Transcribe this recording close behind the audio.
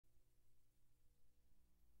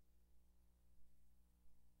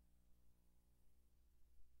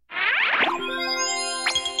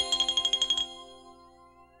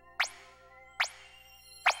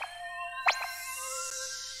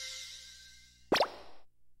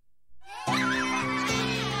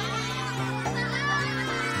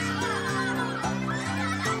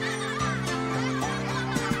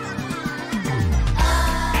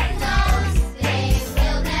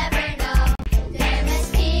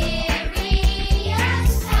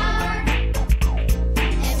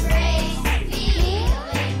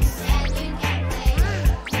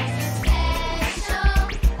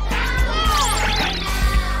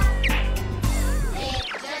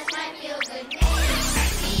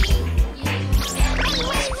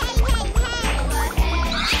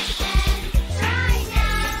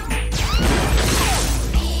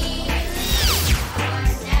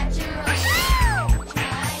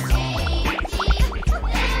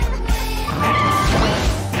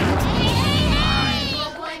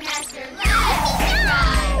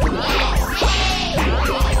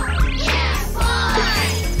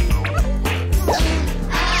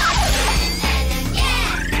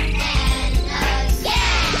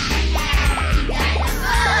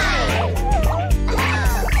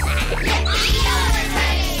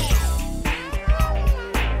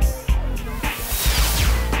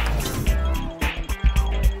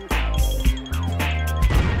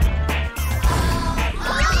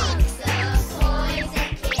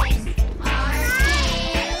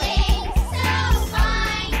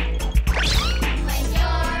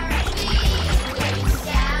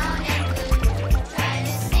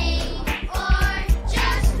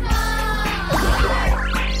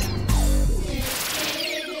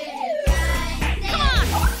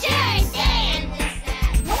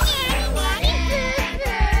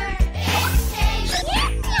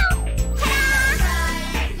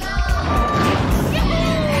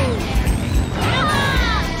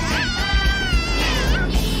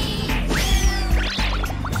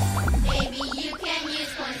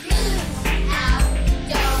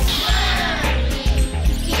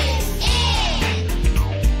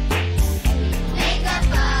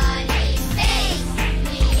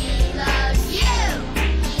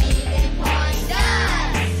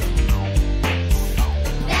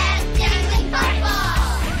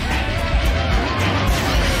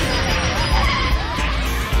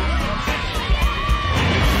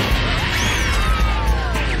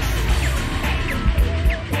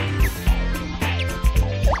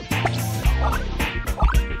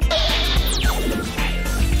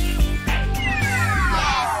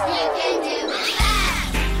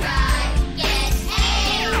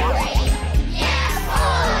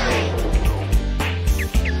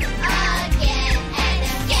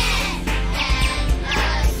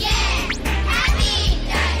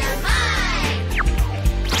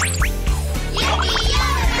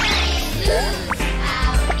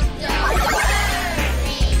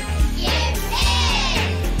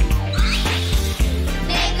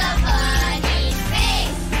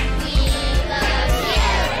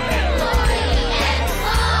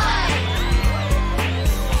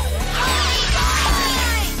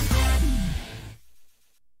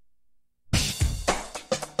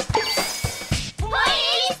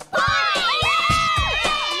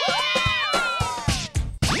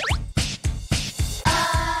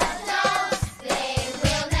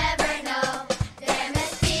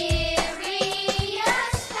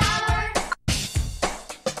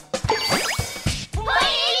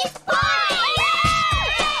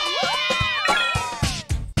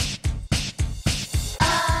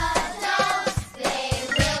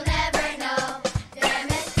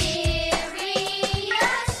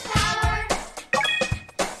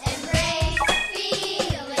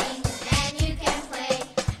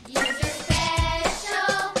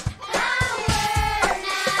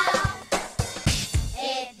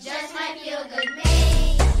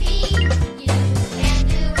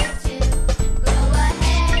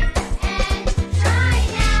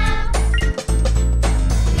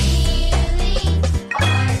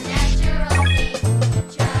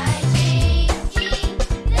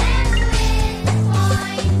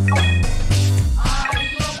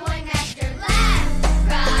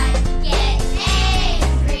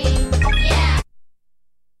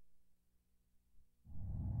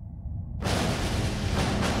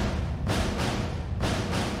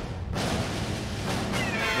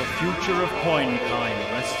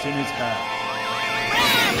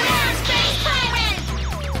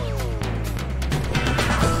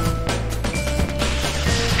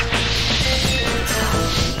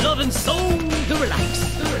and soul to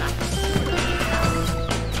relax.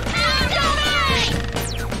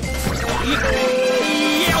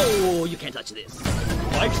 Yo, you can't touch this.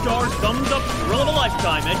 5 stars, thumbs up, thrill of a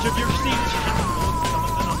lifetime, edge of your seat.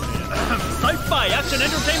 Sci-fi, action,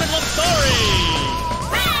 entertainment, love story.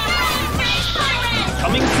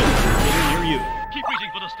 Coming soon, near you. Keep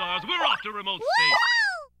reaching for the stars. We're off to remote space.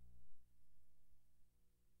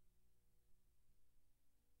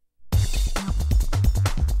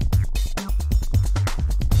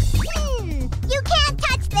 You can't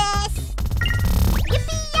touch this!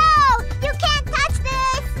 Yippee-yo! You can't touch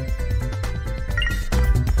this!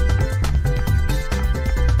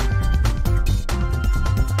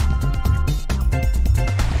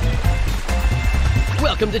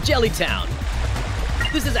 Welcome to Jellytown.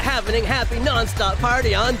 This is a happening, happy, non-stop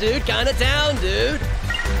party on, dude, kind of town, dude.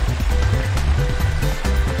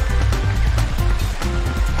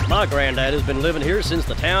 My granddad has been living here since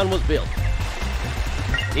the town was built.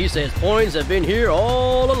 He says Poins have been here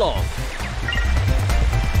all along.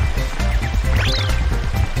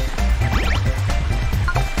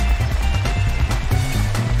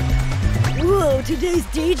 Whoa, today's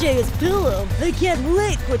DJ is Pillow. I can't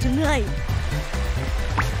wait for tonight.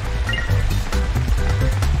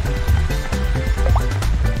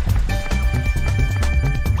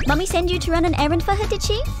 Mommy sent you to run an errand for her, did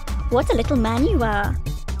she? What a little man you are.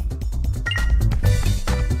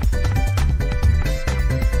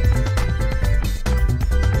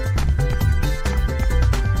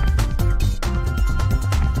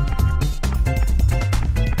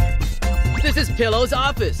 This is Pillow's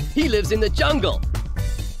office. He lives in the jungle.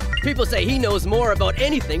 People say he knows more about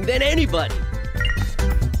anything than anybody.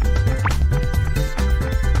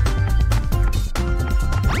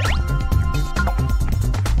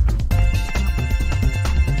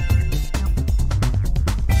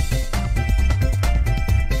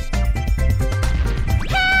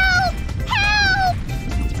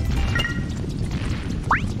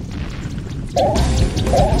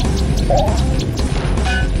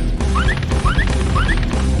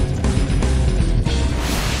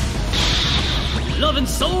 Love and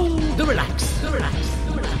soul to relax.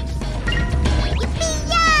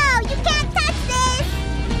 Yippee-yo! You can't touch this!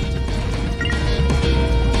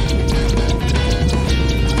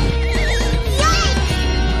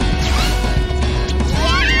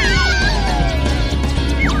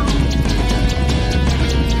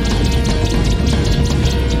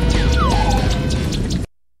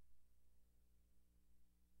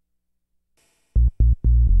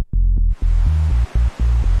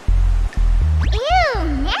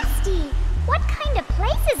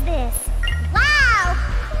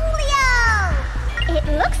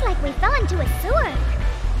 We fell into a sewer.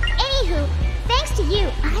 Anywho, thanks to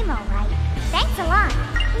you, I'm alright. Thanks a lot.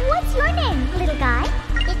 What's your name, little guy?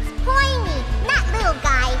 It's Poinie, not little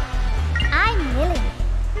guy. I'm Lilin.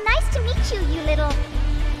 Nice to meet you, you little...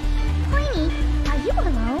 Poinie, are you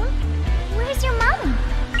alone? Where's your mommy?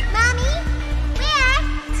 Mommy? Where?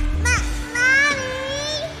 Mommy?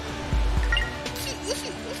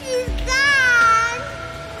 She's gone.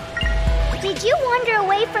 Did you wander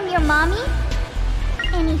away from your mommy?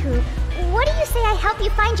 Anywho, what do you say I help you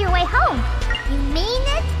find your way home? You mean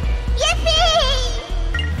it? Yippee!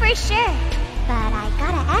 For sure. But I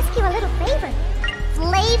gotta ask you a little favor.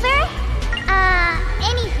 Flavor?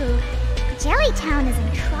 Anywho, Jellytown is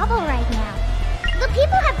in trouble right now. The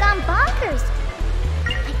people have gone bonkers.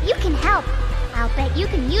 But you can help. I'll bet you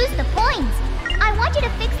can use the Poins. I want you to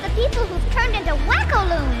fix the people who've turned into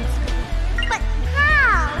wacko-loons. But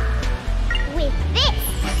how? With this.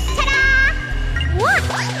 Ta-da! What?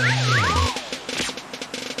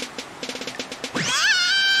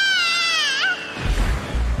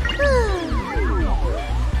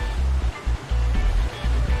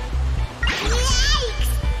 Yikes!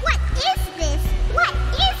 What is this? What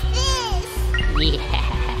is this? Yeah.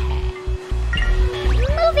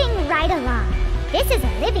 Moving right along. This is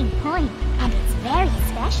a living Poin, and it's very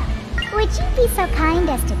special. Would you be so kind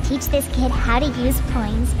as to teach this kid how to use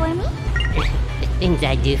Poins for me? The things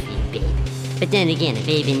I do for you, babe. But then again, a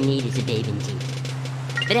babe in need is a babe indeed.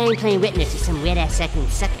 But I ain't playing witness to some weird-ass sucking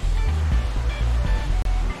sucker.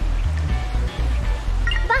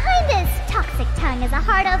 Behind this toxic tongue is a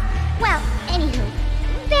heart of... Well, anywho,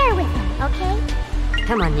 bear with him, okay?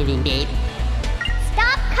 Come on, Lilin, babe.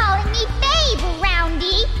 Stop calling me babe,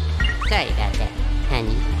 Roundy! Sorry about that,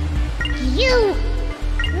 honey. You!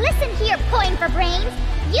 Listen here, Poin for brains.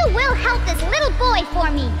 You will help this little boy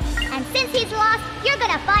for me. And since he's lost, you're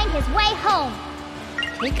gonna find his way home.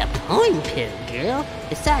 Take a Poin pill, girl.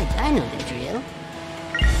 Besides, I know the drill.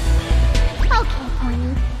 Okay,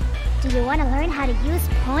 Poinie. Do you want to learn how to use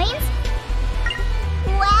points?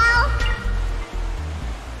 Well...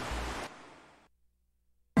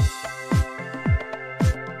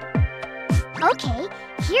 Okay,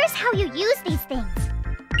 here's how you use these things.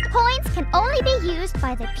 Points can only be used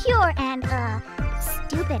by the pure and,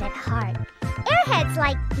 stupid at heart. Airheads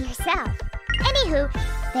like yourself. Anywho,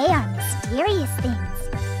 they are mysterious things.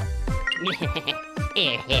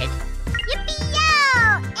 Airhead.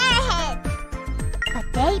 Yippee-yo! Airheads! But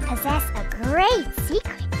they possess a great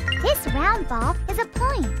secret. This round ball is a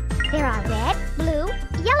point. There are red, blue,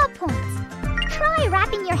 yellow points. Try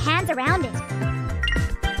wrapping your hands around it.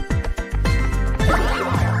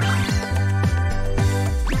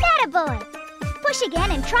 Attaboy! Push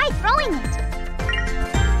again and try throwing it.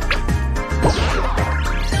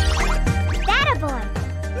 Attaboy!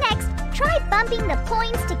 Next, try bumping the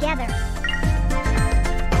points together.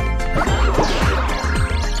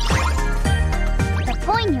 The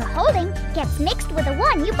point you're holding gets mixed with the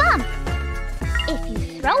one you bump. If you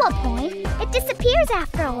throw a point, it disappears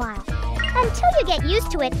after a while. Until you get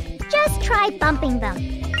used to it, just try bumping them.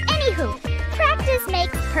 Anywho, practice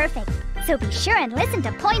makes perfect, so be sure and listen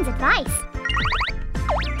to Poin's advice.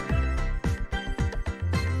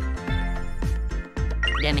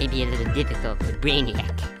 That may be a little difficult for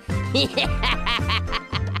Brainiac.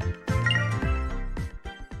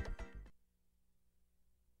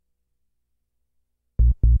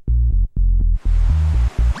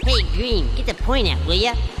 Hey, Green, get the point out, will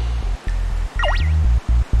ya?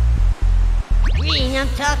 Green, I'm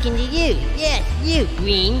talking to you. Yes, you,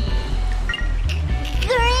 Green.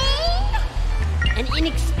 Green? An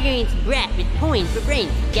inexperienced brat with points for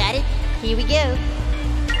brains. Got it? Here we go.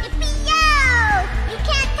 Yippee-yo! You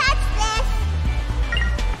can't touch this!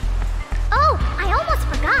 Oh, I almost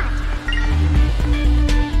forgot.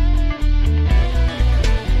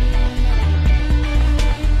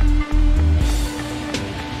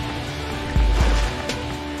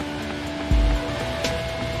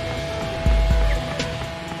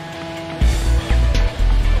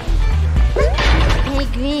 Hey,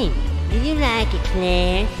 Green, do you like it,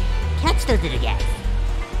 Claire? Catch those little guys.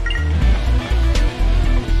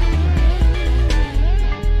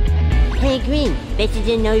 Hey, Green, bet you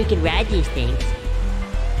didn't know you could ride these things.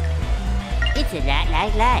 It's a lot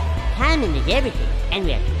like life. Timing is everything, and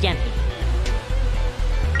we're jumping.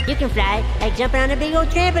 You can fly like jumping on a big old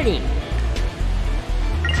trampoline.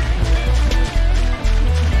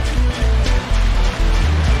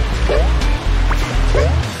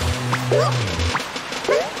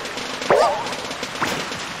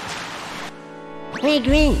 Hey,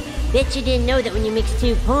 Green, bet you didn't know that when you mix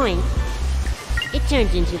 2 points, it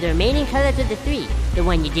turns into the remaining colors of the 3, the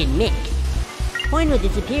one you didn't mix. Poin will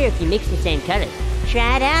disappear if you mix the same colors.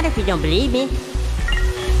 Try it out if you don't believe me.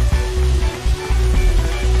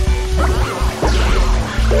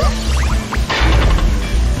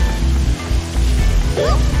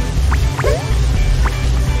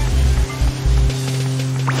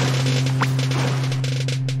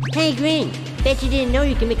 Hey, Green, bet you didn't know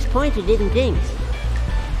you can mix points with different things.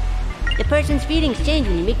 The person's feelings change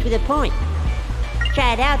when you mix with a point.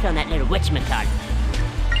 Try it out on that little whatchamacallit.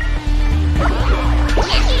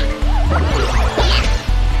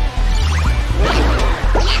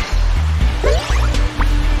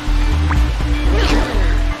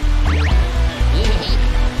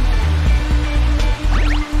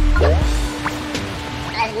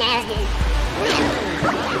 That's nasty.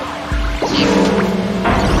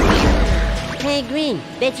 Hey, Green,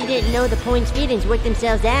 bet you didn't know the point's feelings work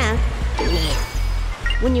themselves out.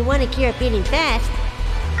 When you want to cure a feeling fast,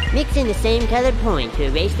 mix in the same colored point to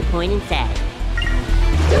erase the point inside.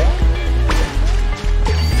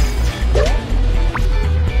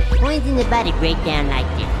 Points in the body break down like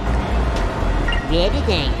this. Red is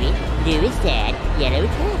angry, blue is sad, yellow is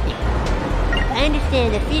happy. I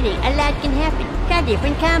understand the feeling a lot can happen. Try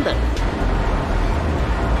different combos.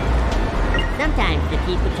 Sometimes the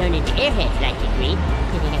people turn into airheads like the Green.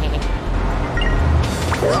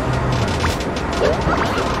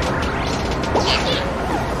 Let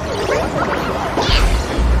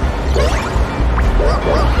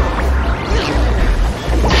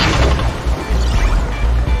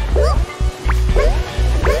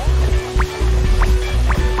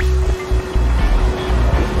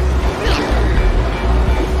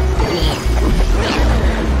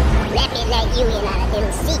me let you in on a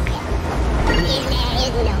little secret. If there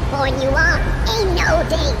isn't no Poin you want, ain't no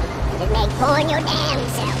thing. Just make Poin your damn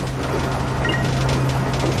self.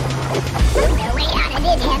 The way out of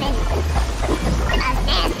this heaven, as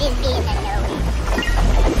fast as being alone.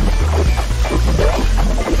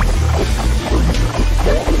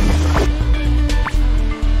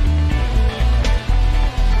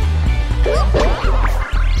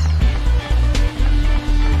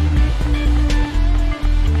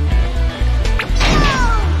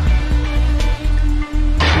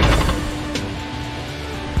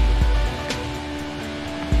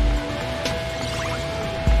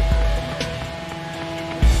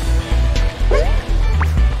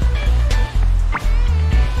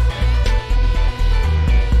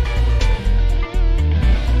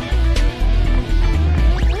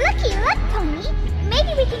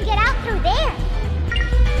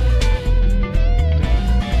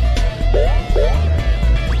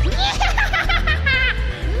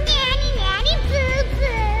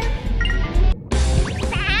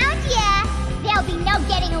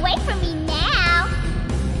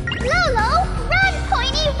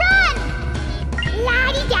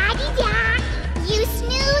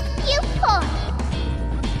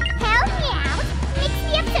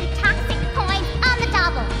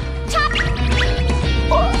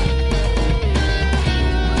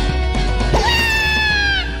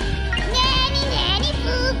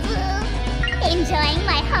 enjoying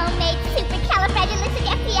my homemade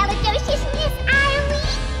supercalifragilisticexpialidocious, are we?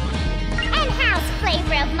 And how's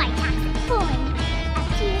flavor of my toxic poin? Up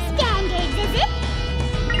to your standards, is it?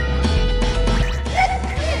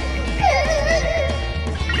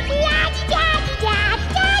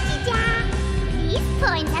 La-di-da-di-da-di-da-di-da. These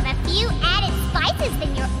poins have a few added spices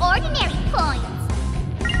than your ordinary poins.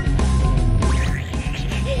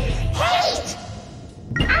 Hate!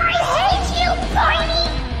 I hate you,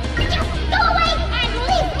 Poinie! Just go away and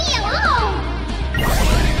leave me alone!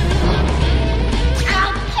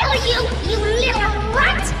 I'll kill you, you little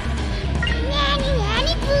runt! Nanny,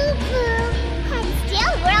 nanny, boo-boo. I'm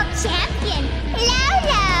still world champion.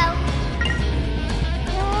 Lolo!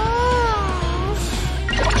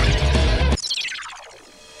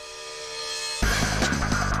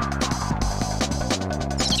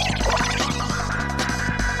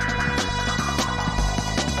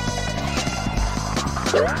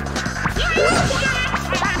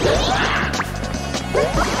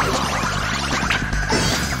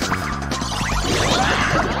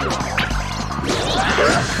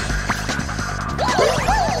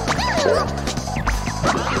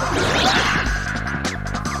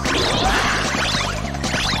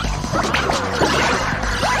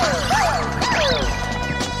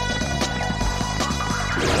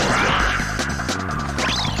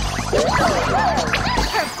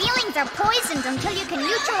 Her feelings are poisoned until you can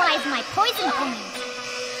neutralize my poison points.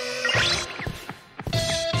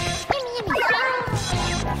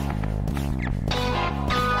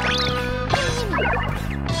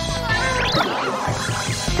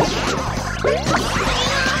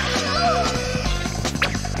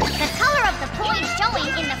 The color of the point showing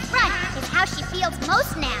in the front is how she feels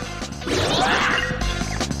most now.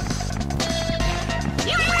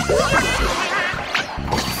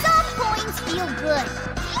 Some points feel good.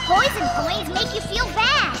 Poison points make you feel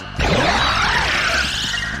bad.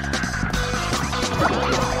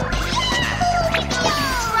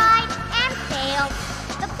 Tried and failed.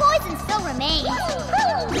 The poison still remains.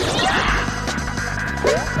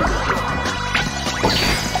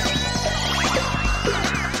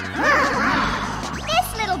 This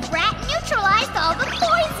little brat neutralized all the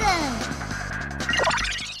poison.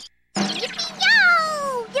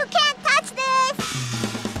 Yippee-yo! You can't touch this!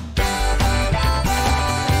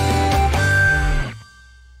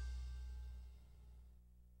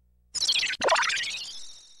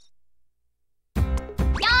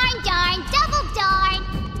 Darn, darn, double darn!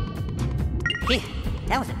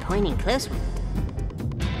 That was a pointing close one.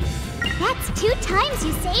 That's 2 times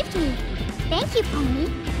you saved me. Thank you, Pony.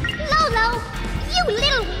 Lolo, you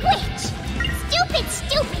little witch! Stupid,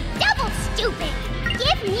 stupid, double stupid!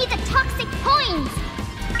 Give me the toxic points!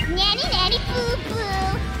 Nanny, nanny,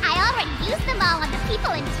 boo-boo! I already used them all on the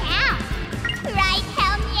people in town. Right,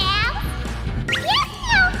 hell meow? Yes,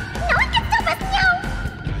 no! No one can stop us, no!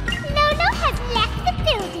 Lolo has left the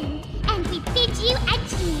building, and we bid you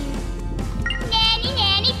adieu. Nanny,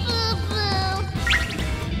 nanny, boo-boo!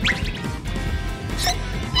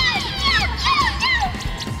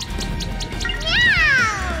 No!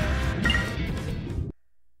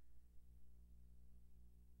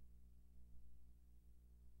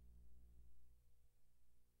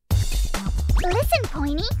 Listen,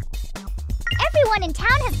 Poinie. Everyone in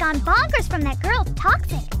town has gone bonkers from that girl's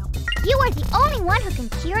toxic. You are the only one who can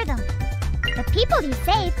cure them. The people you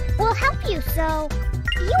save will help you, so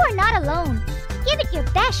you are not alone. Give it your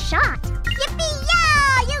best shot.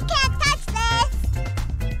 Yippee-yo! You can't touch this!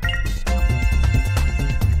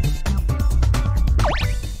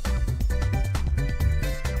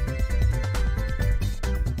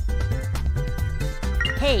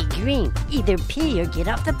 Hey, Green, either pee or get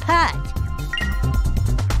off the pot.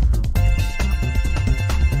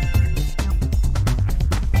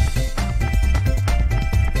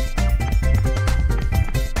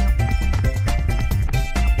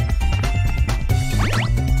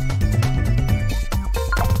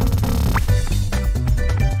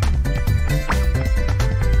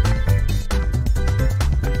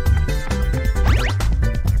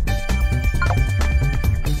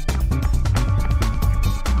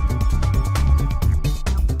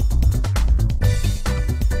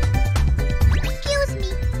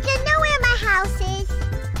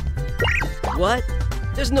 What?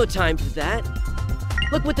 There's no time for that.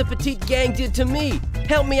 Look what the PetitGang did to me.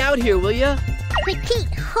 Help me out here, will ya?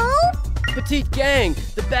 Petite who? PetitGang,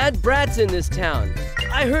 the bad brats in this town.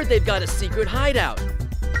 I heard they've got a secret hideout.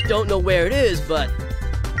 Don't know where it is, but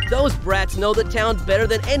those brats know the town better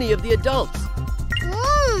than any of the adults.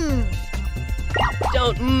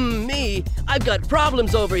 Don't me. I've got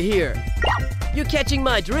problems over here. You catching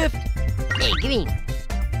my drift? Hey, Green.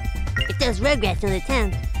 If those rugrats know the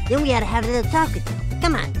town, then we ought to have a little talk with them.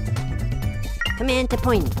 Come on. Come in to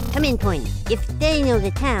Poin. Come in, Poin. If they know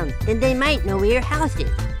the town, then they might know where your house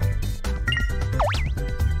is.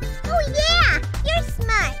 Oh yeah, you're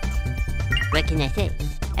smart. What can I say?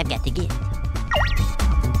 I've got the gift.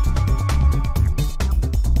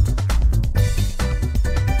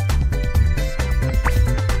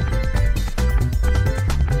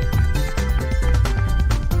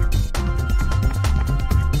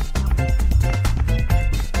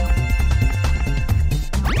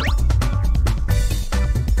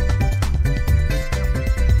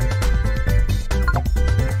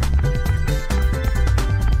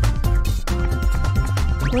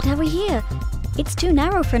 What have we here? It's too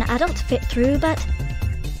narrow for an adult to fit through, but...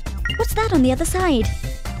 What's that on the other side?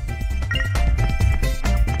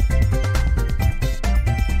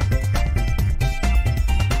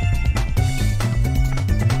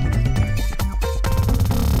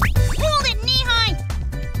 Hold it, knee-high!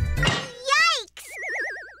 Yikes!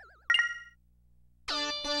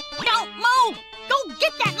 Don't move! Go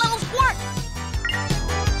get that little squirt!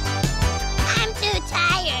 I'm too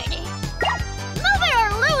tired. Move it or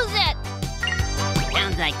lose it!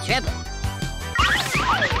 Sounds like trouble.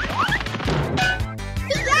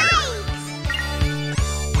 Yikes!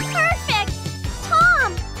 Perfect! Tom,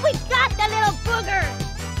 we got the little booger!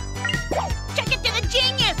 Check it to the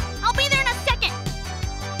genius! I'll be there in a second!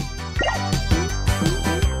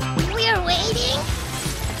 We're waiting.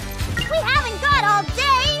 We haven't got all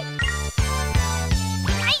day!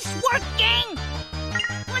 Nice work, gang!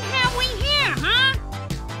 What have we here, huh?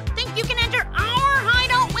 Think you can enter our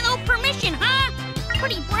hideout without permission, huh?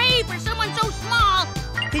 Pretty brave for someone so small!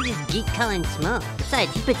 Who's this geek calling small?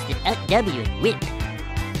 Besides, he puts the W in whip.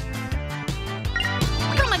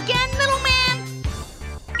 Come again, little man?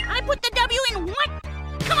 I put the W in what?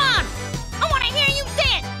 Come on! I want to hear you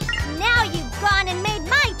say it! Now you've gone and made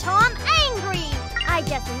my Tom angry. I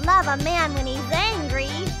just love a man when he's angry.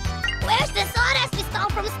 Where's the sawdust we stole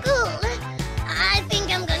from school? I think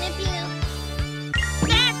I'm gonna puke.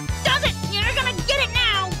 That does it! You're gonna get it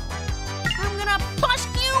now! I'm gonna bust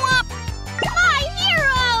you up! My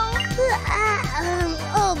hero!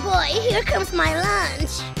 Oh boy, here comes my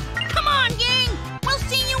lunch. Come on, gang! We'll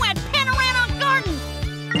see you at Panorama Garden!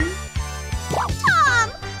 Tom,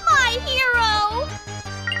 my hero!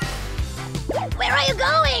 Where are you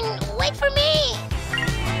going? Wait for me.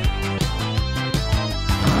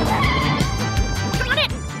 Got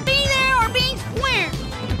it! Be there or be square!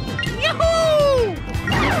 Yahoo!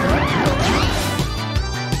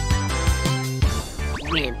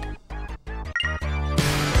 Wimp.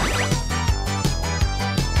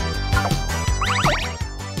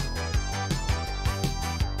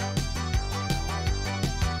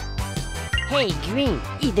 Hey, Green,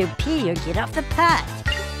 either pee or get off the pot.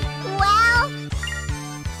 Well,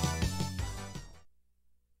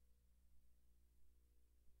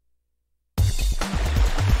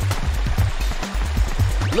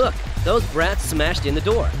 Look, those brats smashed in the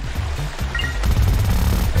door.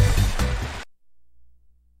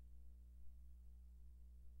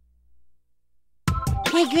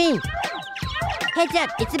 Hey, Green! Heads up,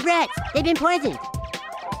 it's the brats. They've been poisoned.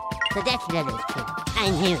 So that's what others think.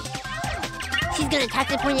 I'm hearing. She's gonna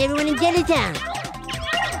toxic point everyone in Jelly Town.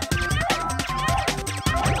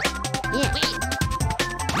 Yeah.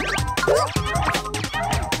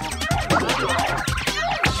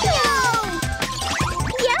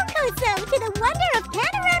 welcome to the wonder of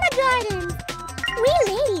Panorama Gardens. We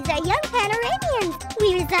ladies are young Panoramians. We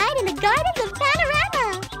reside in the gardens of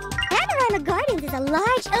Panorama. Panorama Gardens is a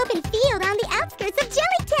large open field on the outskirts of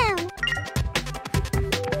Jellytown.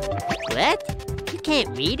 What? You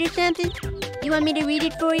can't read or something? You want me to read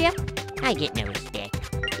it for you? I get no respect.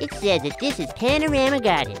 It says that this is Panorama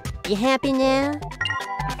Garden. You happy now?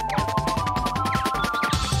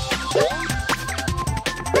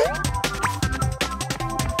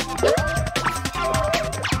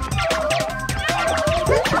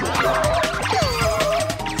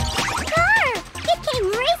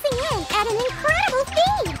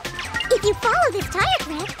 If you follow this tire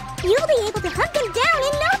crack, you'll be able to hunt them down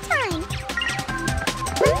in no time.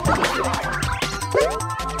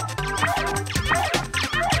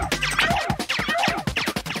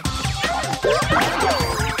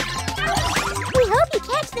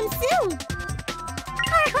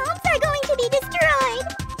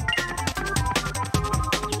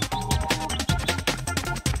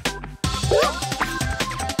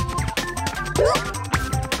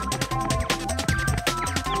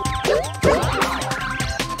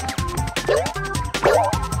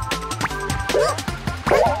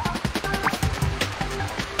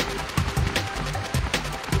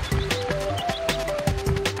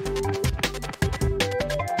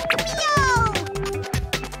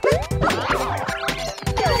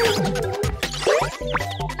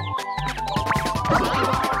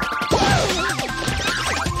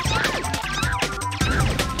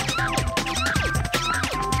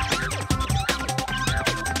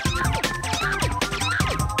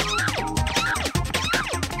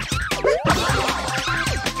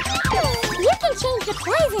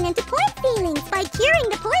 curing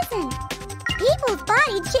the poison. People's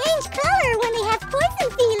bodies change color when they have poison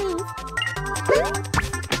feelings.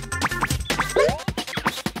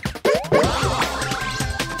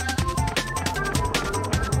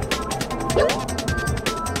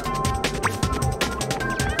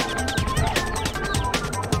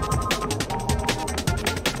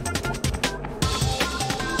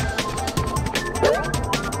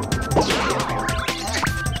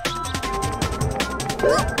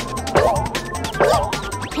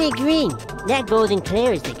 Hey, Green, that golden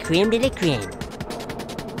Claire is the creme de la creme.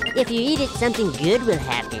 If you eat it, something good will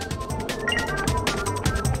happen.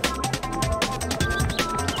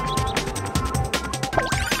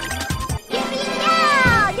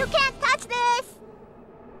 No! You can't touch this!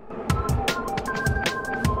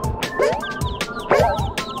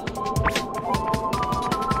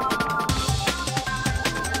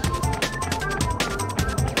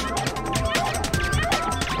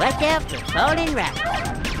 Watch out for falling rocks.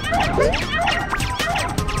 We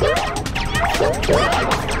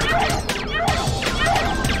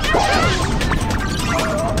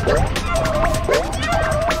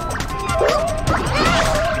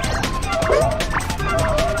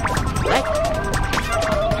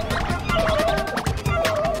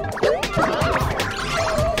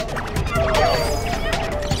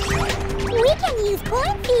can use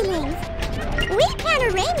point feelings. We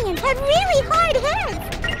Panoramians have really hard heads.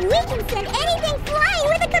 We can send anything flying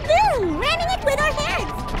with a kaboom, ramming it with our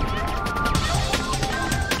heads.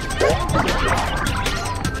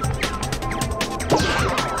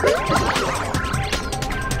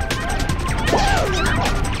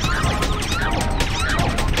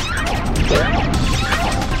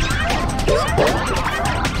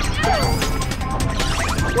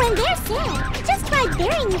 When they're sad, just try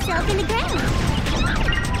burying yourself in the ground.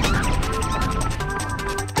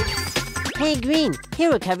 Hey, Green, here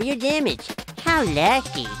will cover your damage. How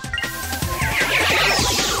lucky.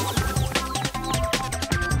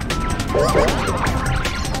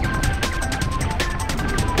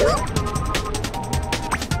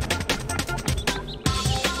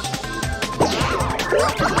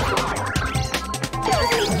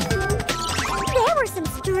 There were some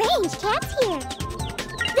strange cats here.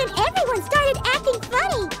 Then everyone started acting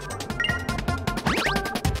funny.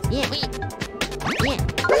 Yeah. Yeah.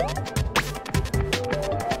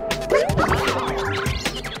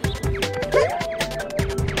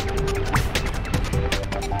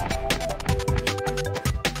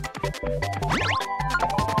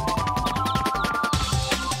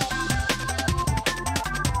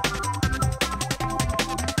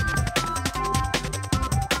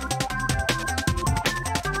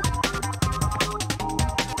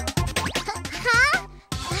 Huh?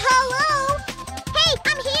 Hello? Hey,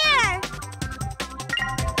 I'm here!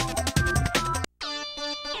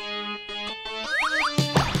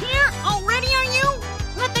 Here already, are you?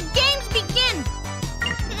 Let the games begin!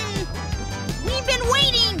 We've been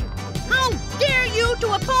waiting! How dare you to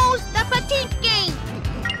oppose the PetitGang!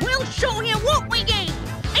 We'll show him what we gain!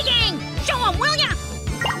 Hey, gang! Show him, will ya?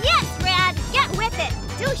 Yes, Brad, get with it.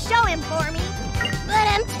 Do show him for me. But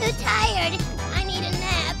I'm too tired. I need a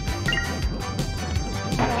nap.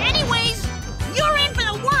 Anyways, you're in for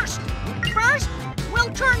the worst! First,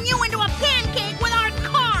 we'll turn you into a pancake with our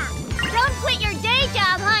car! Don't quit your day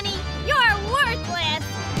job, honey. You're worthless.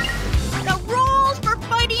 The rules for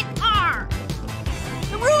fighting are...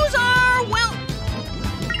 The rules are, well...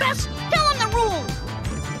 Best tell them the rules!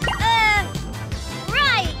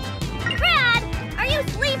 Right. Brad, are you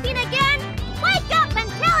sleeping again? Wake up and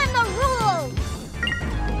tell him the rules.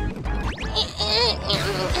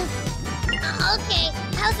 Okay,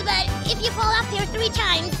 how's about if you fall off here 3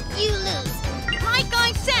 times, you lose? Like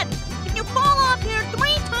I said, if you fall off here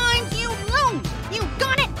 3 times, you lose! You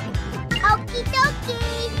got it? Okie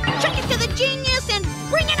dokie. Check it to the genius and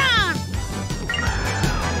bring it on!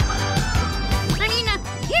 I mean,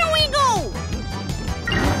 here we go!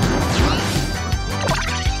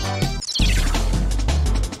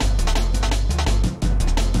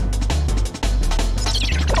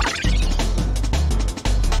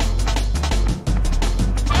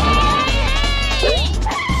 Hey!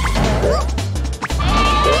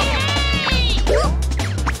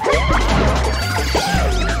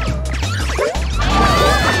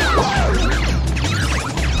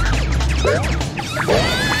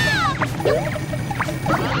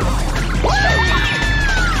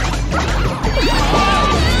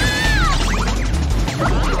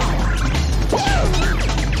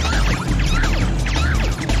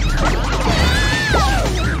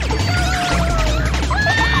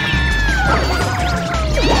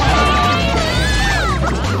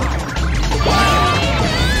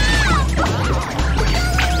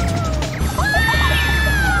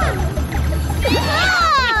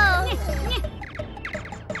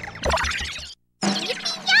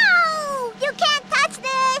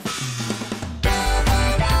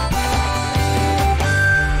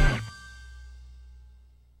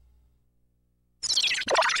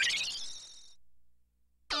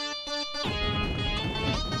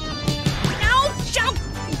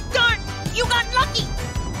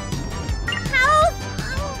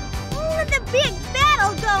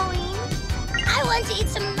 to eat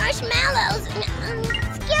some marshmallows.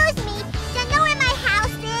 Excuse me, do you know where my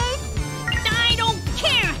house is? I don't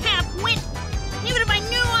care, half-wit. Even if I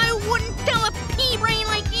knew, I wouldn't tell a pea-brain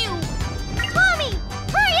like you. Tommy,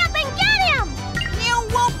 hurry up and get him! You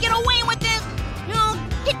won't get away with this. I'll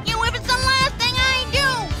get you if it's the last thing I do.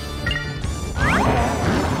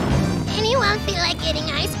 Anyone feel like eating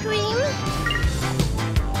ice cream?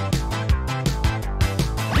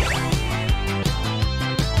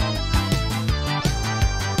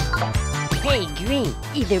 Hey, Green,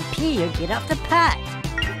 either pee or get off the pot.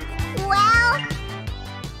 Well...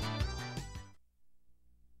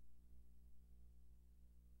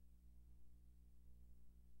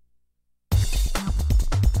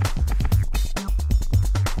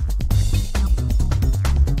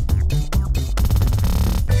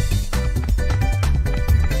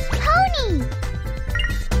 Pony!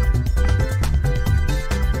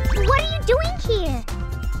 What are you doing here?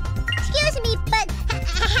 Excuse me, but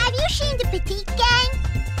have you seen the PetitGang?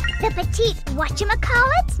 The petite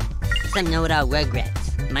whatchamacallit? Some know-it-all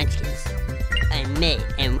rugrats, munchkins. I'm May,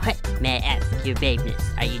 and what, may I ask, your babeness,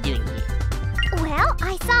 are you doing here? Well,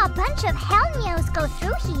 I saw a bunch of hellnios go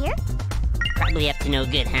through here. Probably up to no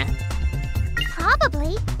good, huh?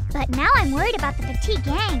 Probably, but now I'm worried about the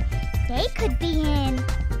PetitGang. They could be in...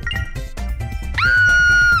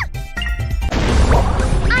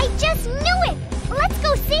 I just knew it! Let's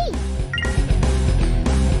go see!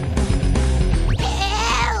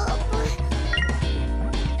 Help!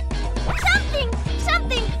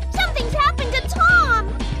 Something's happened to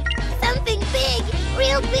Tom! Something big,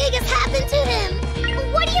 real big has happened to him!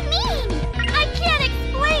 What do you mean? I can't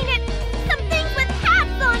explain it! Some things with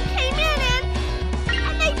hats on came in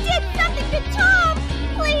and they did something to Tom!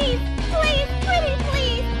 Please,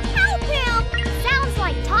 please, help him! Sounds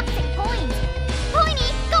like toxic Poins.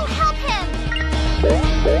 Poinie, go help him!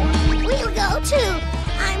 We'll go too.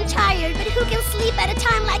 I'm tired, but who can sleep at a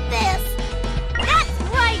time like this? That's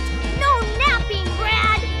right! No napping,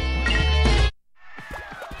 Brad!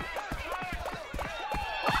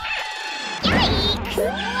 Yikes!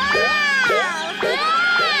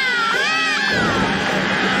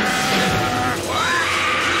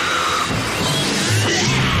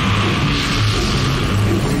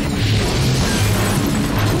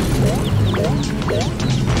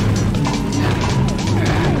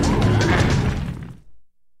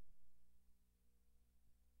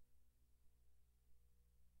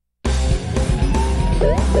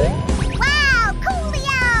 Wow,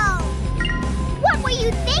 coolio! What were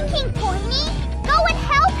you thinking, Poinie? Go and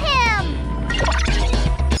help him!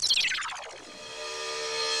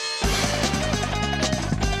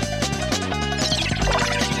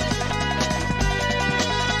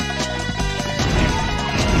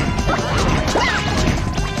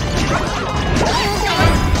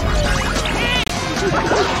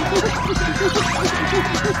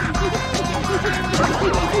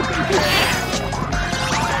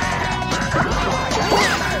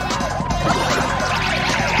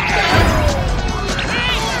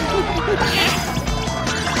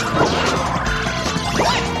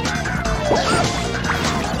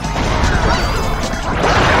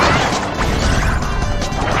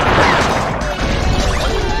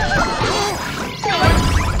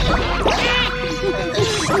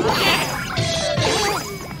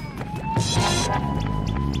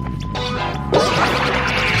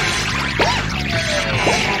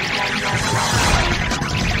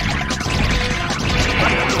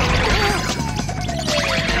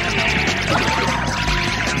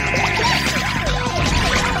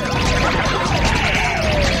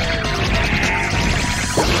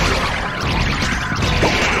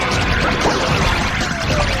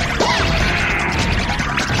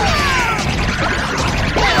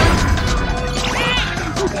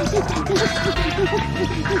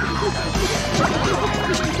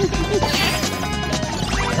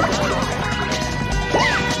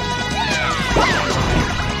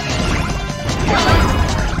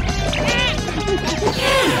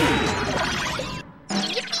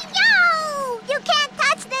 You can't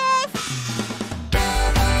touch this!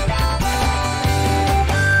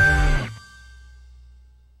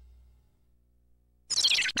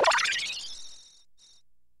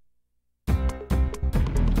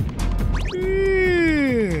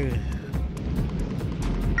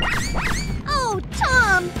 Oh,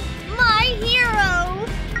 Tom! My hero!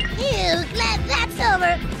 Ew, glad that's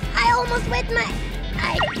over. I almost wet my...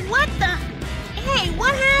 What the? Hey,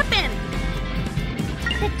 what happened?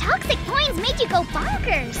 The toxic Poins made you go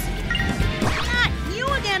bonkers. Not you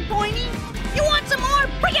again, Poinie. You want some more?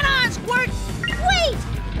 Bring it on, Squirt!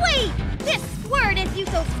 Wait! This Squirt, as you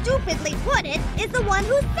so stupidly put it, is the one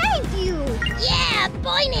who saved you. Yeah,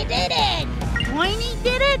 Poinie did it! Poinie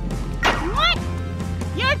did it? What?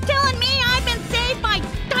 You're telling me I've been saved by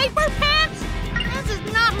diaper pants? This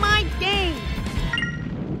is not my game.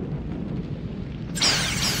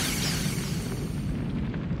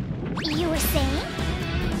 You were saying?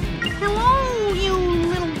 Hello, you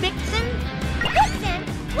little vixen. Vixen?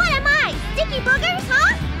 What am I? Sticky boogers,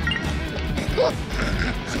 huh?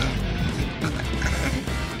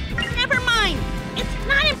 Never mind. It's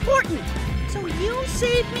not important. So you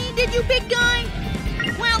saved me, did you, big guy?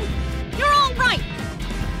 Well, you're all right.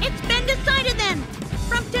 It's been decided then.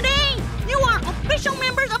 From today, you are official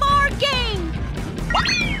members of our gang.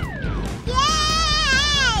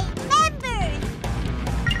 Yay! Members!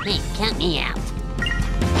 Please count me out.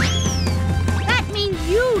 That means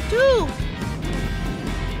you too.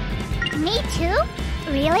 Me too?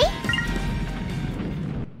 Really?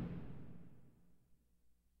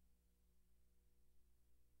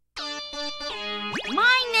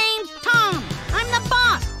 My name's Tom. I'm the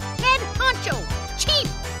boss, head honcho, chief,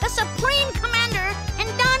 the supreme commander, and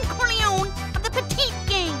Don Corleone of the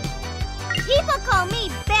PetitGang. People call me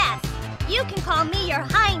Beth. You can call me Your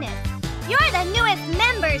Highness. You're the newest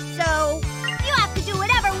member, so you have to do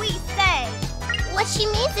whatever we say. What she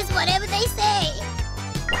means is whatever they say.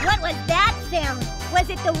 What was that sound? Was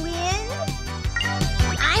it the wind?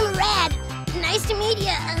 I'm Red. Nice to meet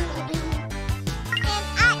you. And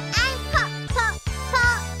I'm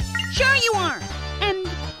Sure you are. And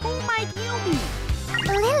who might you be?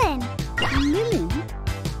 Lilin. Lilin?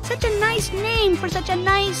 Such a nice name for such a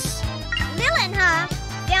nice... Lilin, huh?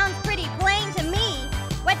 Sounds pretty plain to me.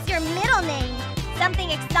 What's your middle name? Something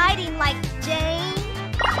exciting like Jane?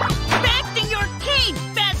 Back to your cage,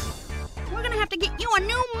 Bess! We're gonna have to get you a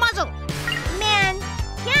new muzzle. Man,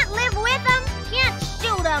 can't live with them, can't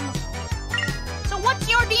shoot them. So what's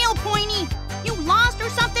your deal, Poinie? You lost or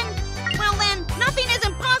something? Well then, nothing is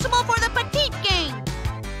impossible for the PetitGang.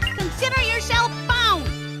 Consider yourself found.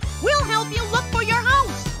 We'll help you look for your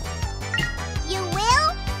house. You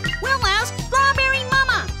will? We'll ask Strawberry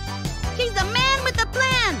Mama. She's the man with the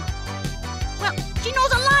plan. Well, she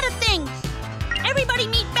knows a lot of things. Everybody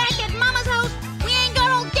meet back at Mama's house. We ain't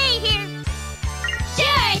got all day here.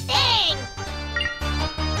 Sure thing.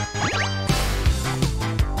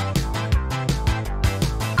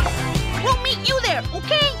 We'll meet you there,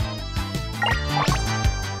 okay?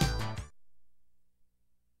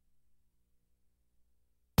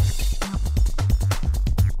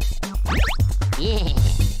 Yeah.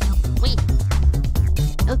 Wait.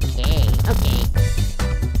 Okay.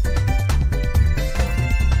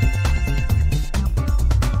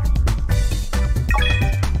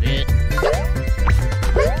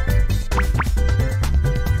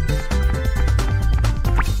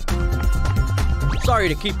 Sorry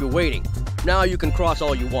to keep you waiting. Now you can cross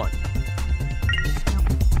all you want.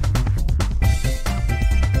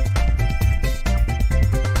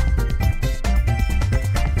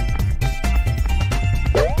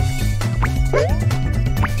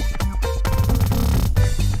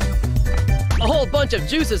 A whole bunch of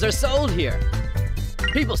juices are sold here.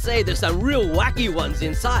 People say there's some real wacky ones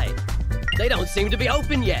inside. They don't seem to be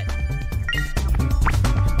open yet.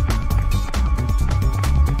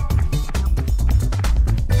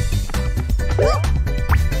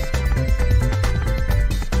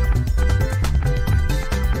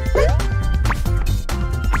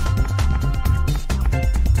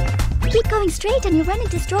 Keep going straight and you'll run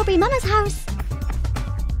into Strawberry Mama's house.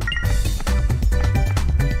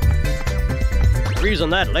 The reason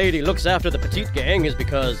that lady looks after the PetitGang is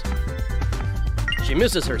because she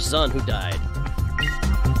misses her son who died.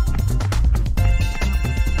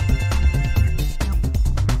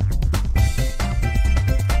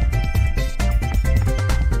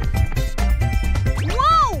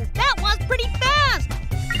 Whoa! That was pretty fast!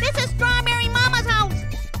 This is Strawberry Mama's house!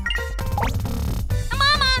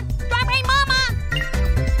 Mama! Strawberry Mama!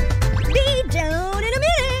 Be down in a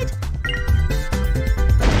minute!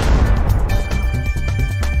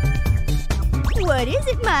 What is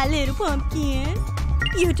it, my little pumpkin?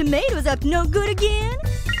 Your tomatoes up no good again?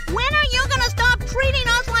 When are you gonna stop treating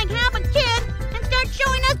us like half a kid and start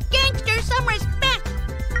showing us gangsters some respect?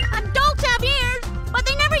 Adults have ears, but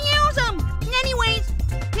they never use them. Anyways,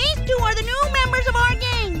 these two are the new members of our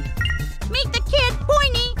gang. Meet the kid,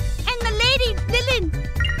 Poinie, and the lady, Lilin.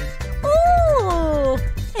 Oh!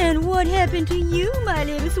 And what happened to you, my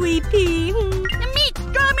little sweet pea? And meet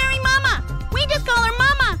Strawberry Mama. We just call her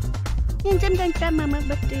Mama. And sometimes call Mama,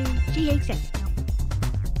 but she hates it.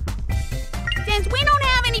 Since we don't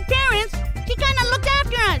have any parents, she kind of looks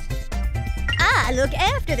after us. I look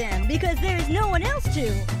after them because there is no one else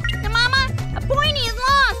to. Mama, Poinie is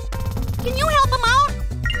lost. Can you help him out?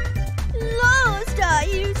 Lost, are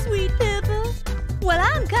you, sweet Pippa? Well,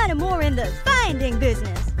 I'm kind of more in the finding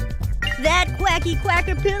business. That quacky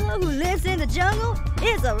quacker pillow who lives in the jungle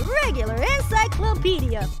is a regular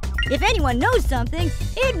encyclopedia. If anyone knows something,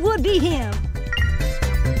 it would be him.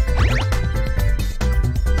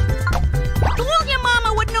 Told your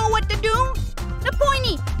mama would know what to do. Now,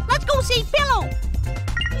 Poinie, let's go see Pillow.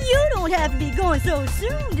 You don't have to be going so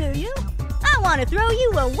soon, do you? I want to throw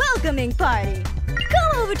you a welcoming party.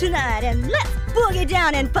 Come over tonight and let's boogie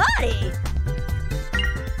down and party.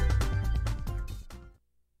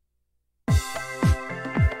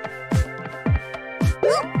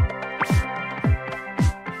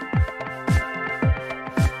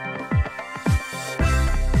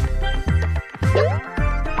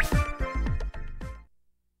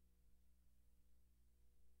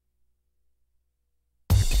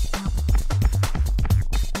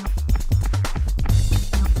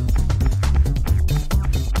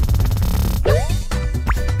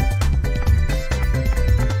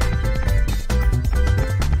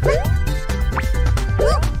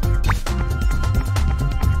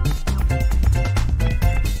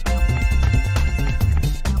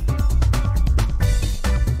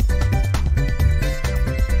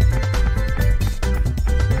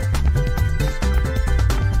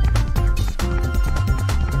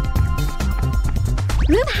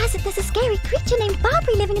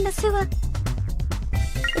 Living in the sewer.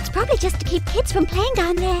 It's probably just to keep kids from playing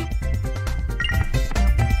down there.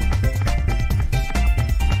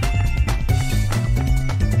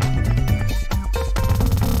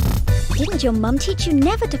 Didn't your mum teach you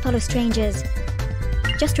never to follow strangers?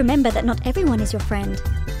 Just remember that not everyone is your friend.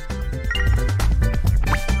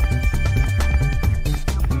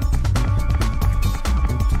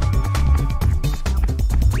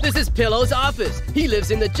 This is Pillow's office. He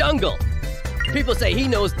lives in the jungle. People say he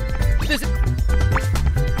knows this.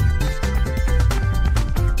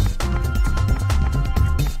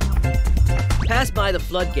 Pass by the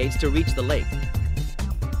floodgates to reach the lake.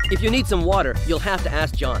 If you need some water, you'll have to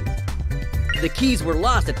ask John. The keys were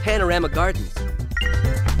lost at Panorama Gardens.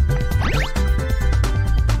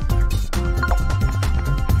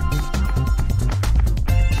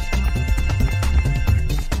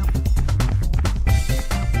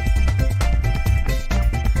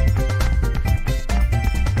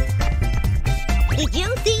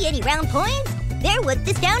 Round points? They're what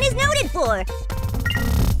this town is noted for.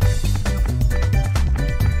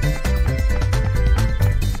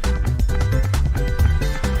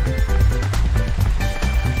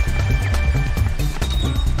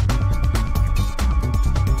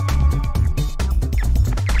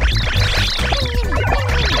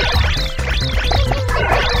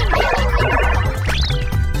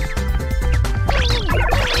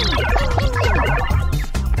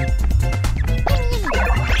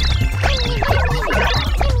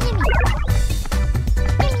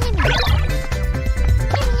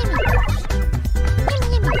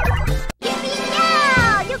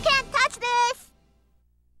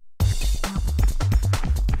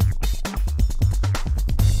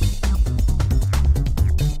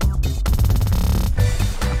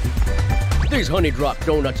 These honey drop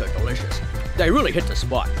donuts are delicious. They really hit the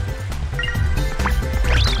spot.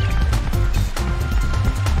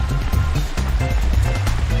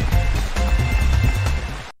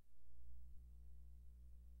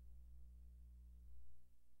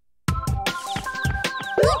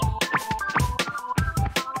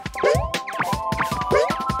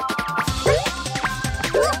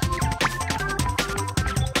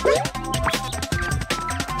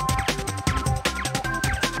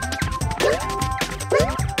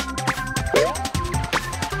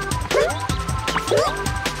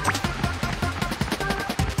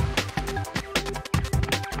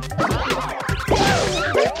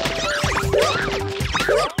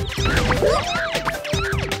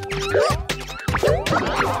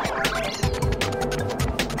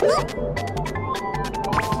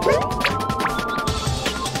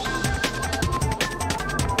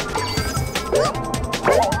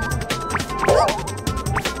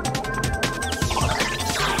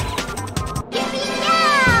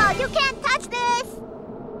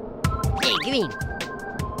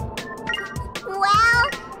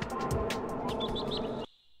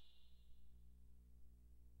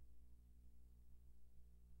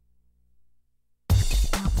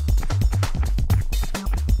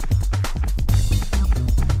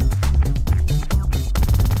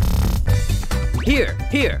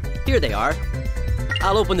 Here they are.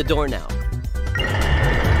 I'll open the door now.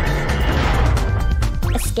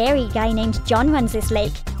 A scary guy named John runs this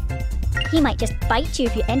lake. He might just bite you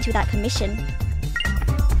if you enter without permission.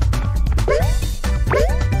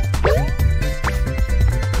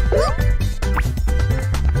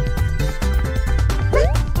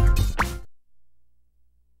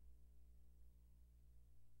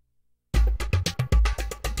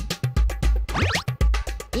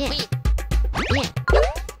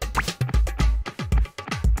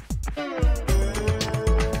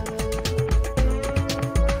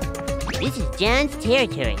 This is John's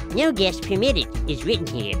territory. No guests permitted is written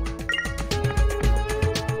here.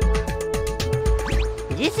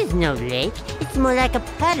 This is no lake. It's more like a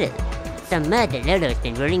puddle. Some mud that Lolo's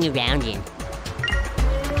been rolling around in.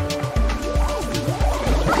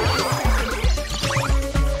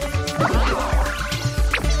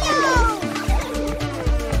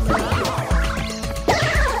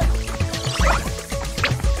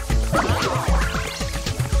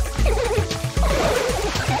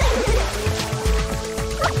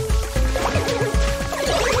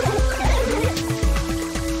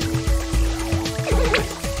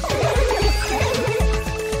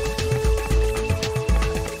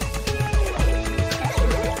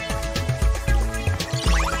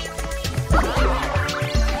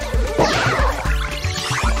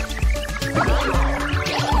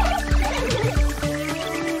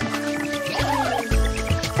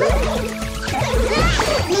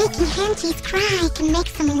 Henties cry can make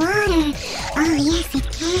some water. Oh, yes, it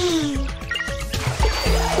can.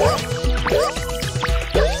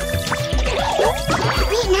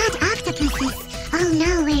 We're not octopuses. Oh,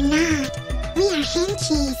 no, we're not. We are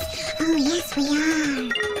henchies. Oh, yes, we are.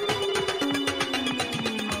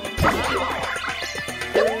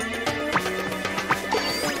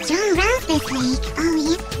 John runs this lake. Oh,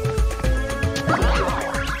 yes.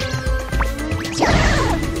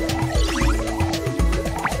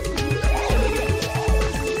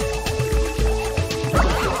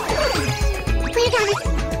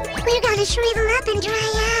 We're gonna shrivel up and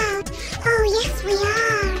dry out. Oh, yes, we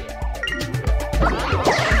are.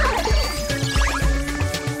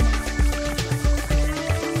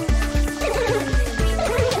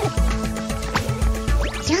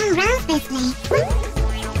 John runs this lake.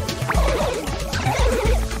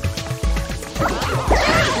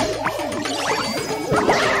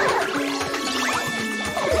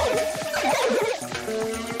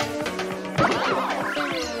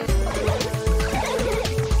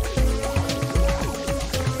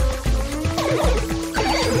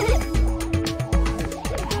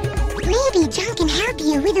 Maybe John can help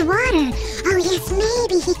you with the water. Oh, yes,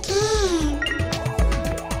 maybe he can.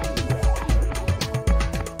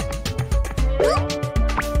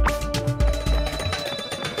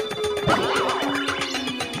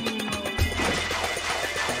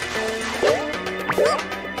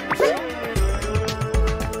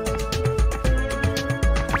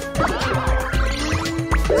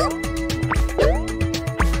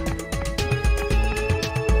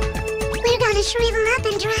 We're gonna shrivel up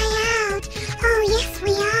and dry out. Oh, yes,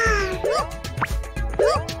 we are.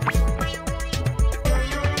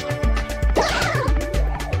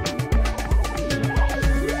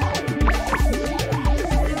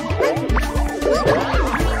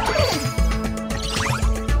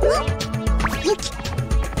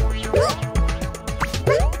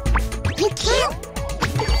 You can't.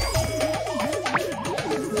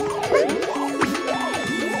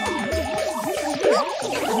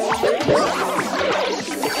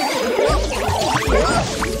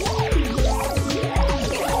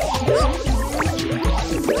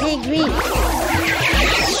 Hey, Green.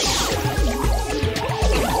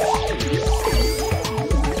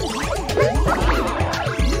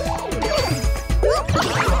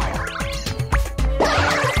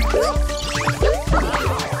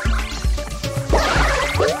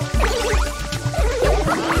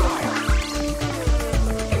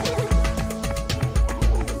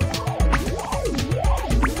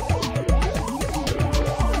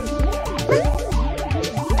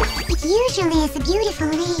 Usually it's a beautiful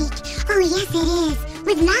lake. Oh, yes, it is.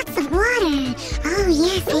 With lots of water. Oh,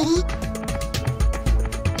 yes, it is.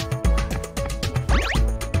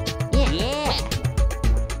 Yeah.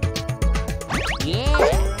 Yeah.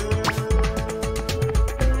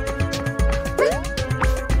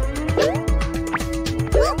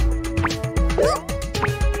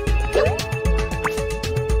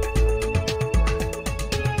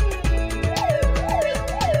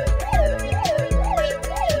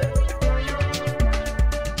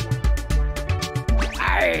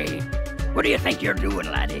 Hey, what do you think you're doing,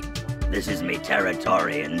 laddie? This is me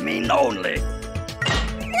territory and me only.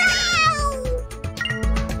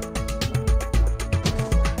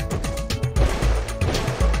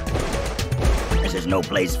 no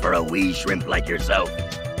place for a wee shrimp like yourself.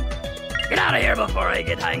 Get out of here before I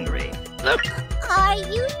get angry. Are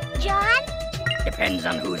you John? Depends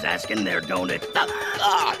on who's asking there, don't it?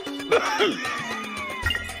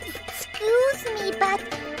 Excuse me, but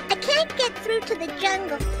I can't get through to the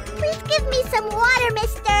jungle. Please give me some water,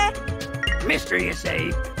 mister. Mister, you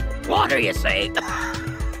say? Water, you say?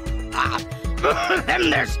 Them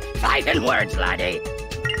there's fighting words, laddie.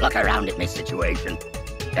 Look around at me situation.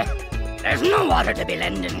 There's no water to be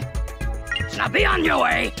lending. So now be on your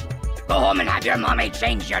way. Go home and have your mommy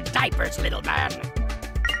change your diapers, little man.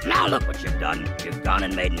 Now look what you've done. You've gone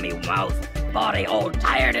and made me mouth, body all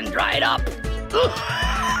tired and dried up.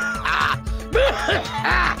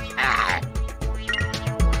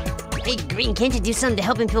 Hey, Green, can't you do something to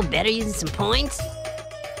help him feel better using some points?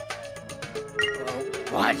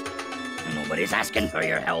 What? Nobody's asking for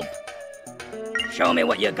your help. Show me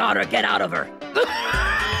what you got or get out of her.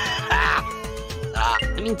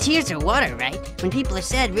 I mean, tears are water, right? When people are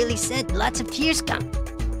sad, really sad, lots of tears come.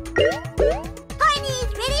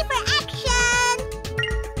 Poinie's ready for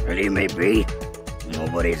action! Ready may be.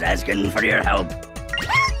 Nobody's asking for your help.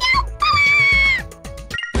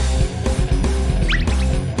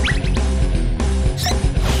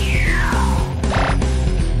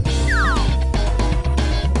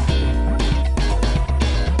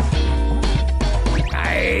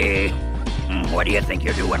 What do you think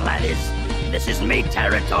you're doing, laddies? This is me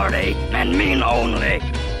territory, and me only.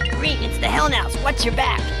 Green, it's the Hellnouse. Watch your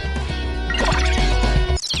back.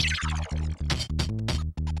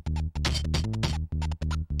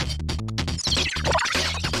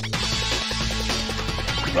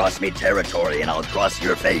 Cross me territory, and I'll cross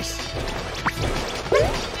your face.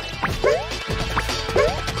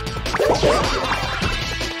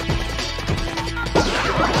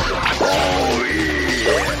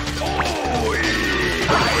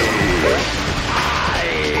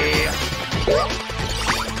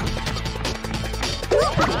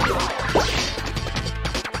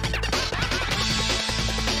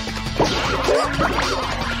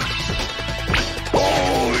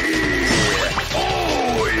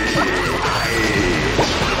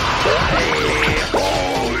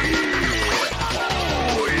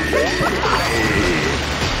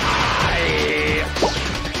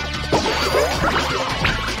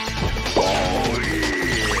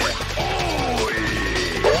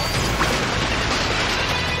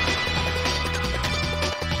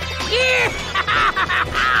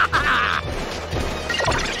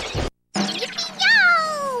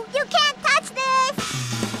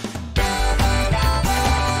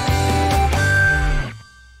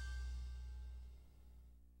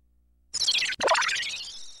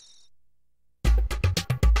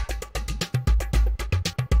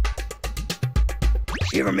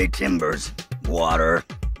 Shiver me timbers. Water.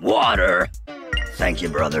 Water! Thank you,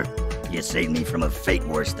 brother. You saved me from a fate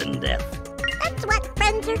worse than death. That's what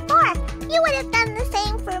friends are for. You would have done the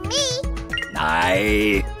same for me.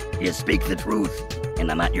 Aye, you speak the truth,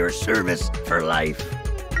 and I'm at your service for life.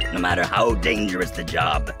 No matter how dangerous the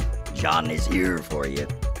job, John is here for you.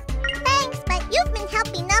 Thanks, but you've been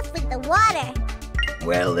helping enough with the water.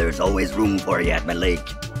 Well, there's always room for you at my lake.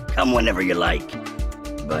 Come whenever you like.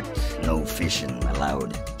 But no fishing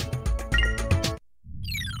allowed.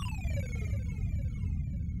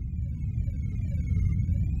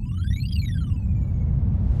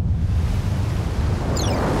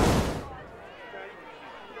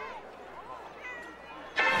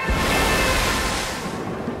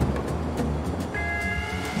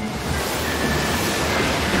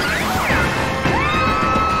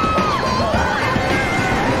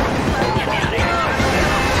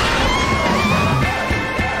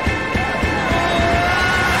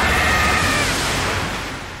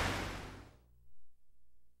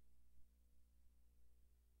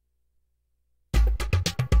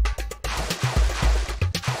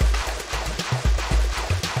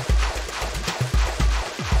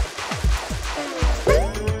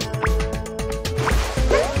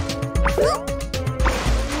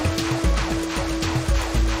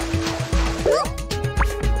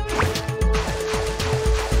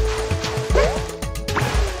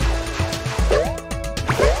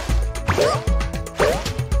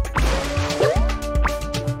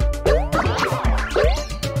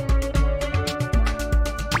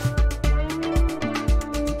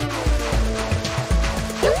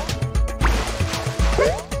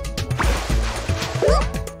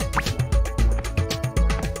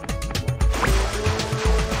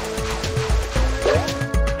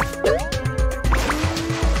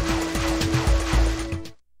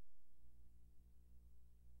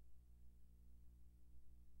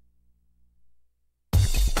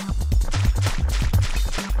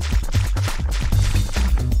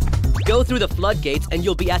 through the floodgates and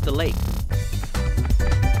you'll be at the lake.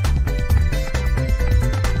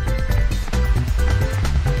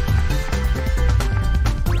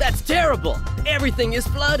 That's terrible! Everything is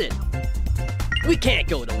flooded! We can't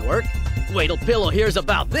go to work. Wait till Pillow hears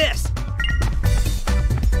about this!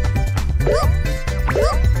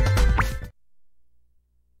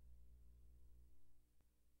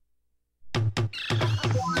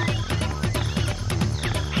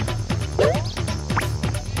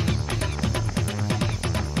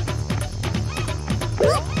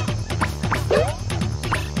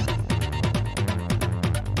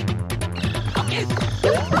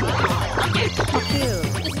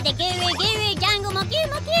 This is the Guru Jungle Moku.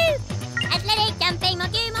 Athletic jumping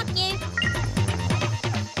Moku.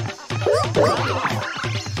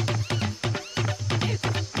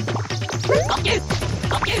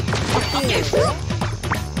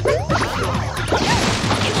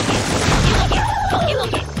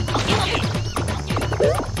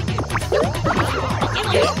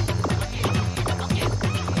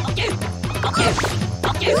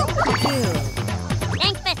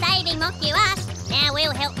 Thanks for saving Moku us. Now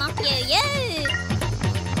we'll help Moku you.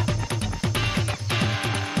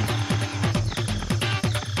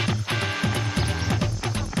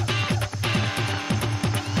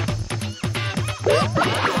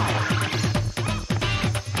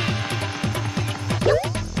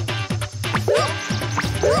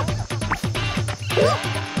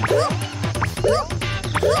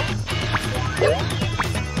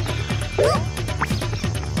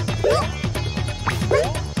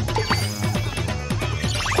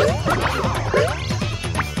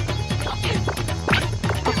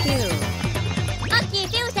 Moku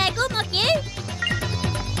feels so good, Moku.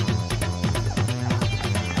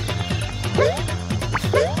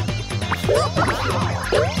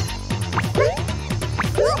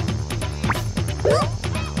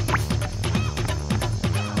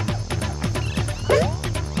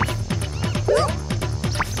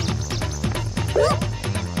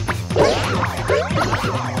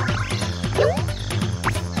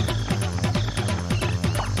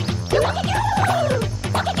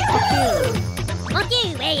 Moku,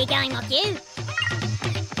 where are you going, Moku?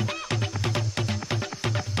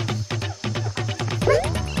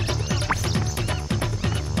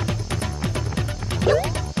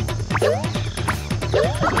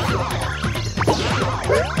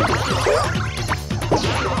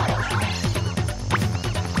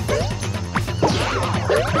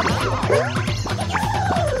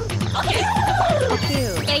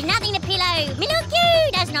 There's nothing to Pillow.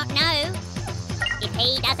 Moku does not know. If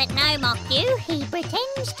he doesn't know Moku, he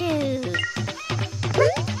pretends to.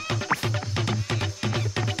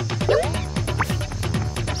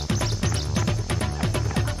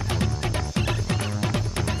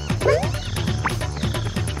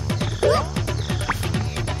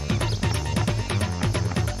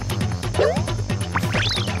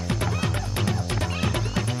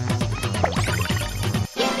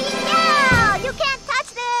 No! You can't touch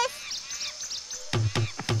this!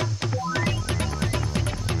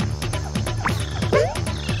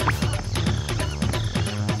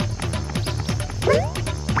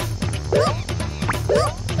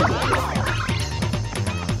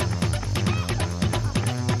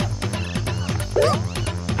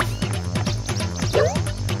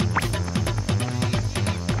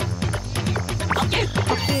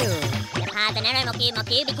 The paths are narrow, Moku.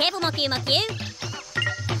 Be careful, Moku.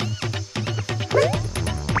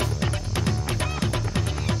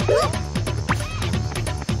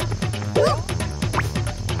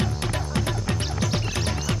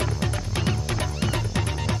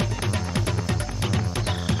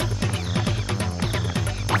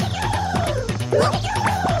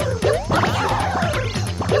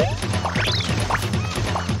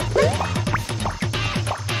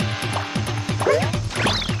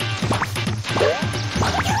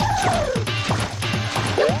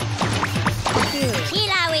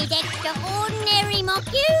 Pillow is extraordinary,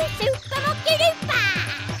 Moku. Super Moku Duper.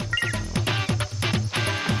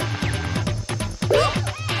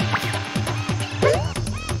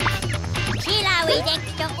 Pillow is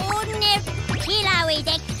extraordinary. Pillow is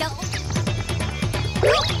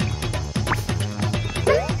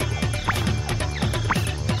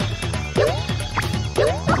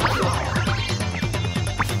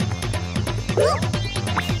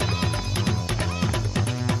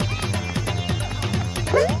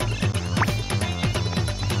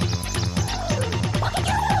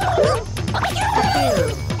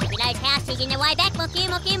Pillow's house is in the way back, Moku.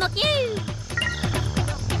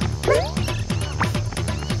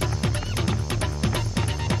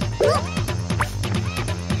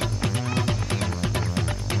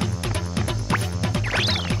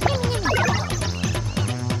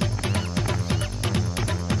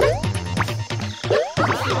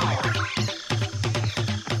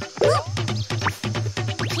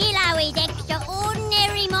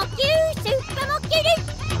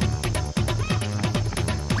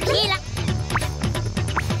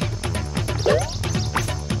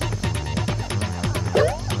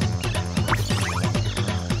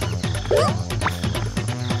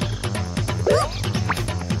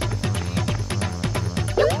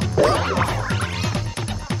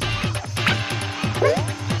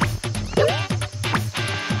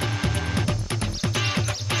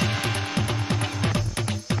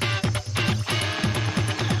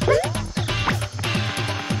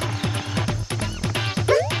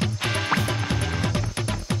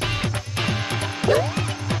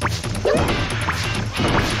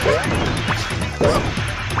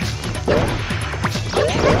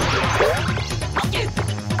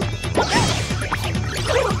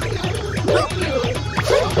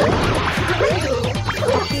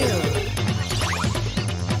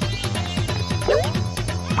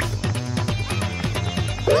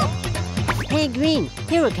 Hey, Green,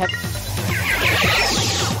 here we come.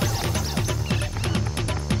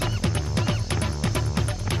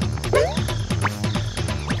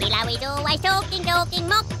 Why talking,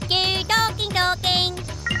 mock you, talking.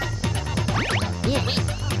 Yeah.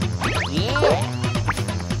 Yeah.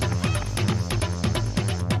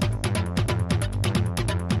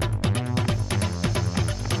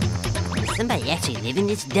 Does somebody actually live in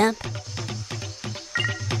this dump?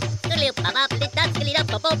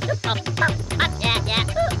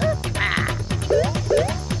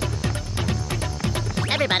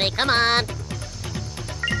 Everybody, come on.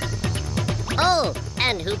 Oh,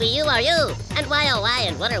 and who be you are you? And why, oh why,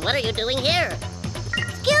 and what are you doing here?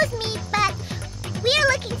 Excuse me, but we're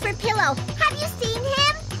looking for Pillow. Have you seen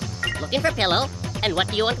him? Looking for Pillow? And what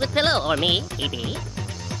do you want with Pillow? Or me? He be?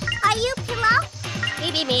 Are you Pillow?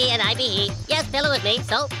 He be me and I be he. Yes, Pillow is me,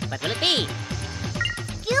 so what will it be?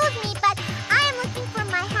 Excuse me, but I am looking for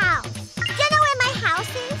my house. Do you know where my house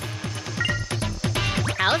is?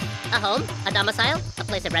 House? A home? A domicile? A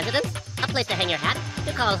place of residence? A place to hang your hat?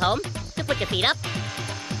 To call home? To put your feet up?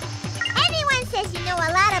 Everyone says you know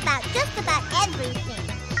a lot about just about everything.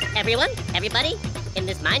 Everyone? Everybody? In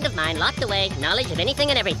this mind of mine, locked away, knowledge of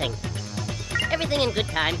anything and everything. Everything in good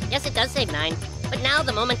time. Yes, it does save 9. But now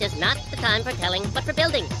the moment is not the time for telling, but for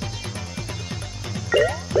building.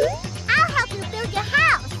 I'll help you build your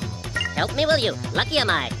house. Help me, will you? Lucky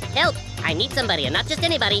am I. Help! I need somebody, and not just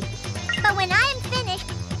anybody. But when I am finished,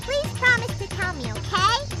 please promise to tell me,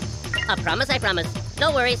 okay? A promise, I promise.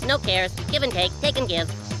 No worries, no cares. Give and take and give.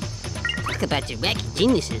 Talk about your wacky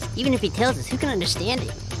geniuses. Even if he tells us, who can understand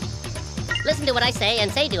him? Listen to what I say,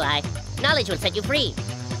 and say do I. Knowledge will set you free.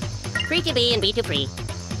 Free to be and be to free.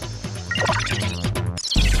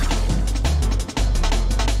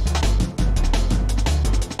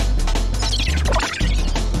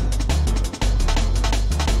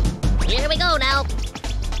 Here we go now.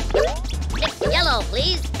 Mix yellow,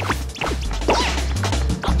 please.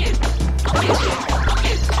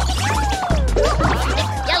 Mix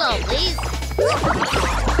yellow, please.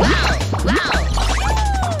 Wow, wow.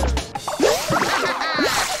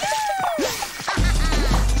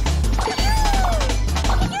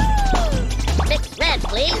 Mix red,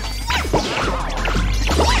 please.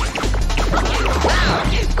 Wow,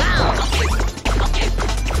 wow.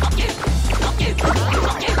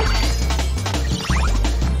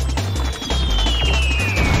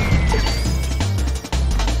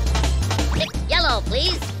 Mix yellow,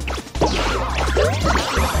 please.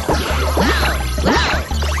 Wow,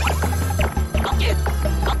 wow.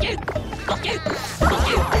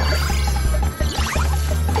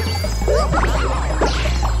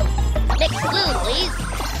 Mix blue, please.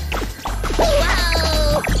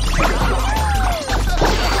 Wow.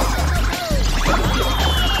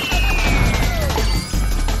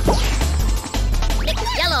 Mix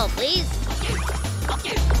yellow, please.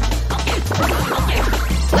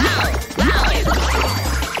 Wow, wow.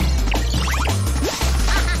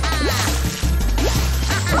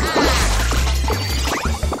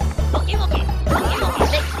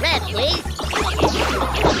 Mix red, please. Wow,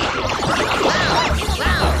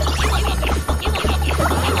 wow.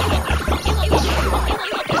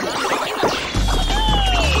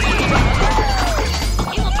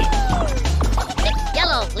 Mix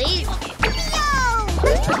yellow, please.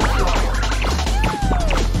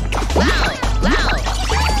 Wow, wow.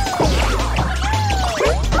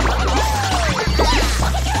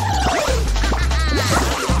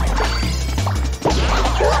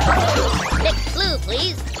 Mix blue,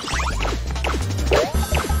 please. Wow.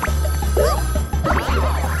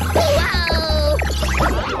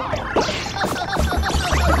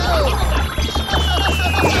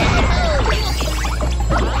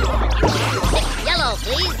 Mix yellow,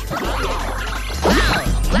 please. Wow,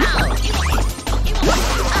 wow.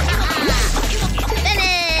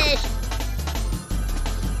 Finish.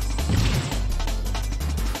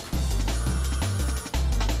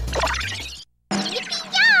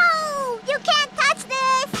 Yippee-yo! You can't touch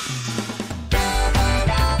this!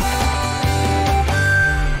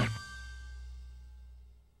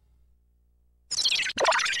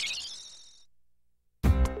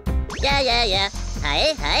 Yeah.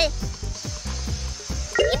 Hi.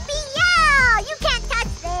 Yippee-yo! You can't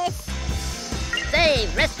touch this! Save,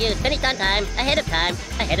 rescued, finished on time, ahead of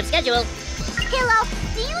schedule. Pillow,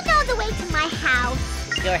 do you know the way to my house?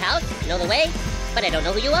 Your house? Know the way? But I don't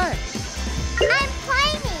know who you are. I'm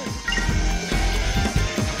Poinie.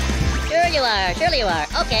 Surely you are.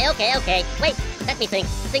 Okay. Wait, let me think.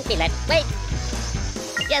 Stinky, wait!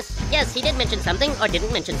 Yes, he did mention something, or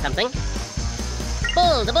didn't mention something.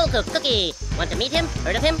 Bull, the bull cook, Cookie. Want to meet him?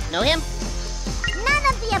 Heard of him? Know him? None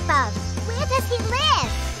of the above. Where does he live?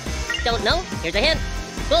 Don't know? Here's a hint.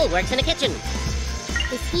 Bull works in a kitchen.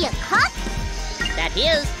 Is he a cook? That he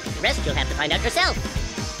is. The rest you'll have to find out yourself.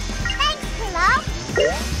 Thanks, Pillow.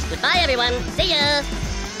 Goodbye, everyone. See ya!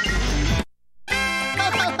 Ho,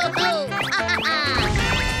 ho, ho, ho! Ha, ha, ha!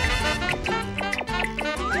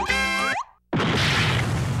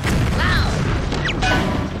 Wow!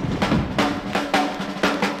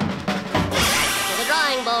 To the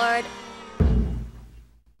drawing board.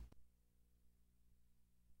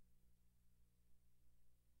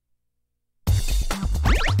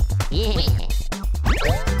 Yeah.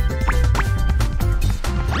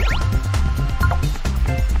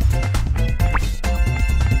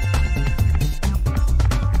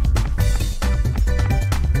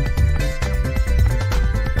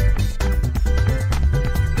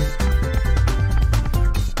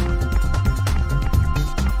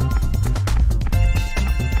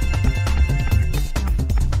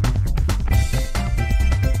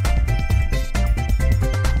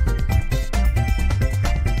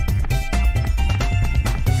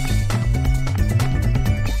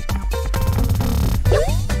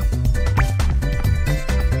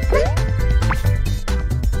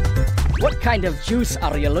 What kind of juice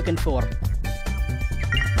are you looking for?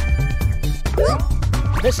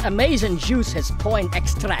 This amazing juice has Poin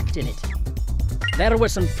extract in it. There were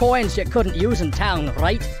some Poins you couldn't use in town,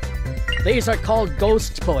 right? These are called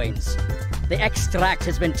ghost Poins. The extract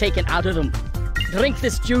has been taken out of them. Drink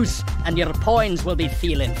this juice and your Poins will be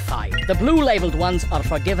feeling fine. The blue labeled ones are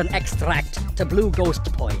for giving extract to blue ghost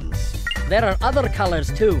Poins. There are other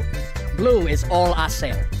colors too. Blue is all I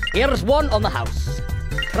sell. Here's one on the house.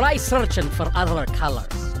 Try searching for other colors.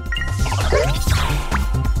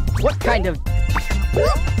 What kind of...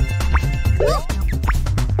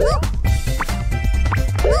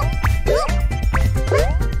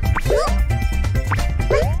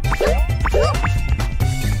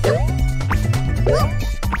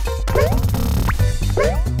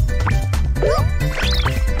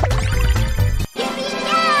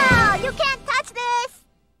 You can't touch this!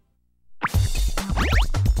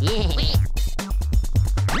 Yeah.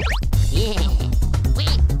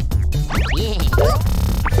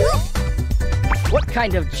 What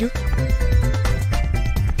kind of juice?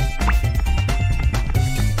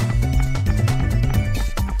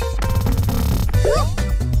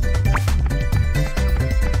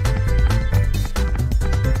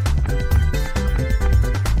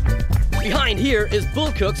 Behind here is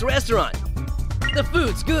Bull Cook's restaurant. The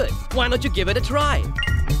food's good. Why don't you give it a try?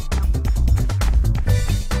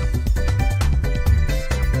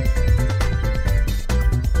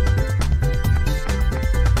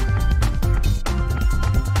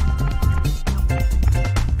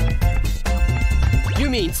 You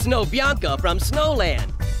mean Snow Bianca from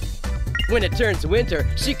Snowland. When it turns winter,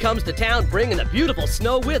 she comes to town bringing the beautiful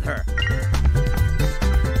snow with her.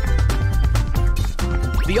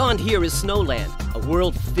 Beyond here is Snowland, a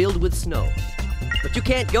world filled with snow. But you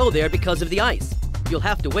can't go there because of the ice. You'll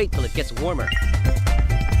have to wait till it gets warmer.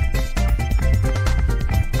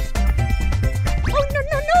 Oh,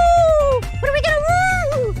 no! What are we gonna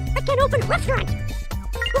do? I can't open a restaurant.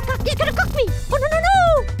 He's gonna cook me. Oh,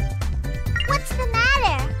 no! What's the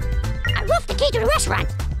matter? I roofed the key to the restaurant.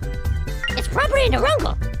 It's rubbery in the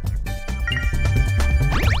rungle.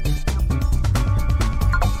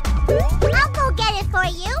 I'll go get it for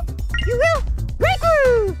you. You will? Great!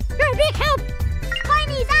 You're a big help.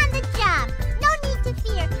 Poinie's on the job. No need to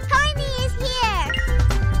fear. Poinie is here.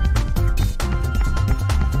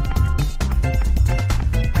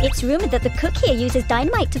 It's rumored that the cook here uses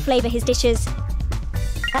dynamite to flavor his dishes.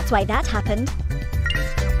 That's why that happened.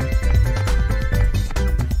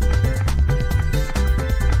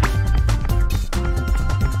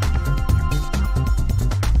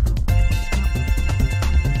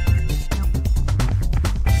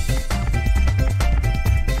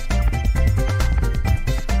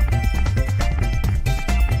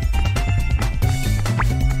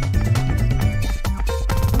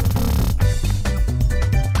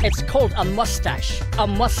 It's called a mustache. A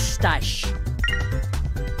mustache.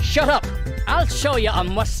 Shut up! I'll show you a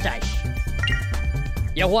mustache.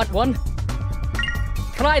 You want one?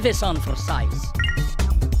 Try this on for size.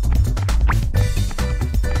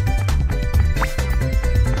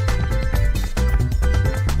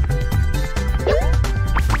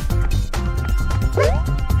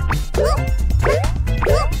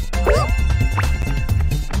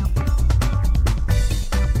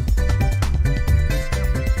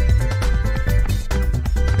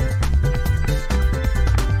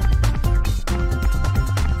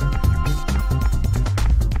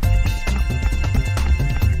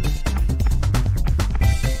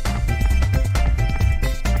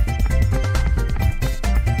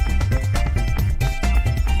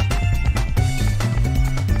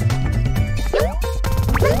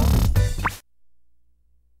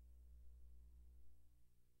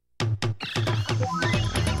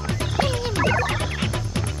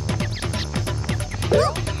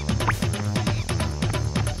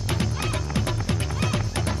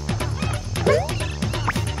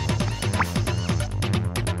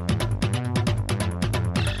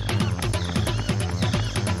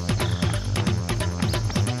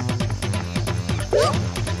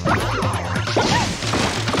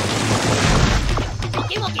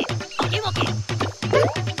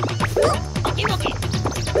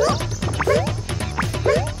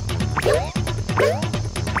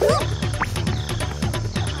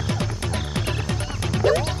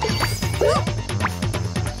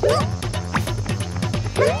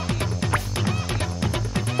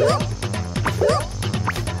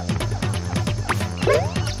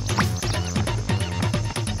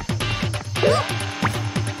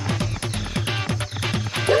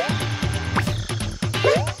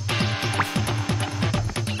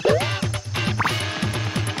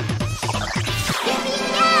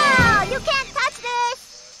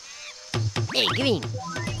 Green.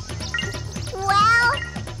 Well...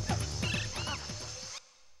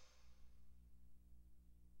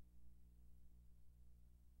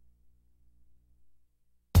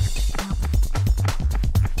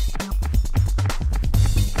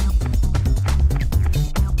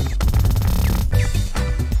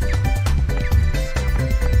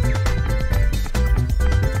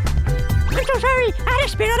 I'm so sorry, I had a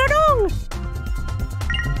spin on a dong!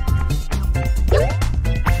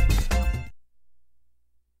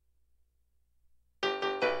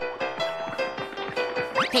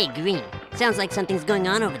 Hey, Green. Sounds like something's going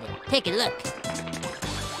on over there. Take a look.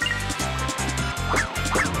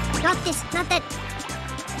 Not this, not that.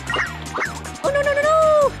 Oh no, no, no,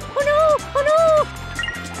 no! Oh no, oh no!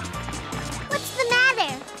 What's the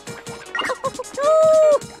matter? Oh, no!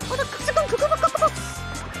 Oh, the cooks are going cuckoo.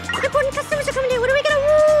 The important customers are coming in. What are we gonna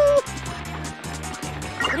woo?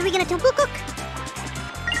 What are we gonna do, cook?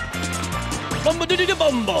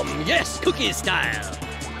 Bum-ba-diddy-bum-bum. Yes, cookie style.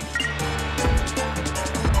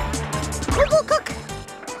 Cook, cook!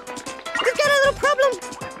 We've got a little problem!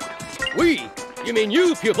 We? You mean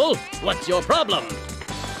you, pupil? What's your problem?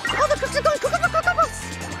 All the cooks are going cook.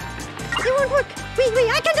 They won't work.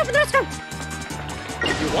 I can't open the restaurant!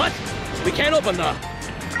 You what? We can't open the...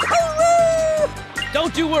 Oh!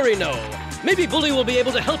 Don't you worry, no. Maybe Bully will be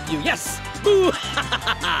able to help you, yes! Boo!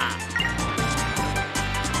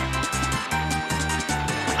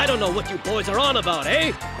 I don't know what you boys are on about,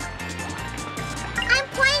 eh? I'm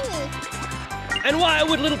Poinie. And why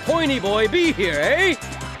would little Pointy boy be here, eh?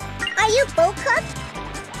 Are you Bo Cook?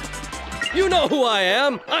 You know who I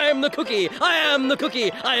am. I am the cookie. I am the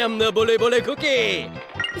cookie. I am the bully cookie.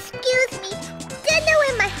 Excuse me. Do you know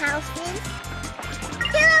where my house is?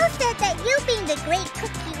 Hero said that you being the great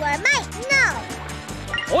cook you are might know.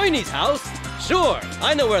 Poinie's house? Sure.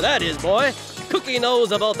 I know where that is, boy. Cookie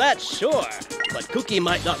knows about that, sure. But Cookie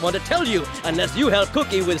might not want to tell you unless you help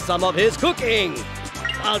Cookie with some of his cooking.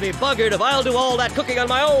 I'll be buggered if I'll do all that cooking on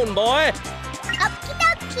my own, boy. Okie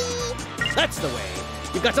dokie. That's the way.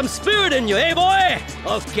 You've got some spirit in you, eh, boy?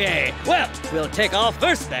 Okay, well, we'll take off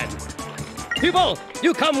first then. People,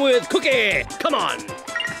 you come with Cookie. Come on.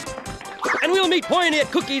 And we'll meet Poinie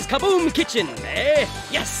at Cookie's Kaboom Kitchen, eh?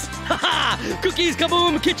 Yes. Ha-ha! Cookie's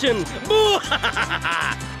Kaboom Kitchen. Boo!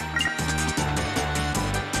 Ha-ha-ha-ha!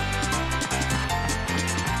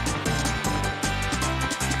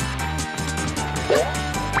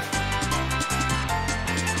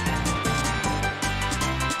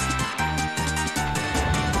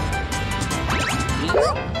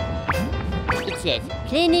 It says,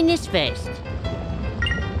 cleanliness first.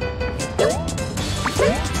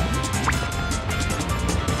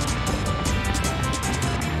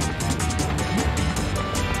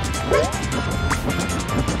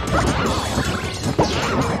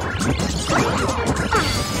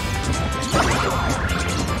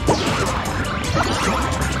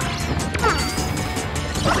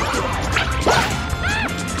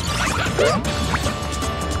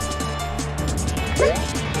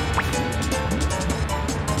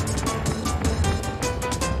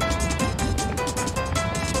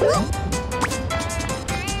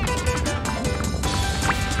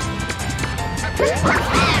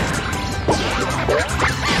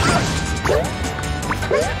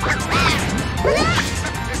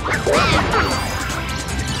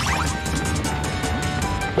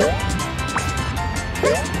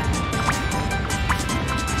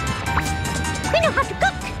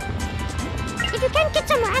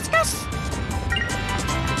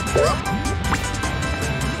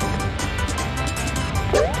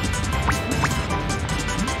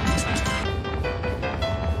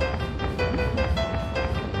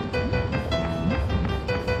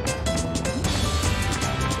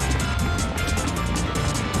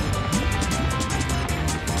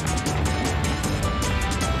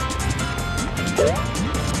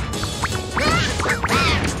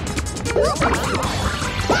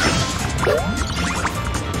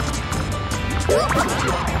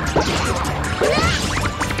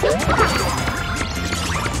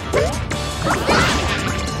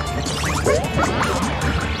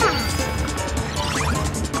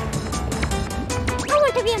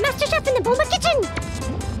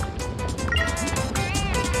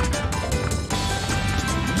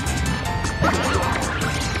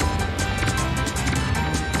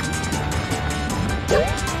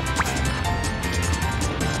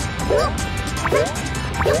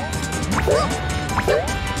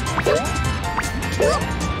 You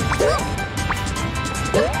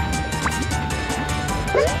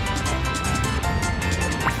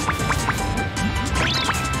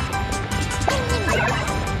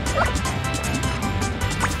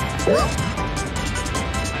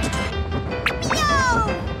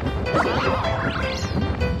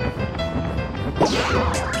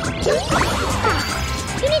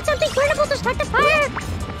need something burnable to start the fire!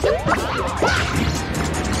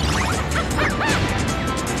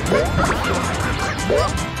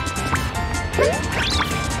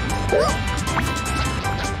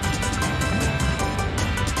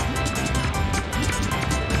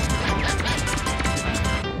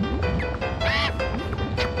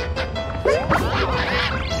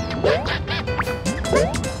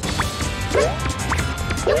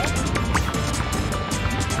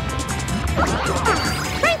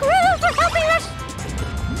 Thank you for helping us!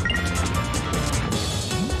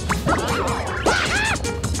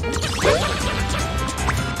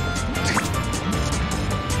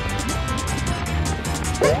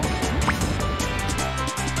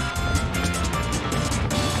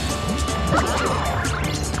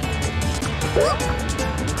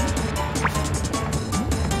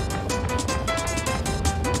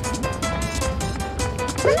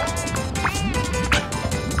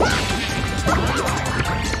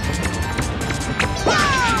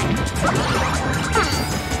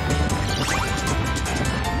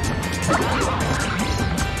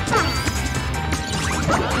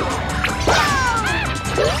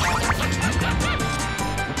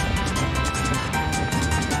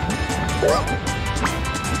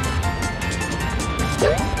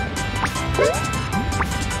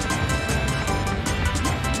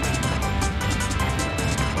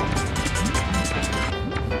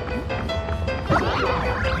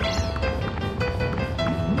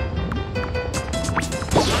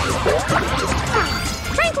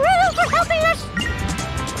 Thank you for helping us!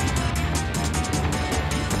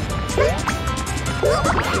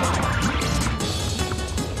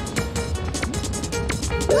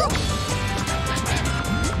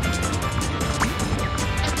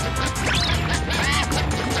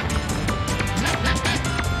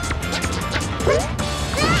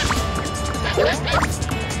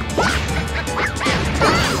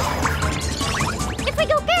 If we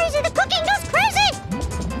go crazy, the cooking goes crazy!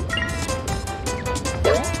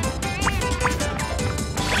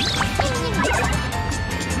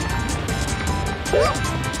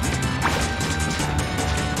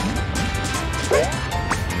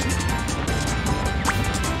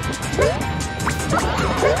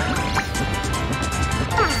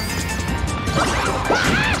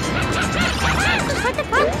 Start the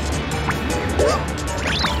fun.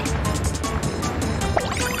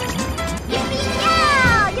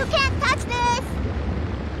 No! You can't touch this!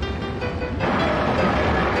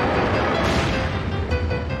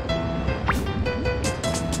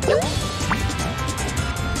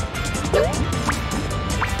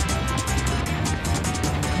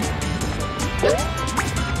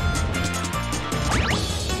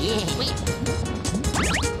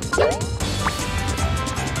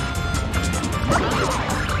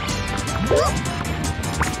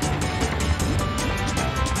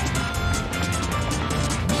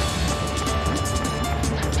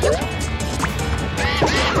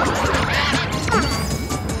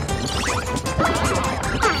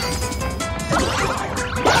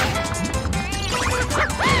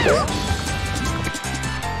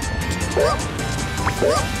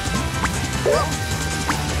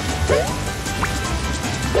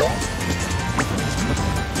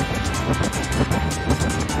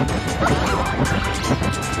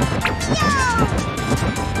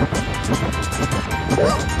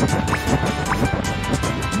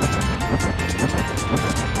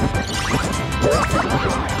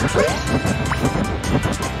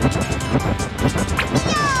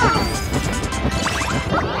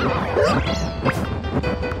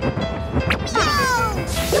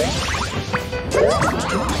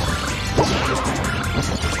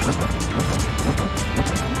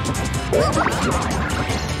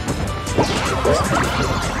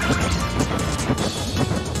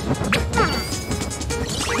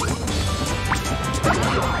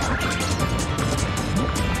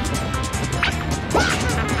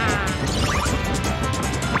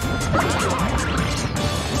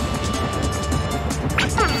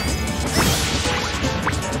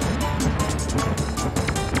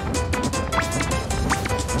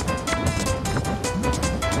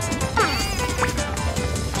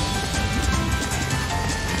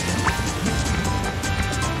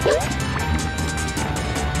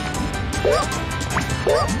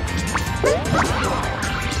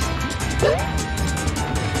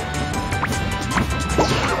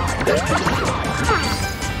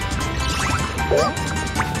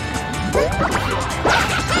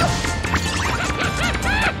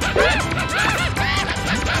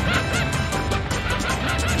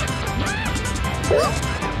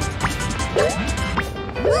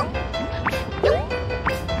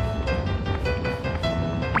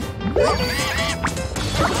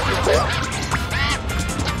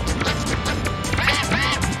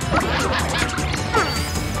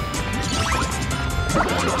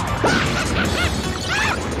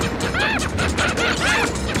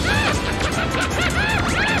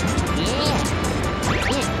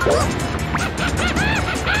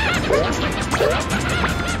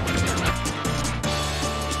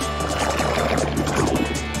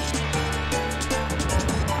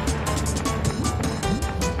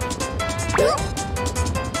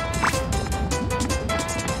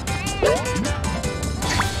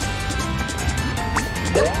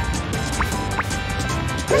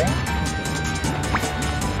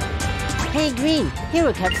 Hey, Green,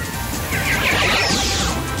 hero cups.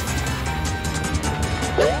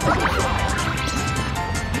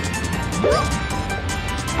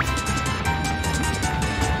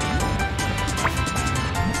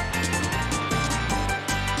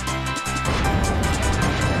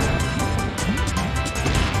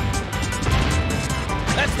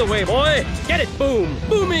 That's the way, boy. Get it, boom.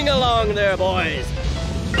 Booming along there, boys.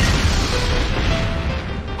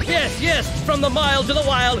 Yes, yes, from the mild to the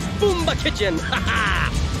wild, Boomba Kitchen. Ha ha!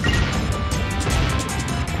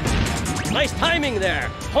 Nice timing there.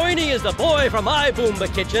 Poinie is the boy from my Boomba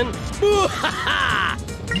Kitchen. Boo ha ha!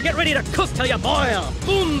 Get ready to cook till you boil.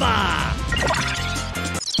 Boomba!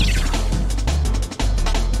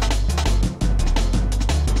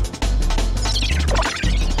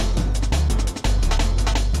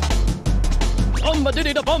 Bomba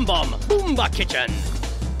diddy da bum bum, Boomba Kitchen.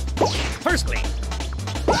 Firstly,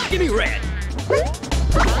 give me red.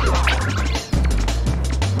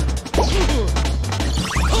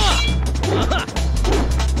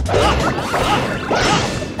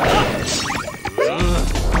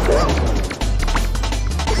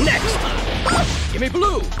 Next, give me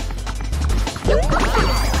blue.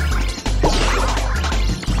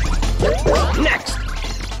 Next,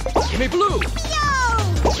 give me blue.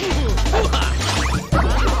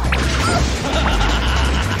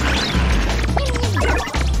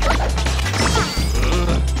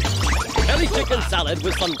 Belly chicken salad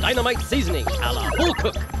with some dynamite seasoning, a la full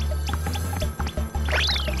cook.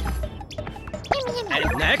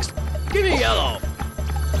 And next, give me yellow.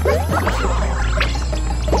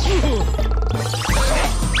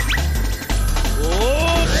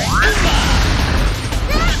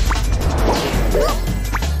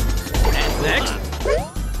 And next,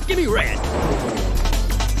 give me red.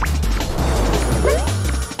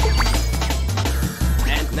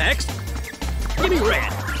 And next, give me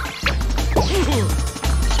red.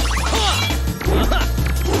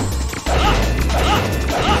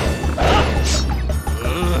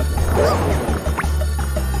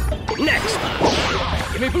 Next,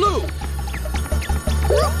 give me blue.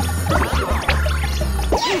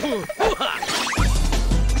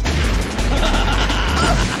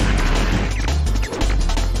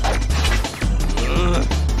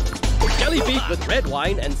 Jelly beef with red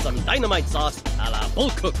wine and some dynamite sauce a la bull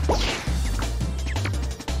cook.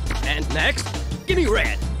 And next, give me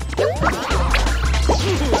red.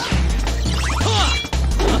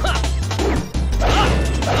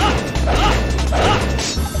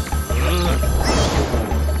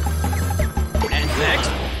 And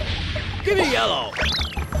next, give me yellow.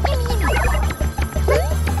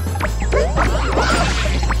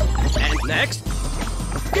 And next,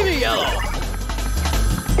 give me yellow.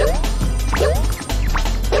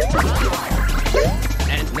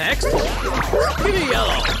 And next, give me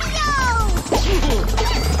yellow.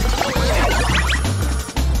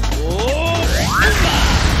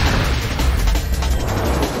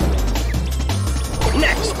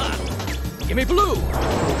 Next, give me blue.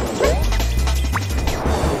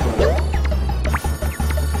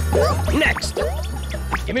 Next,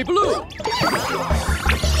 give me blue.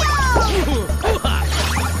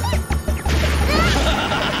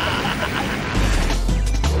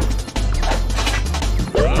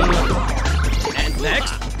 And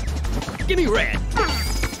next, give me red.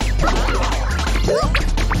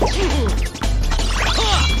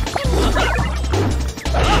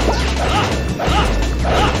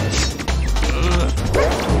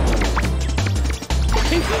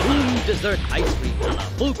 Pink Moon dessert ice cream a la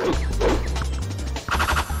full cook.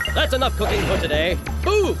 That's enough cooking for today.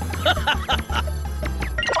 Boo!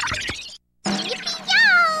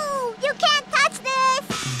 Yippee-yo! You can't touch this!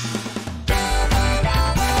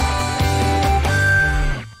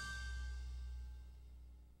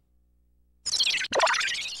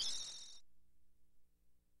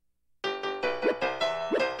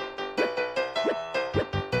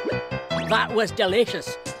 That was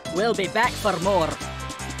delicious. We'll be back for more.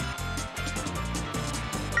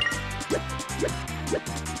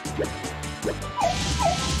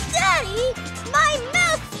 Daddy, my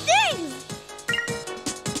mouth stings!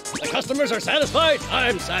 The customers are satisfied.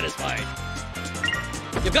 I'm satisfied.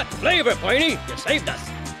 You've got flavor, Poinie. You saved us.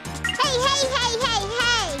 Hey, hey, hey, hey,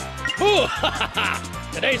 hey! Ooh, ha ha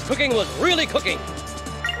ha! Today's cooking was really cooking.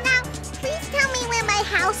 Now, please tell me where my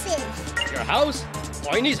house is. Your house?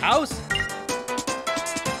 Poinie's house?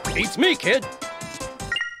 Beats me, kid.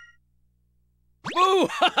 Boo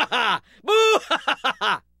ha ha ha! Boo ha ha ha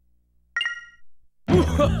ha! Boo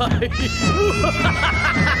ha ha ha!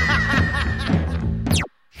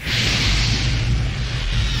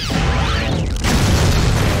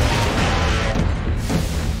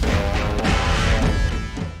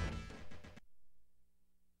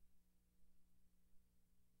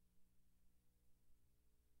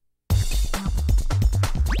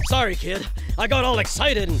 Sorry, kid. I got all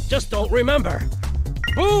excited and just don't remember.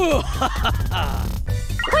 Boo! Ha ha ha!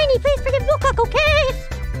 Poinie, please forgive no cook, okay?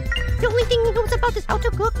 The only thing he knows about is how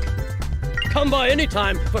to cook. Come by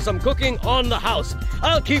anytime for some cooking on the house.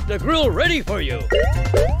 I'll keep the grill ready for you.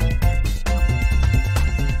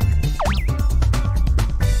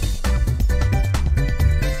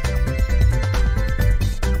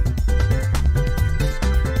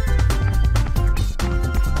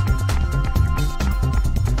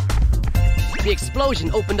 The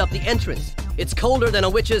explosion opened up the entrance. It's colder than a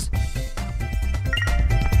witch's...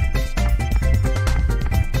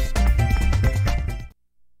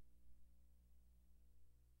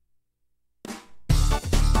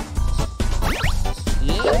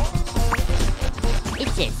 Yeah?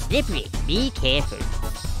 It's a slippery. Be careful.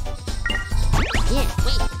 Yeah,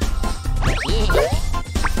 wait. Yeah.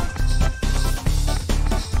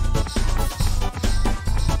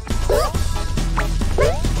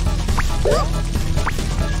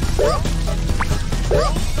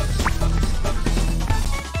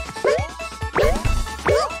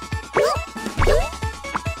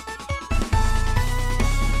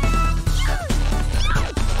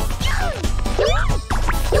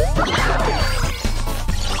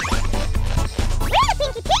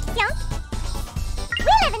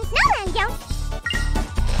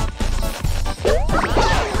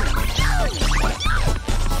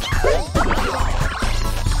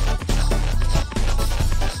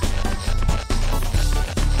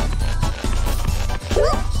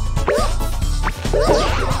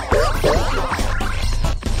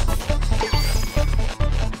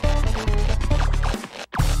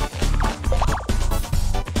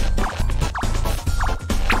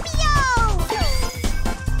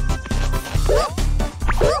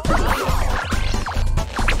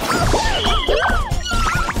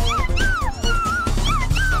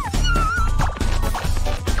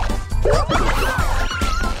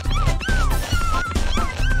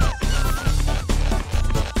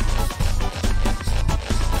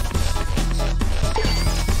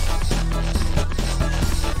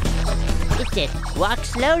 Walk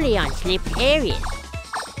slowly on slippery areas.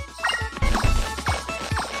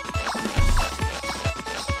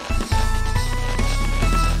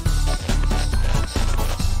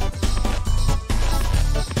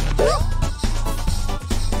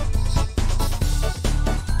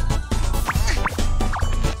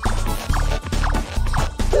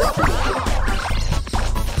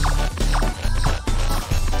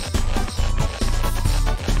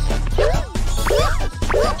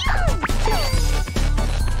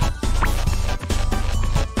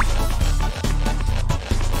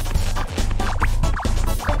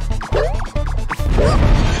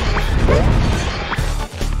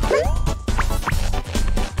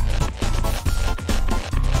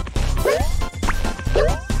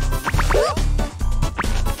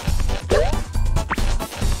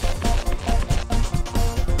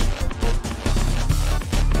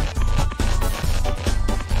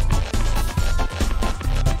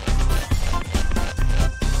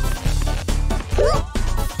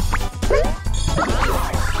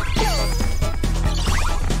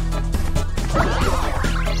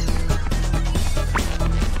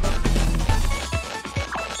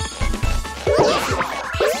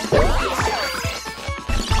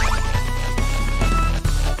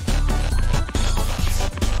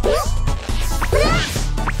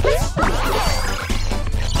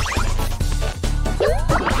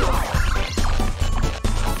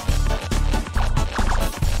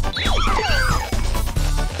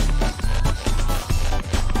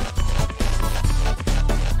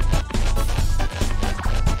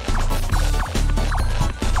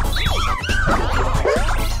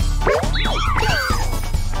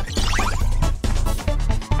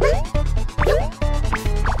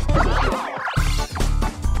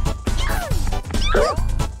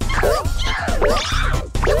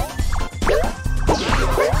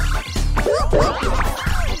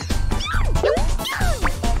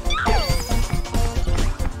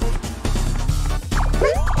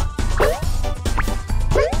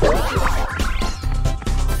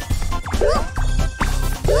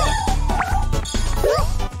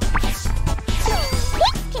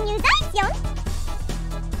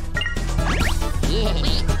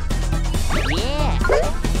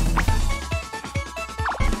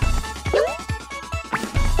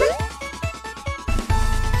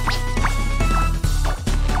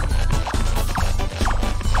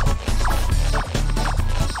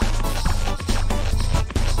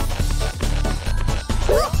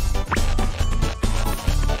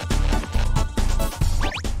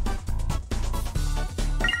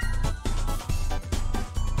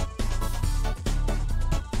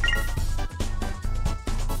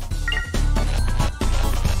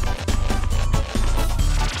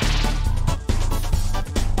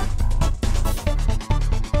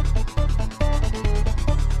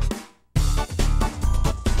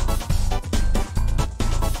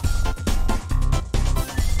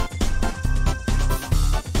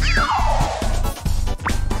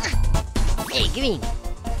 Green.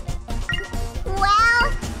 Well...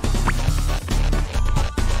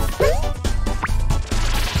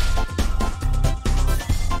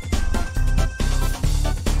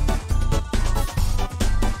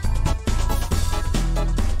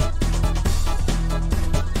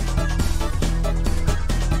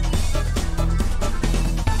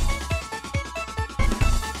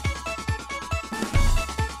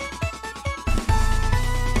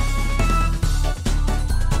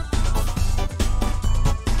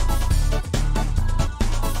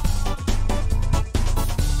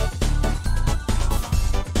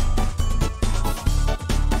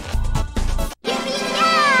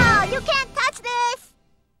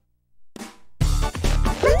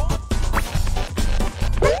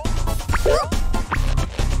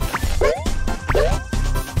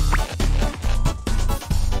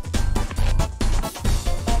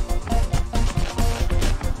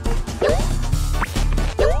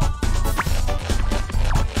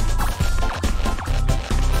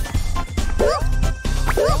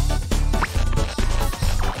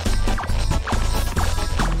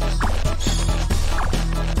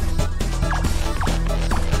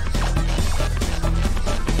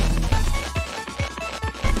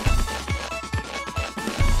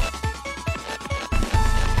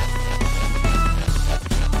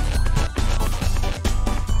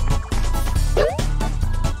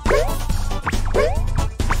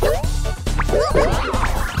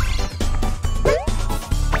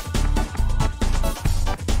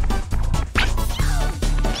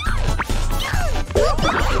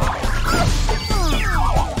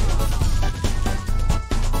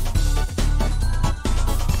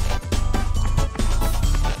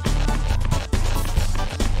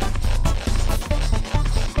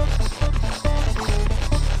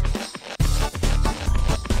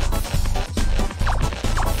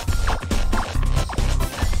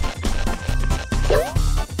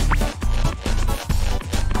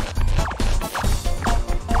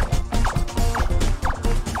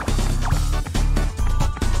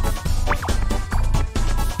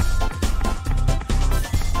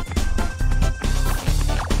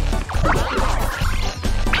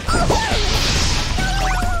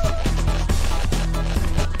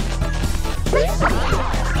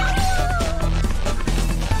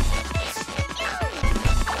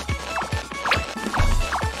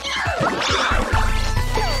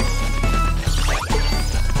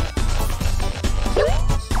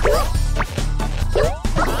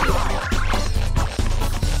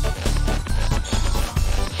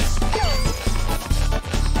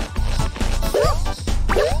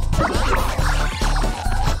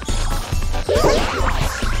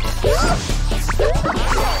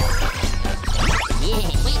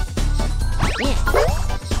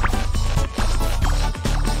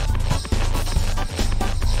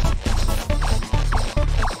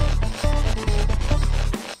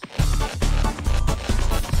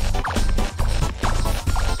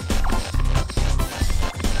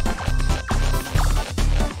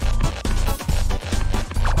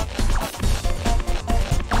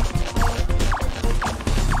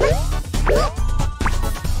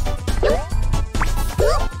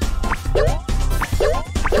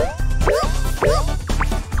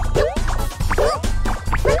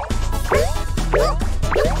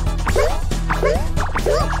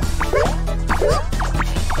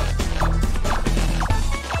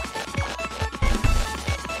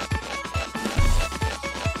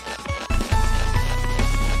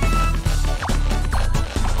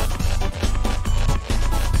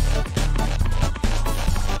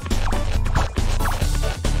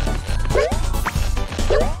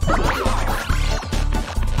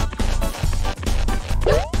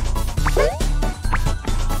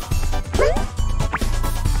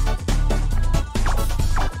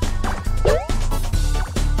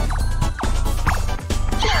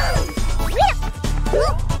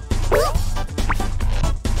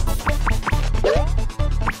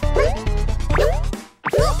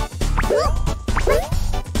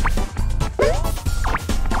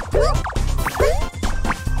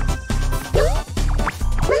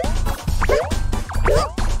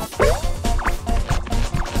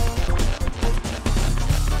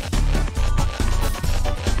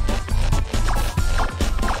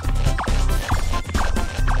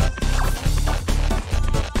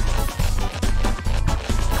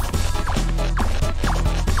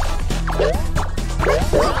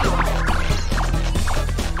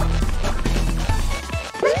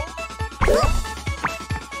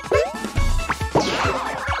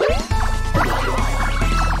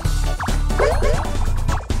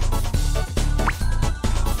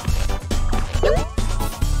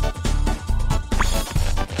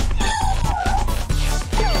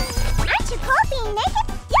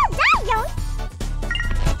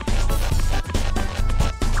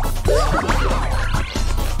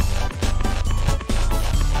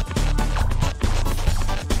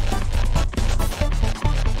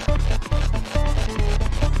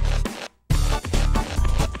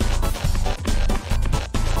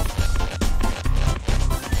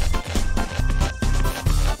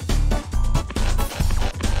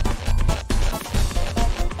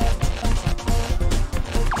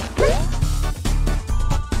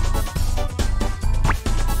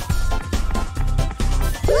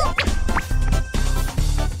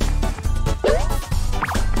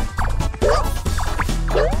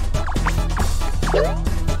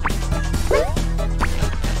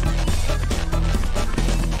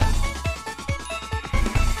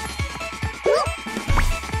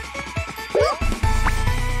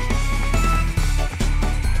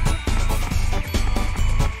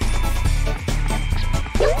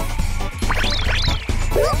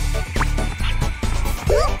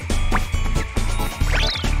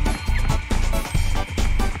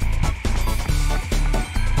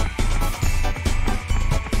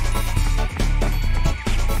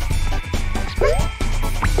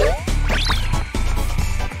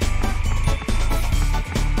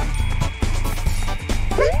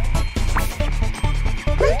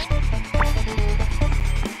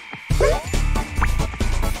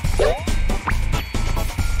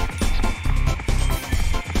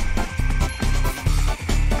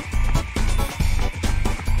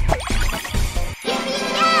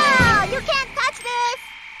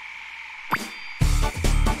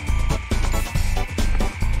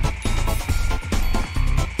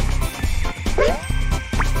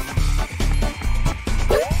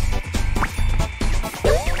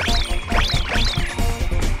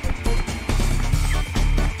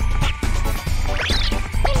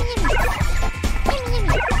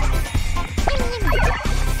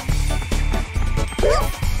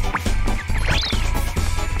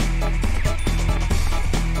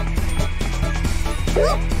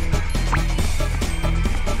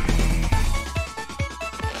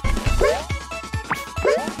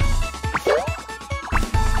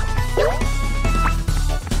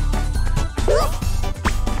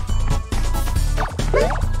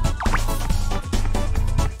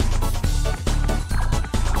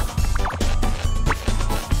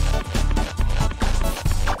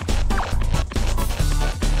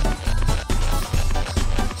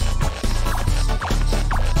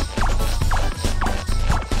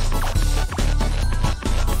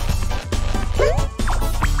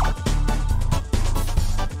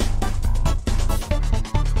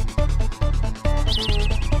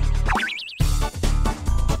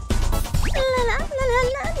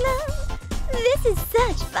 This is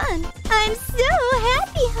such fun. I'm so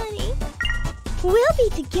happy, honey. We'll be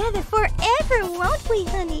together forever, won't we,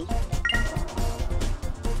 honey?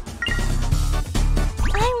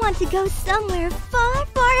 I want to go somewhere far,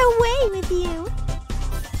 far away with you.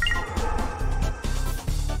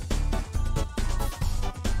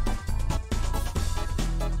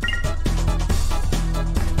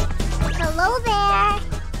 Hello there.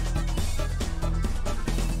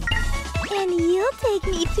 And you'll take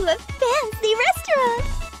me to a fancy restaurant.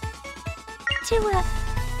 To a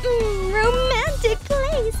romantic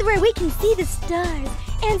place where we can see the stars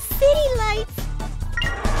and city lights.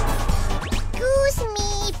 Excuse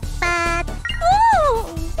me, but...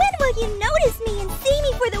 Oh, when will you notice me and see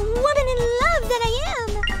me for the woman in love that I am?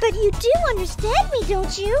 But you do understand me,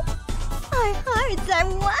 don't you? Our hearts are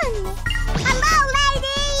one. Hello,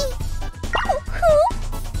 lady! Who?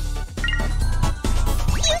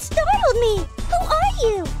 You startled me! Who are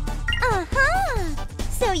you? Uh-huh!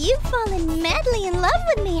 So you've fallen madly in love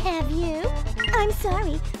with me, have you? I'm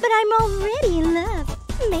sorry, but I'm already in love.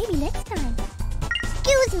 Maybe next time.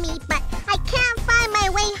 Excuse me, but I can't find my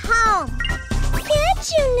way home.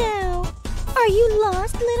 Can't you now? Are you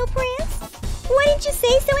lost, little prince? Why didn't you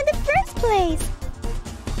say so in the first place?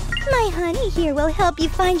 My honey here will help you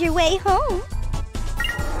find your way home.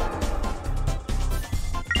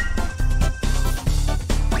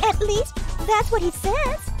 At least, that's what he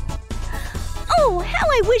says. Oh, how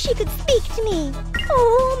I wish he could speak to me.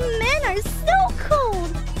 Oh, men are so cold.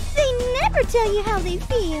 They never tell you how they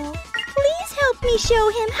feel. Please help me show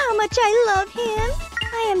him how much I love him.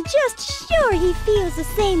 I am just sure he feels the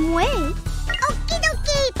same way. Okie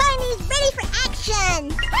dokie, Poinie's ready for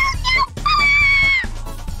action.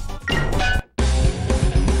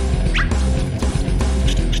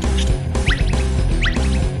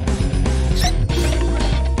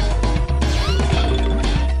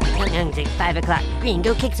 It's like 5 o'clock. Green,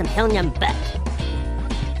 go kick some Helnyum butt.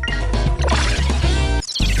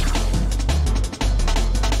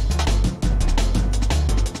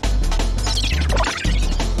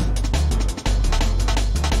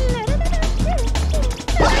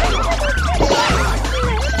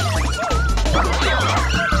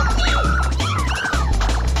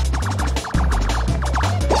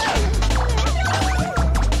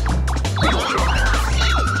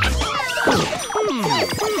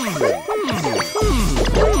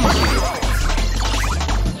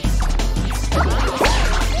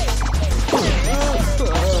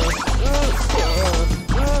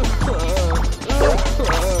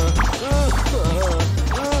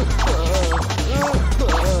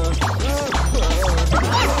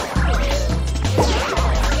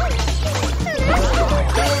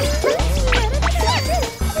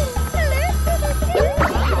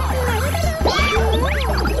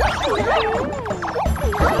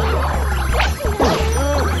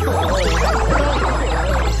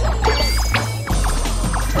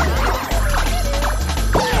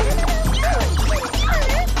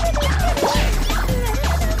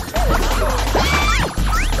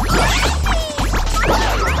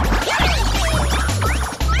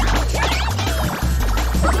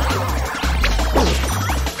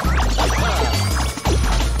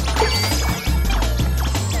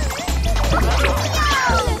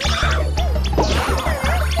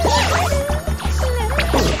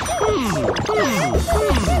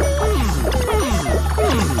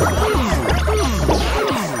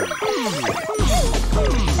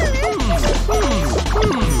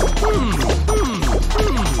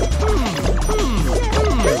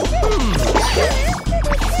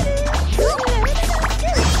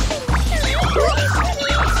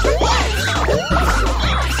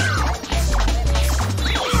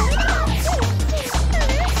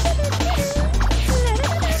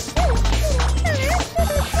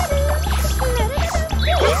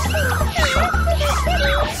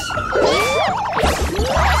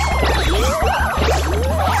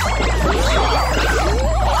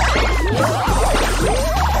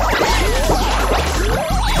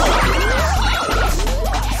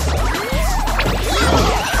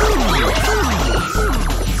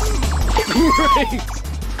 face!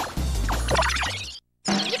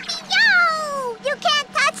 Yo! You can't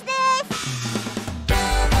touch this!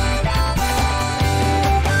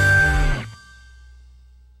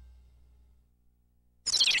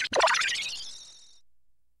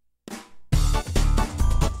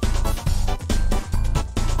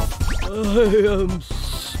 I am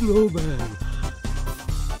Snowman.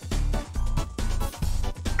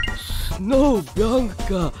 Snow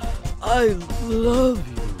Bianca, I love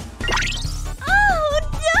you. Oh,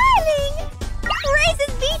 darling!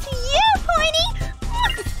 Praises be to you, Poinie!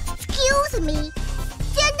 Excuse me.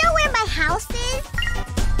 Do you know where my house is?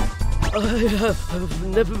 I have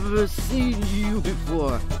never seen you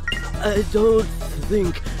before. I don't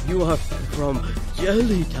think you are from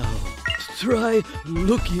Jellytown. Try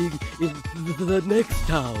looking in the next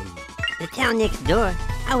town. The town next door?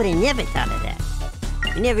 I would have never thought of that.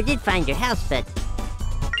 We never did find your house, but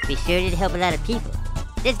we sure did help a lot of people.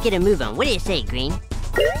 Let's get a move on. What do you say, Green?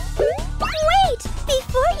 Wait!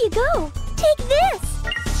 Before you go, take this!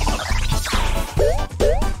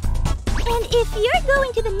 And if you're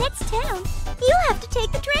going to the next town, you'll have to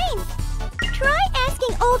take the train. Try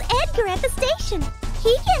asking old Edgar at the station.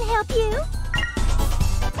 He can help you.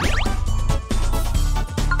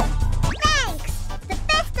 Thanks! The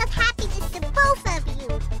best of happiness to both of you.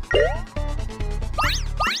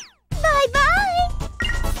 Bye-bye!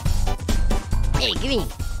 Hey, Green.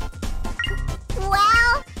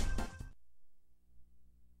 Well,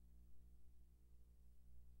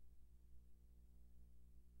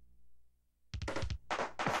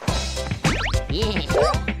 Yeah.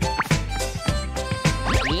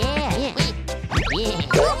 Yeah. Yeah.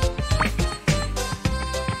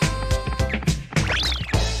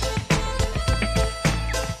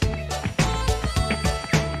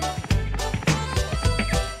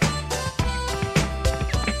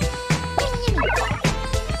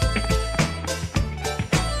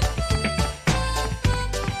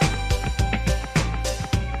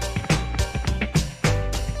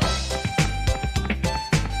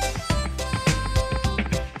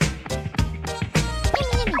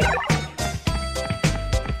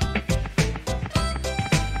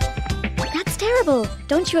 That's terrible.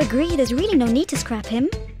 Don't you agree there's really no need to scrap him?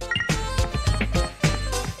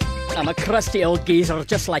 I'm a crusty old geezer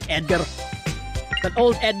just like Edgar. But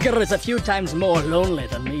old Edgar is a few times more lonely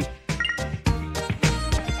than me.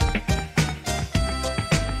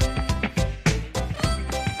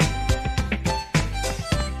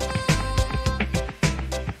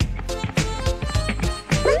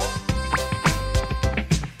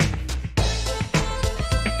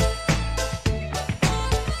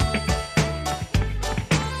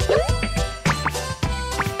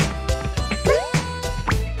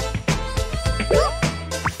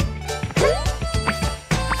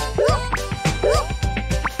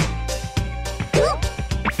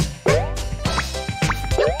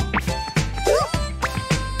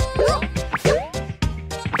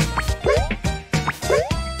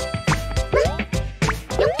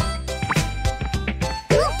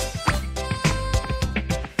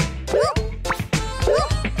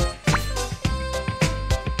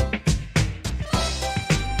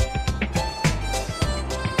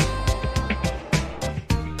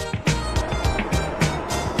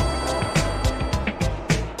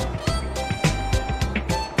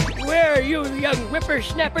 Where are you young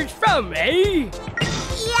whippersnappers from, eh?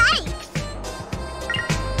 yikes!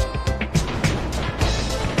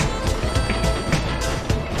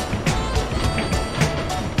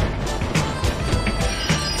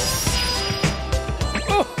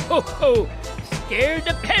 Oh, ho, ho! Scared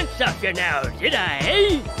the pants off you now, did I,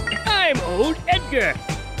 eh? I'm old Edgar.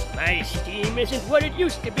 My steam isn't what it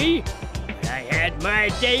used to be, but I had my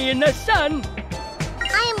day in the sun.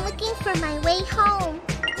 I am looking for my way home.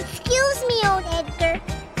 Excuse me, old Edgar.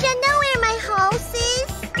 Do you know where my house is?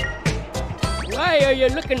 Why are you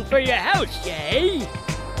looking for your house, eh?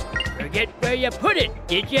 Forget where you put it,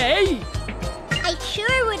 did you, eh? I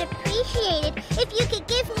sure would appreciate it if you could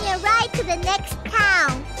give me a ride to the next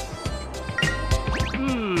town.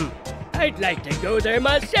 I'd like to go there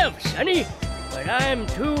myself, Sonny, but I'm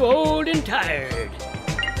too old and tired.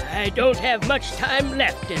 I don't have much time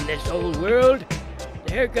left in this old world.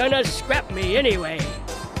 They're gonna scrap me anyway.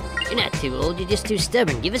 You're not too old, you're just too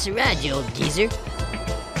stubborn. Give us a ride, you old geezer.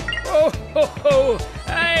 Oh, ho, ho!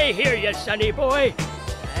 I hear you, Sonny boy.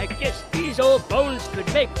 I guess these old bones could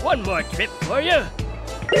make one more trip for you.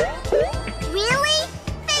 Really?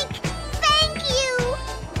 Thank you!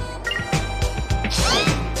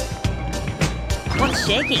 What's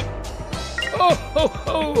shaking? Oh, ho,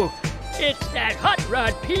 ho! It's that hot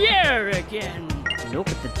rod Pierre again. Look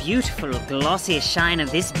at the beautiful glossy shine of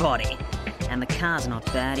this body. And the car's not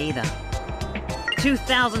bad either.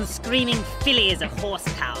 2,000 screaming fillies of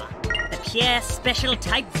horsepower. The Pierre Special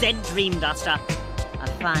Type Z Dream Duster. A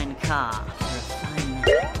fine car for a fine man.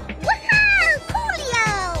 Woohoo!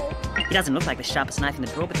 Coolio! He doesn't look like the sharpest knife in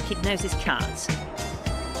the drawer, but the kid knows his cards.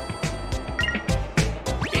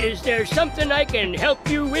 Is there something I can help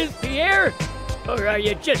you with, Pierre? Or are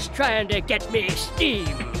you just trying to get me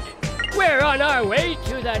steamed? We're on our way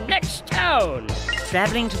to the next town.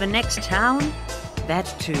 Traveling to the next town?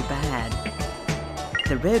 That's too bad.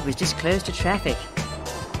 The road was just closed to traffic.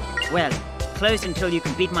 Well, closed until you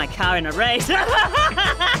can beat my car in a race. What?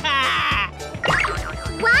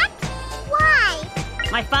 Why?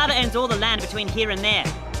 My father owns all the land between here and there.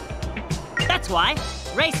 That's why.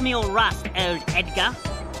 Race me or rust, old Edgar.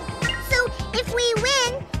 So, if we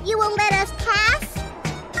win, you will let us pass?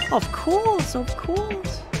 Of course, of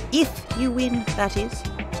course. If you win, that is.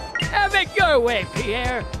 Have it your way,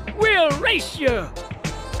 Pierre. We'll race you.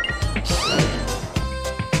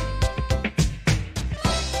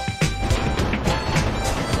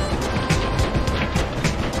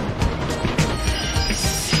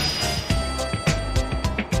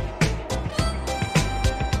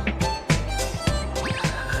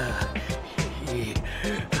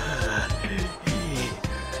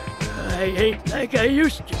 I ain't like I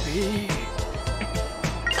used to be.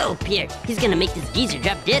 Oh, Pierre, he's gonna make this geezer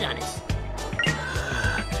drop dead on us.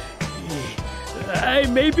 I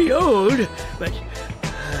may be old, but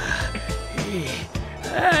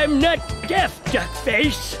I'm not deaf,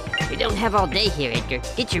 Duckface. We don't have all day here, Edgar.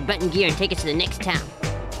 Get your butt in gear and take us to the next town.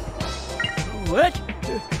 What?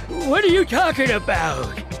 What are you talking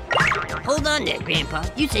about? Hold on there, Grandpa.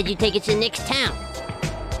 You said you'd take us to the next town.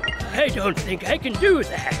 I don't think I can do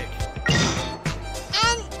that.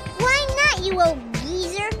 And why not, you old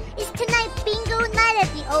geezer? Is tonight bingo night at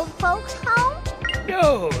the old folks' home?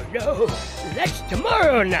 No, that's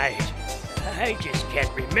tomorrow night. I just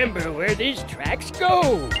can't remember where these tracks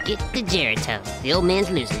go. Get the Geritone. The old man's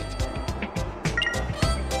losing it.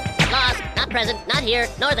 Lost, not present, not here,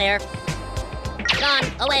 nor there. Gone,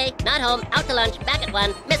 away, not home, out to lunch, back at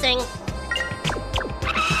 1, missing.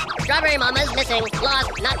 Strawberry Mama's missing,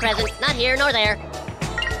 lost, not present, not here, nor there.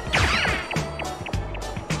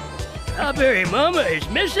 Strawberry Mama is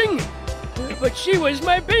missing? But she was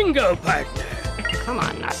my bingo partner. Come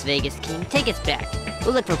on, Las Vegas King, take us back.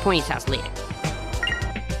 We'll look for Poin's house later.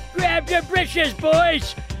 Grab your britches,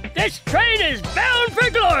 boys! This train is bound for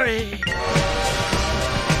glory!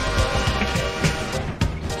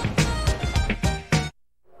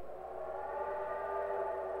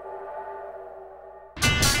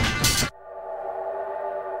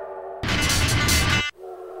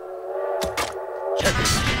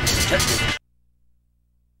 Chatty.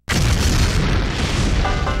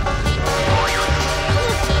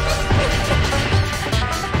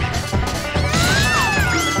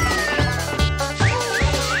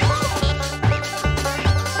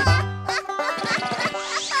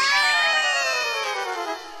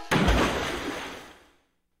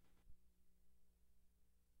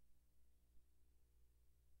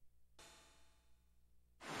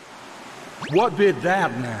 What bit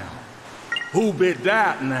that now? Who bit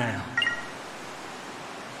that now?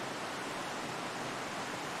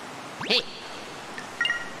 Hey.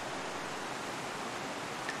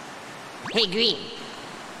 Hey, Green.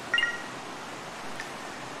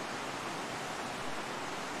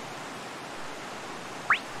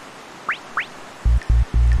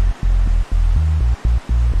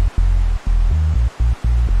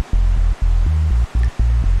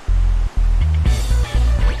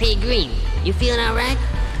 Hey, Green. You feeling all right?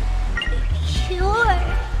 Sure.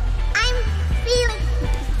 I'm feeling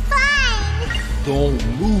fine. Don't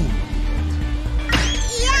move.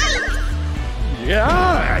 Yikes!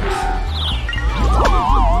 Yikes!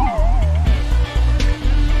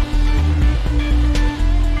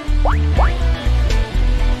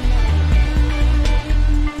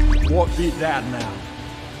 What beat that now?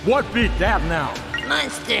 What beat that now?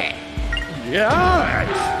 Monster!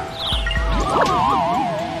 Yikes!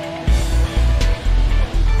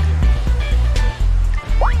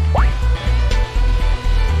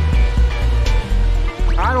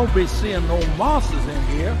 I don't be seeing no monsters in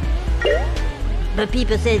here. But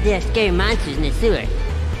people said there are scary monsters in the sewer.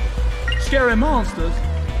 Scary monsters?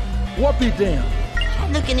 What be them? Try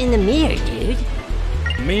looking in the mirror, dude.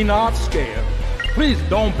 Me not scared. Please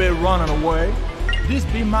don't be running away. This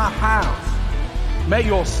be my house. Make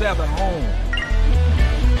yourself at home.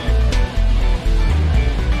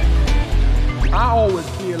 I always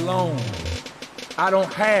be alone. I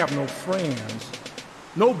don't have no friends.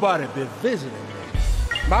 Nobody be visiting me.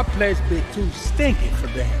 My place be too stinky for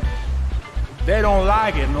them. They don't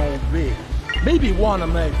like it no bit. Maybe want to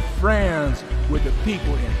make friends with the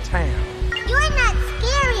people in town. You're not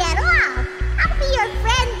scary at all. I'll be your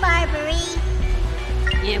friend, Barbary.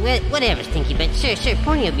 Yeah, well, whatever, Stinky, but sure,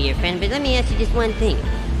 Poin will be your friend, but let me ask you just one thing.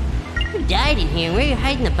 Who died in here, and where are you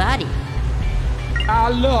hiding the body? I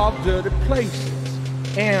love dirty places,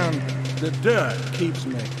 and the dirt keeps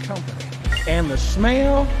me company. And the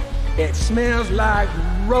smell, it smells like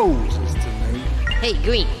roses to me. Hey,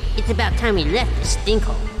 Green, it's about time we left this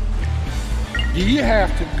stinkhole. Do you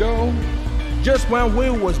have to go? Just when we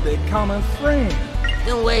was becoming friends.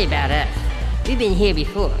 Don't worry about us. We've been here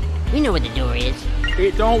before. We know where the door is.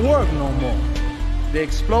 It don't work no more. The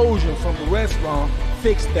explosion from the restaurant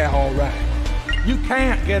fixed that all right. You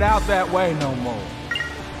can't get out that way no more.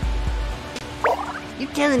 You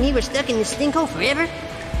telling me we're stuck in this stinkhole forever?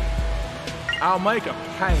 I'll make a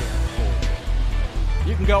path for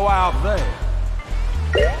you. You can go out there.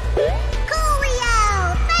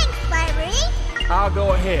 Coolio! Thanks, Barbary. I'll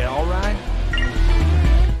go ahead, all right?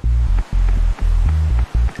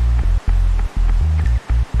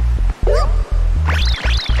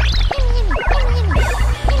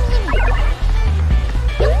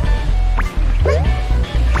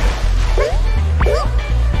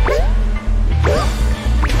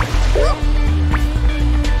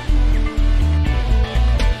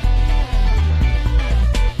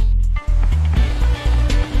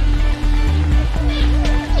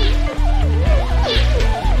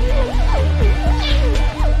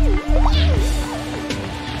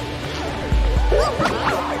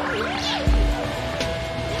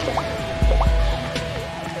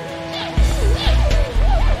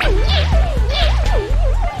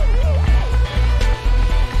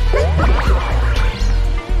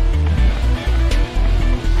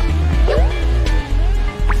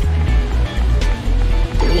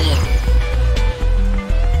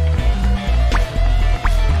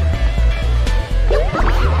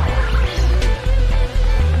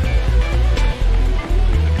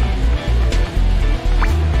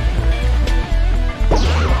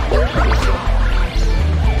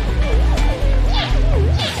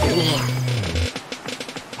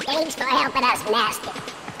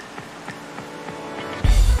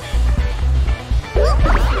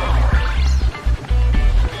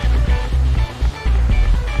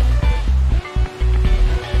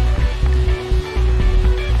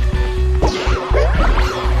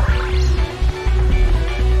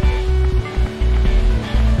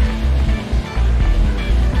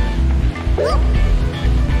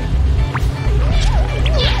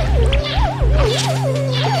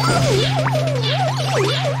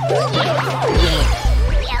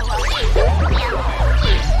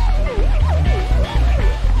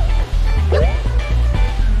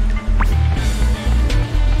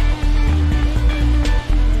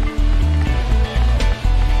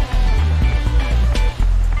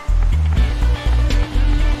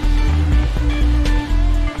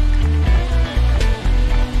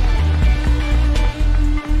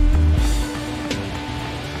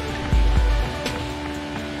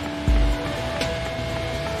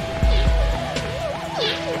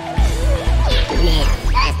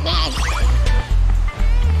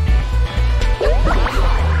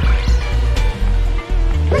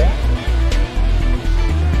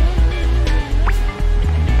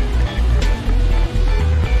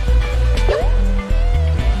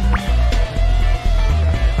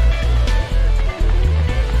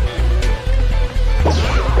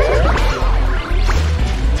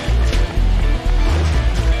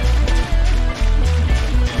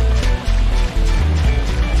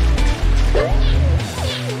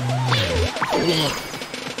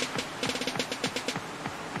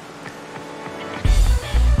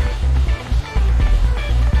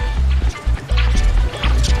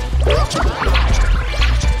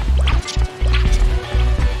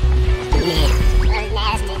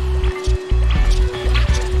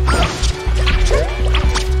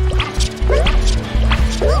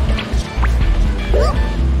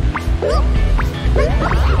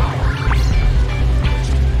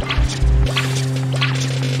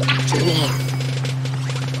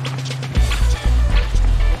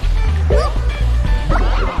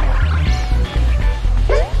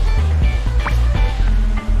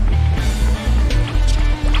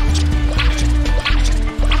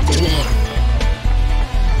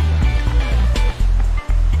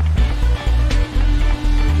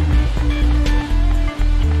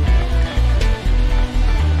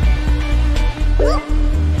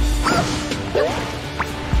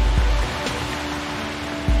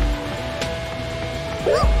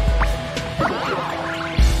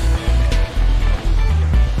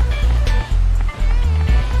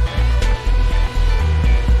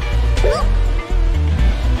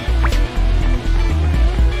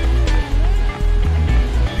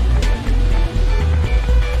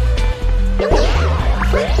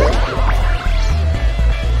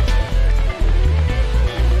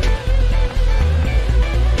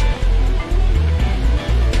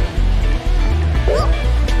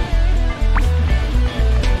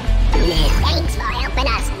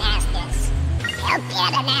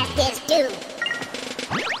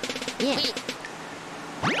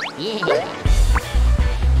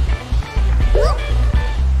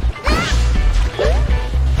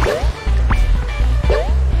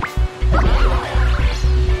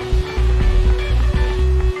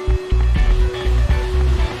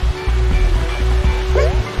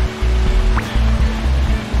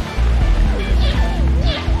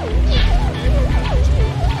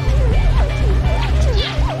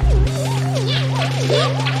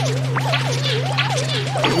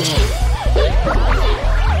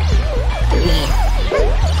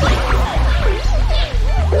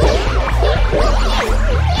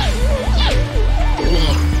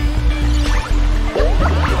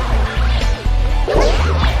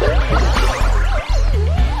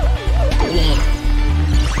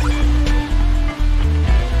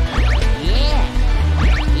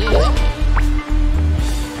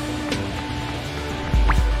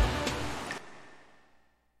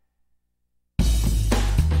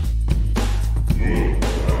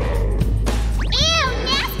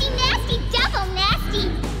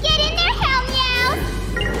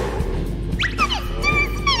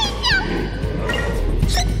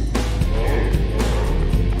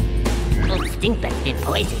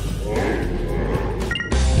 poison.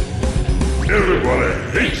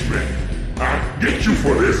 Everybody hates me. I'll get you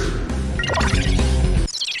for this.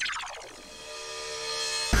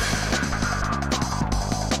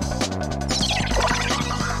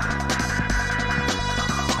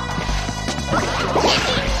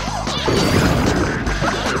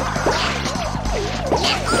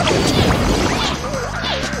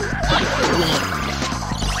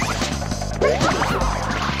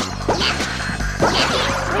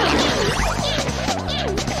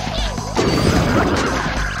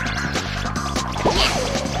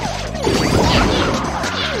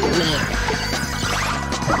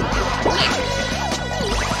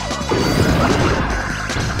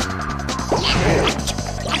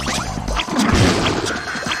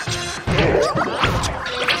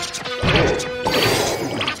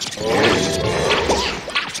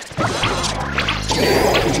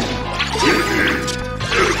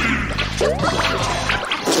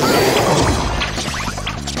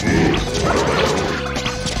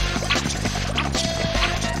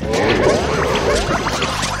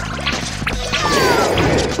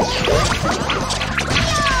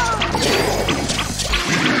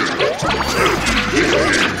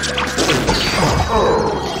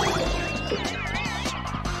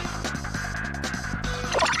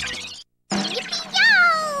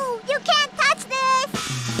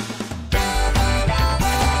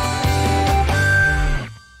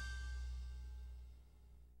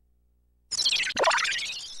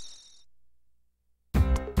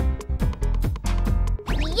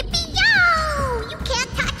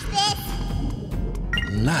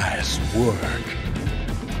 Nice work.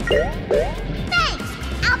 Thanks!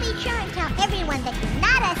 I'll be sure and tell everyone that you're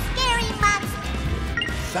not a scary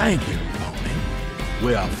monster. Thank you, Poin.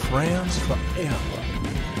 We are friends forever.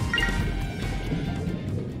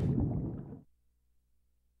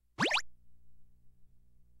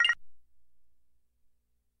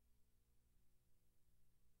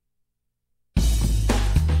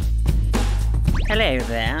 Hello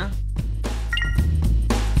there.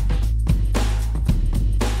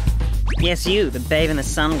 Yes, you, the babe in the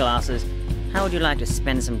sunglasses. How would you like to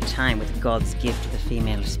spend some time with God's gift to the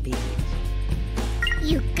female species?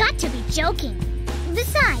 You got to be joking.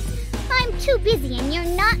 Besides, I'm too busy and you're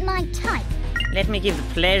not my type. Let me give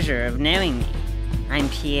the pleasure of knowing me. I'm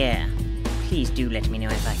Pierre. Please do let me know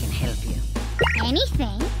if I can help you.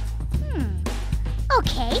 Anything?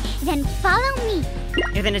 Okay, then follow me.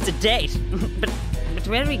 Yeah, then it's a date. but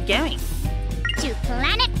where are we going? To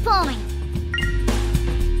Planet Poin.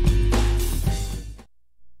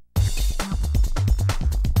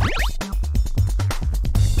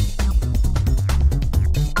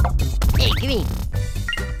 Hey, Green.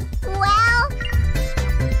 Well...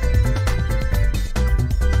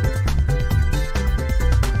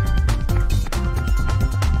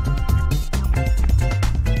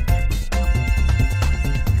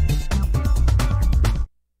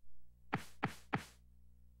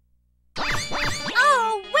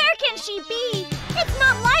 Oh, where can she be? It's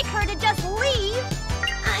not like her to just leave.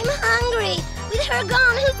 I'm hungry. With her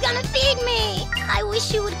gone, who's gonna feed me? I wish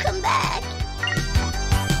she would come back.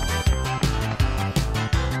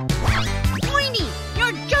 Poinie,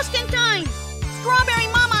 you're just in time. Strawberry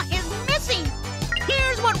Mama is missing.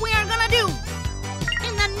 Here's what we are gonna do.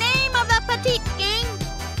 In the name of the PetitGang,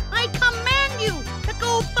 I command you to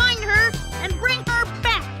go find her and bring her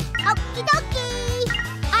back. Okie dokie.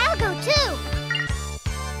 I'll go too.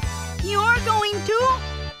 You're going too?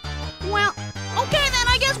 Well, okay then,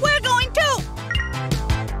 I guess we're going too.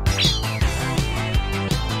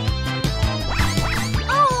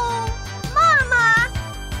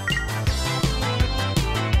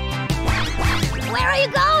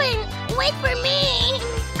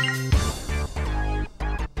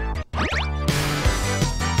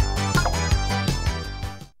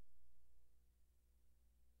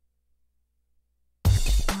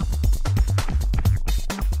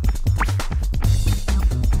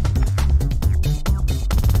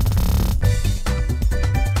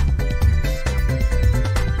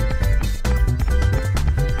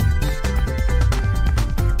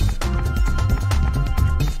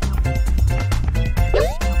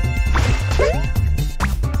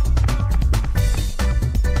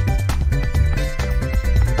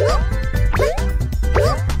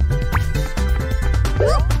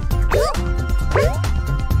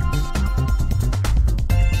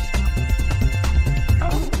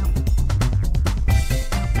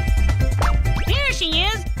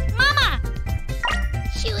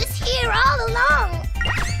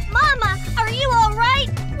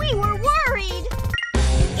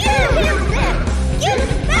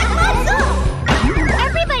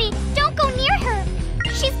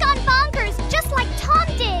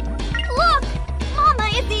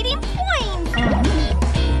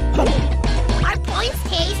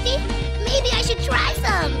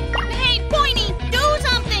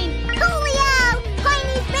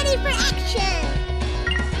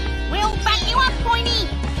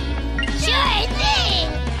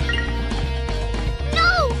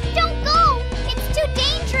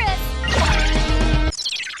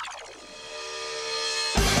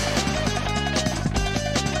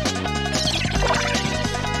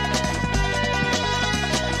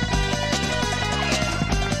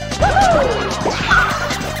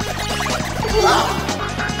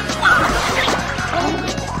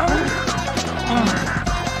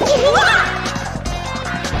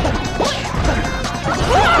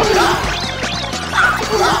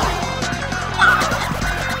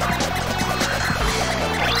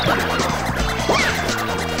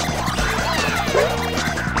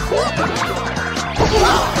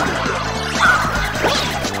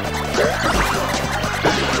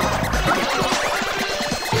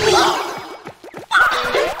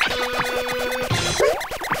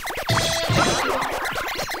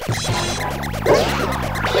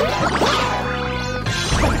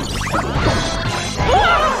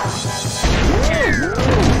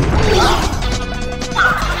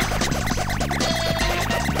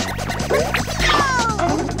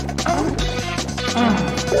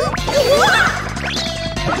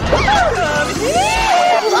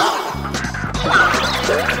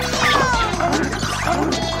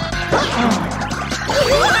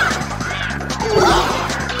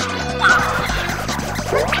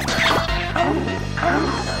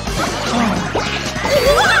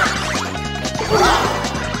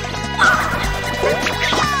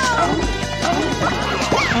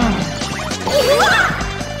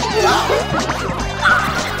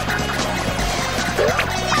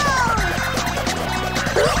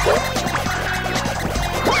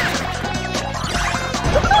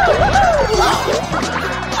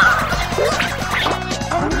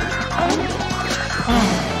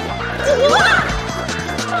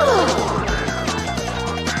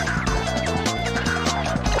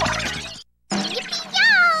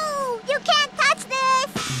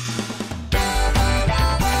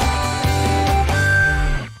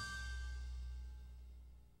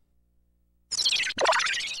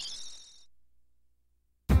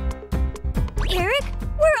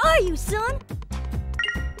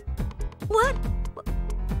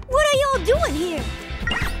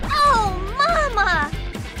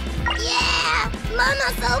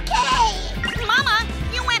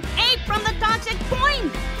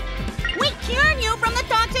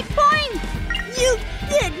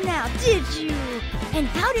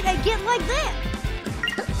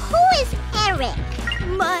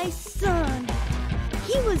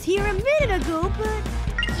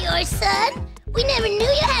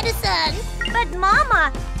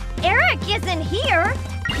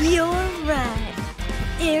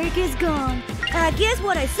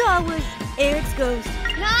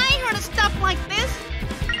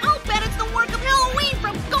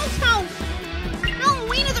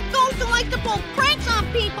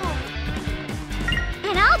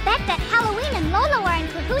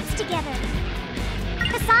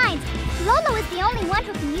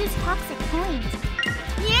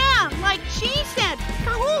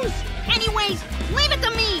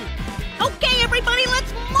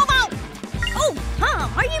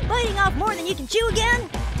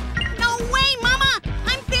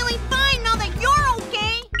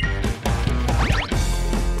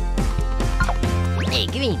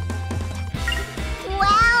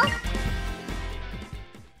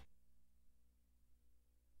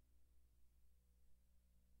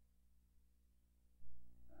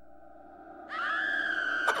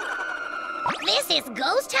 This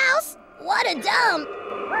ghost house? What a dump!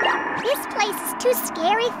 This place is too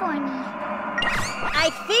scary for me.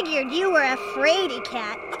 I figured you were a fraidy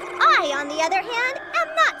cat. I, on the other hand, am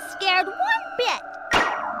not scared one bit.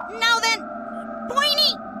 Now then,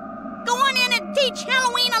 Poinie, go on in and teach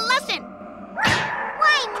Halloween a lesson.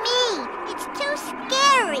 Why me? It's too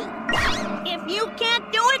scary. If you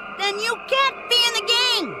can't do it, then you can't be in the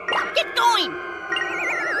gang. Get going.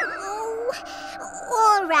 Oh,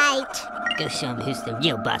 all right. Go show him who's the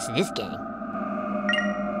real boss of this gang.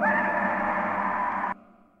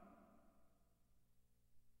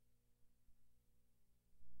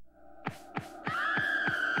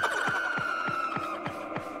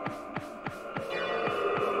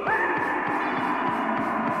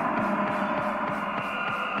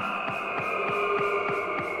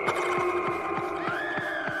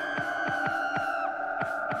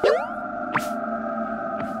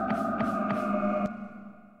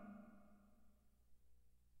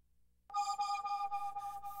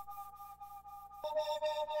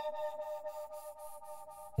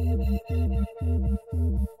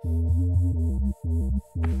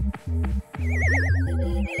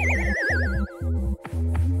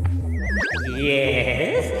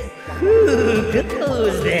 Yes? Who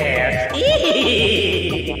goes there?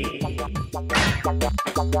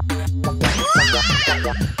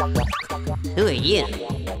 Who are you?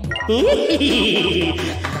 I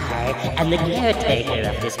am the caretaker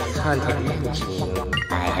of this haunted mansion.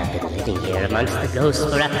 I have been living here amongst the ghosts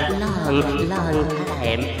for a long, long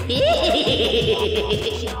time.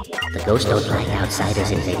 The ghosts don't like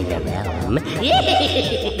outsiders invading their realm.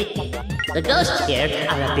 The ghosts here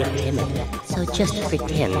are a bit timid, so just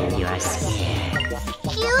pretend you are scared.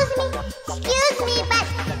 Excuse me, but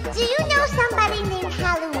do you know somebody named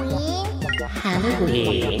Halloween?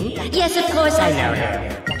 Halloween? Yes, of course I know her.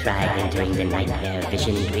 Try entering the nightmare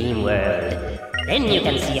vision dream world. Then you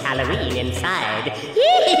can see Halloween inside.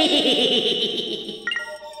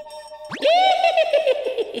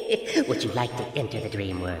 Would you like to enter the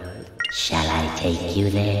dream world? Shall I take you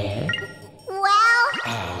there? Well...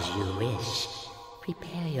 As you wish.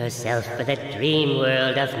 Prepare yourself for the dream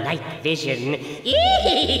world of night vision.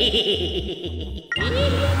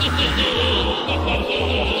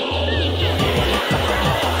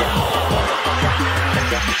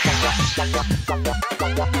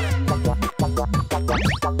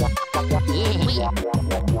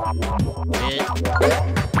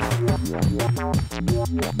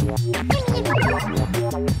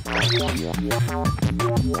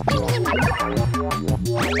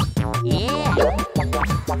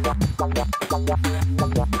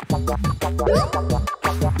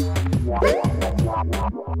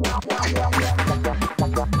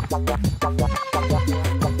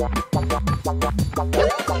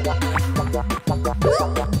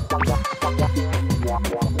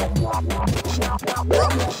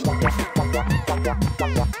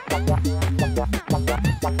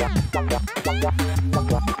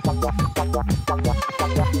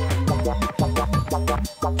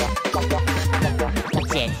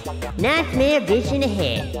 Nightmare vision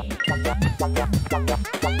ahead.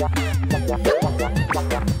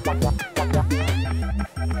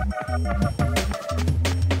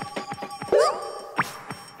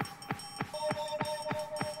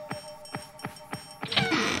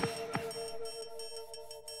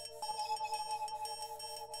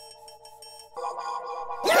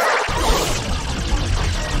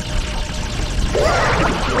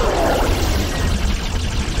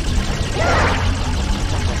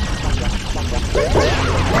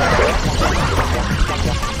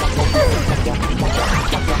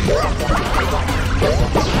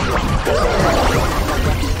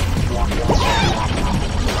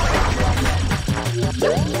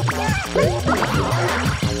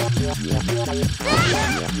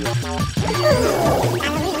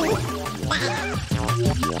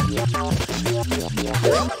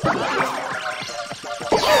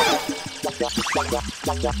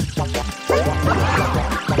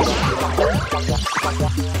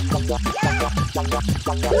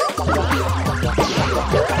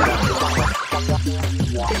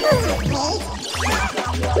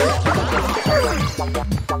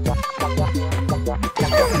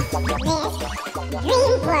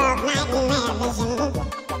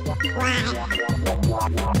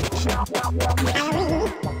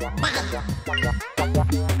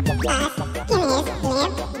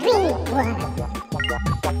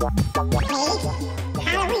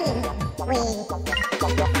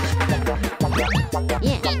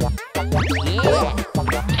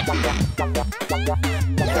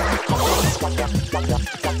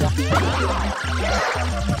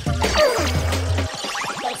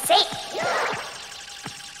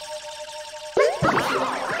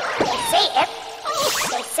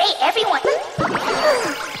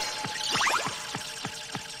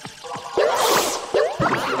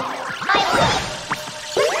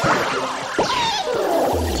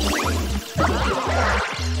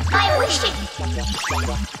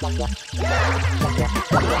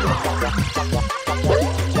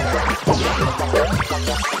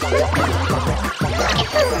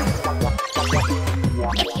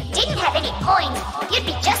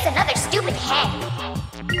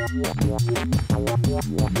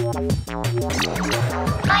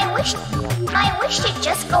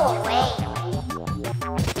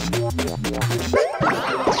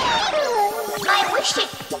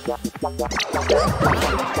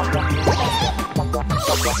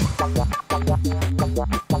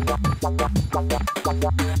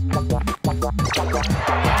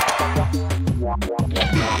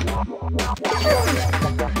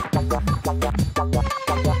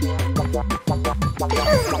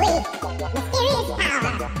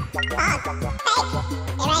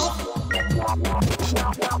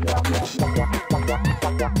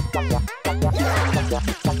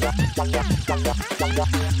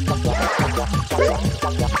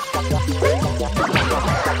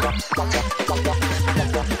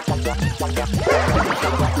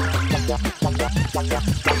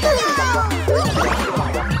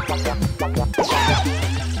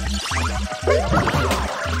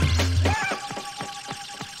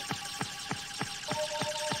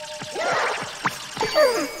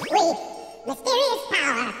 With mysterious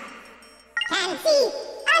power, can see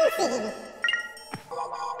unseen.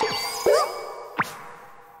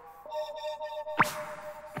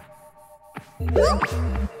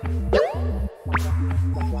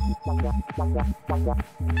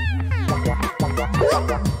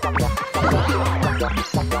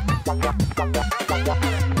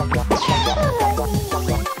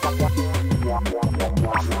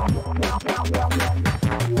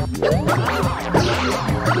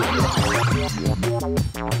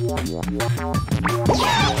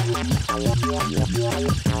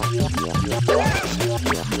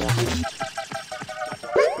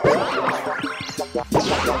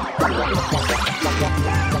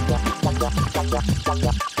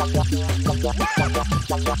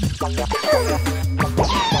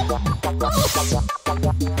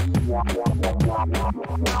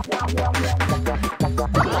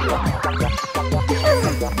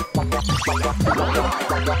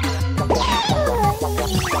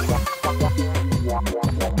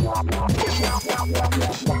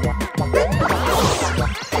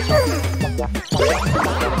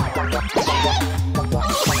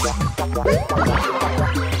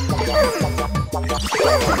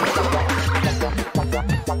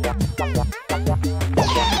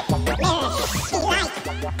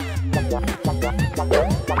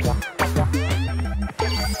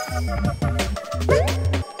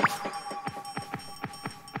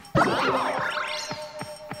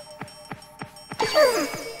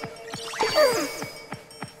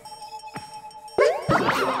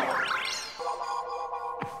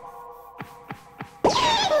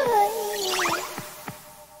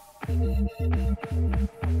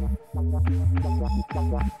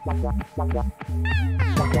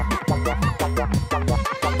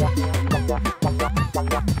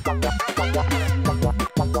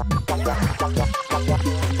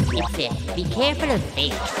 Be careful of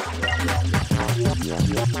things.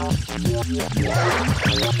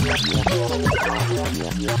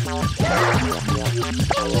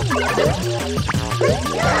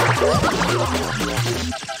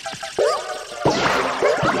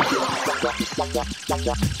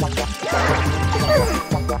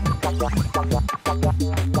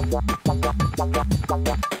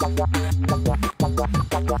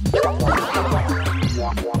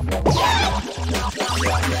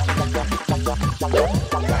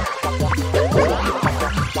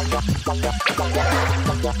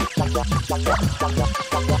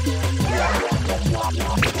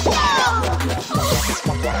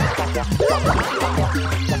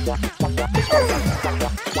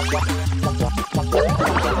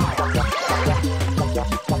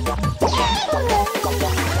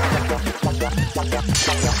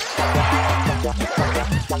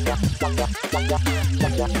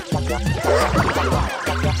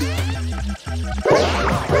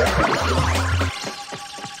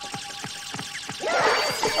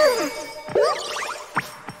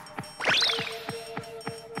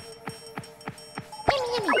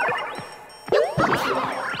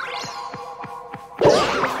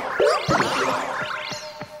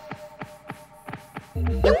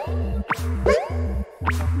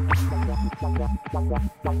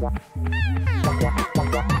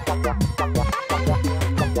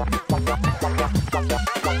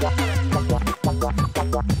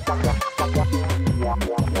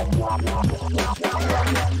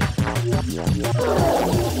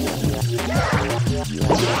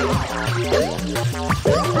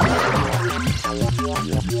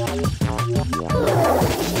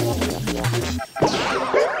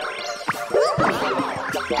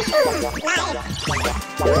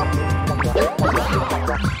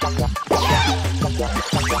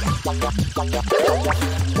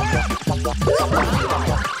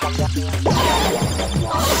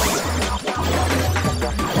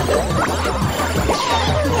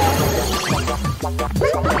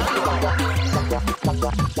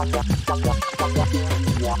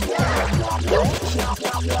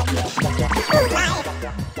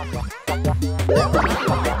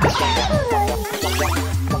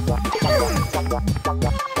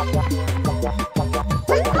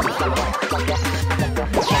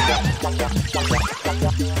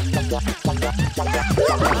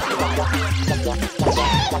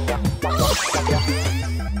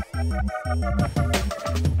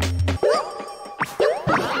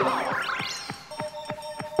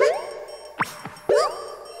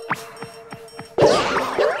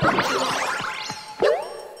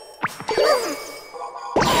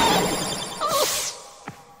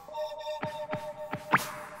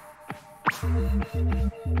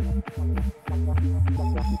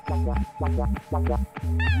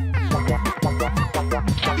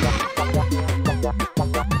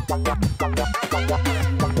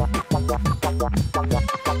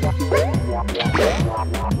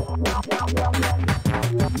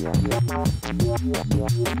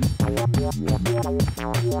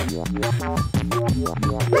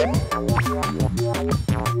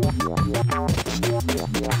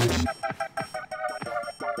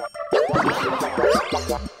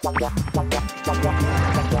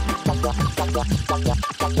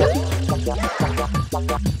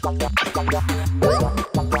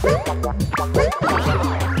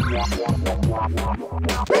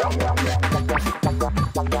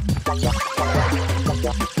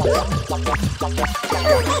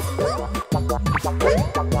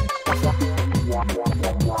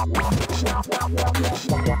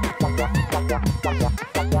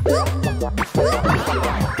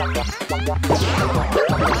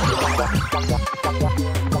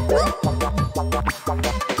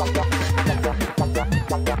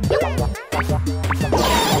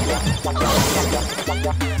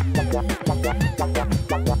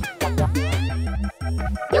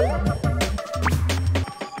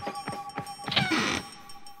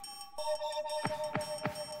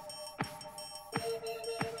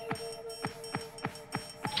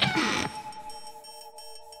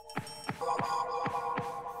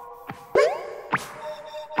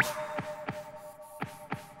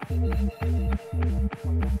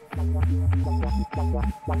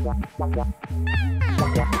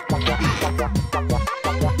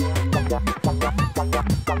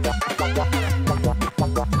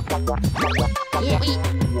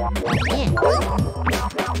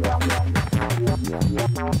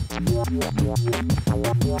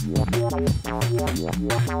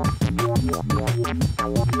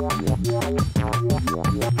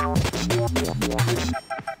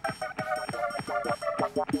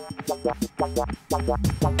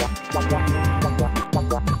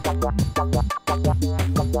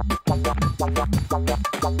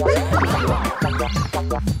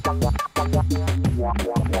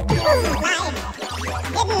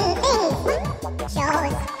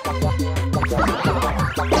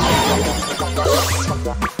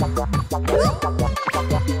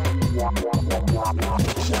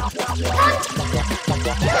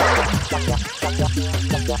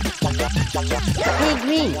 Hey,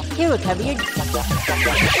 Green, here will cover your...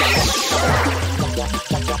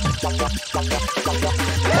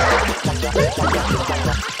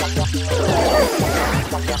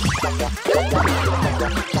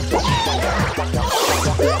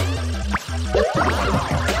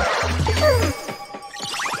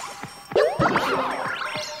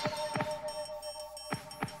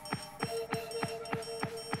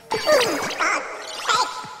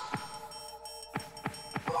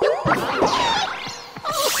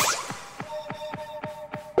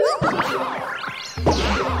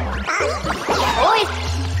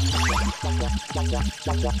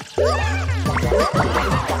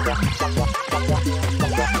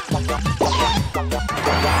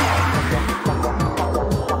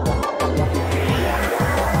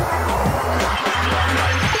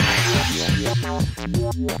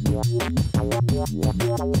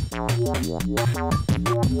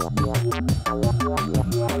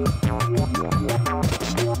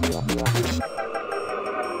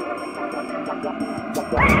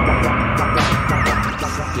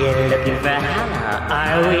 You're looking for Hannah,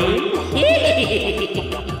 are we?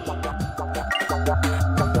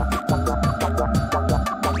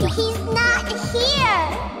 He's not here.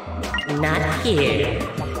 Not here?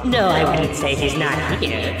 No, I wouldn't say he's not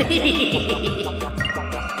here.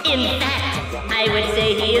 In fact, I would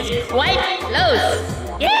say he is quite close.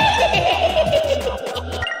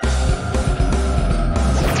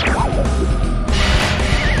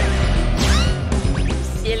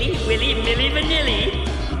 Silly Willy Milly Vanilli.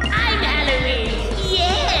 I'm Halloween,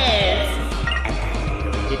 yes! And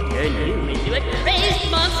I'm going to turn you into a crazed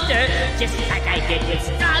monster, just like I did with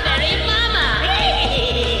Strawberry Mama!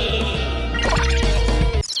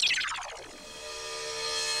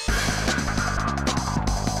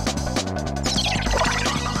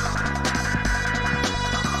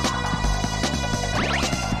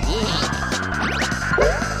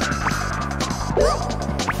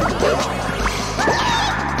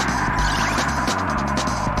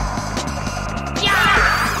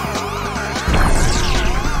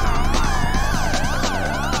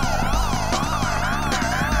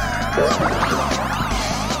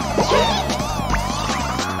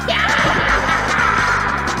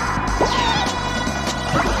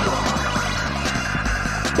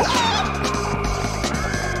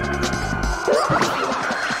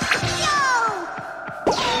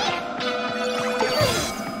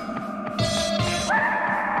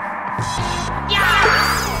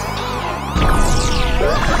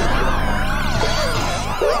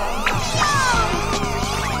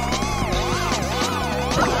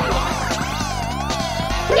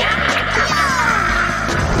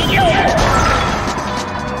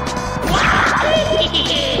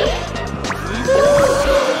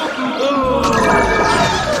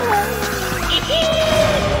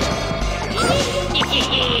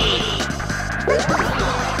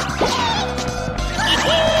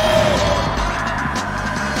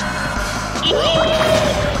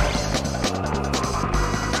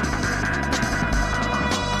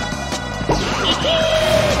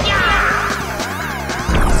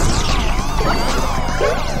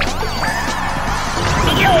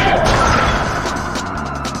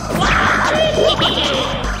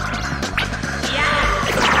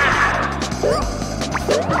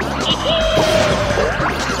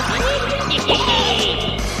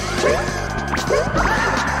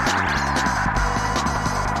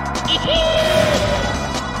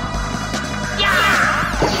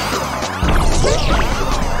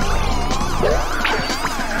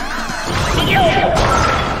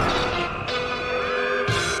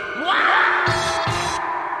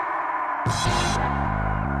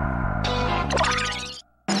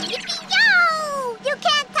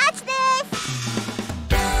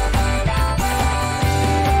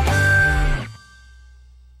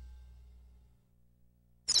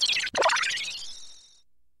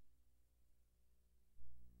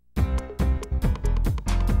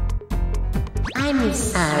 I'm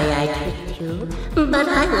sorry I tricked you, but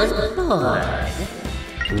I was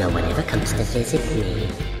bored. No one ever comes to visit me.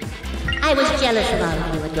 I was jealous of all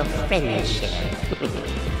of you and your friendship.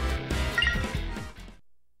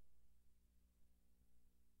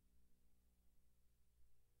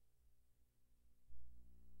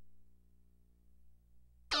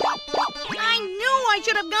 I knew I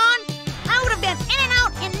should have gone. I would have been in and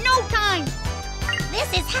out in no time.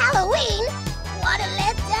 This is Halloween. What a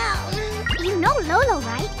letdown. You know Lolo,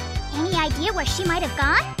 right? Any idea where she might have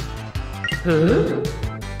gone?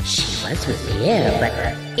 She was with Pierre, but...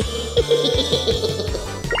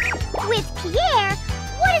 With Pierre?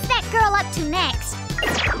 What is that girl up to next?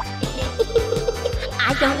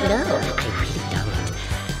 I don't know. I really don't.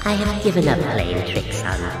 I have given up playing tricks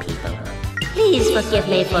on people. Please forgive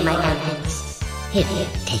me for my antics. Here,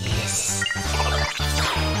 take this.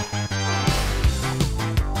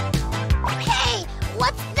 Hey,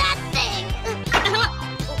 what's that thing?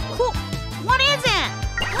 What is it?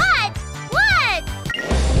 What? What?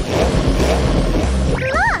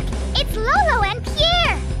 Look, it's Lolo and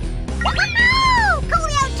Pierre. No!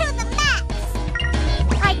 Coolio to the max.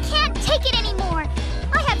 I can't take it anymore.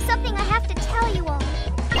 I have something I have to tell you all.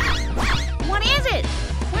 What is it?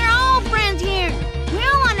 We're all friends here.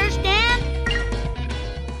 We'll understand.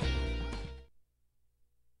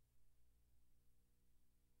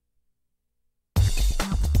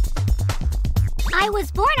 I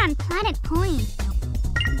was born on planet Poin.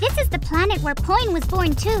 This is the planet where Poin was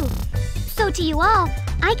born too. So to you all,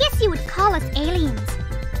 I guess you would call us aliens.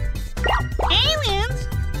 Aliens?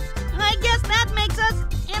 I guess that makes us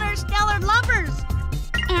interstellar lovers.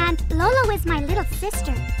 And Lolo is my little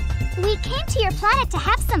sister. We came to your planet to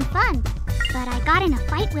have some fun, but I got in a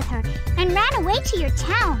fight with her and ran away to your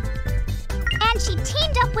town. And she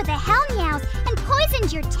teamed up with the Hell Meows and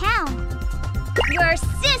poisoned your town. Your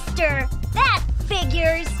sister! That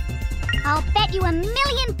figures! I'll bet you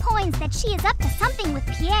 1,000,000 points that she is up to something with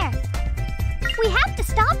Pierre. We have to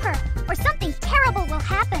stop her, or something terrible will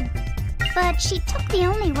happen. But she took the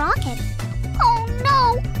only rocket. Oh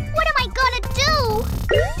no! What am I gonna do?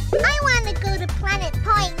 I want to go to Planet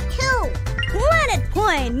Poin too. Planet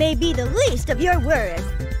Poin may be the least of your worries.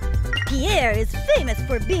 Pierre is famous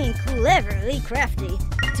for being cleverly crafty.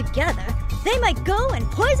 Together, they might go and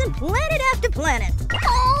poison planet after planet.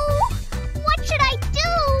 Oh! What should I do?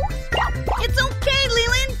 It's okay,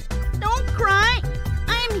 Lilin. Don't cry.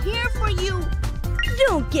 I'm here for you.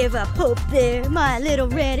 Don't give up hope there, my little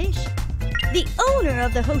radish. The owner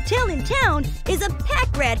of the hotel in town is a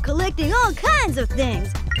pack rat collecting all kinds of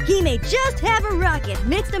things. He may just have a rocket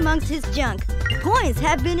mixed amongst his junk. Poins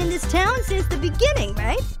have been in this town since the beginning,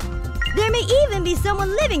 right? There may even be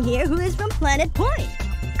someone living here who is from Planet Poin.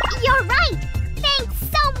 You're right. Thanks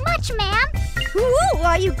so much, ma'am. Who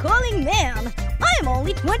are you calling ma'am? I am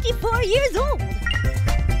only 24 years old.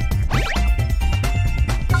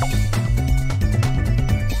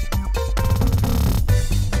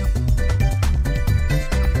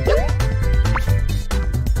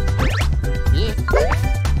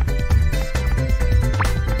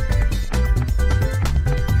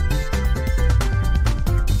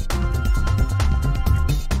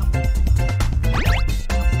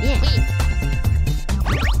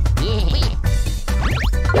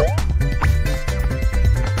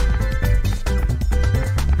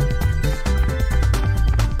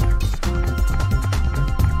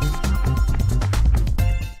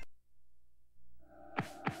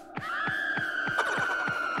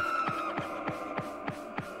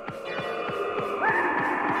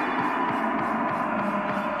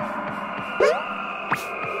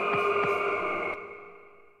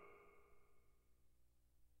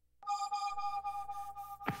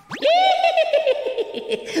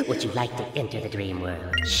 Would you like to enter the dream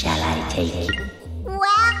world? Shall I take you? Well...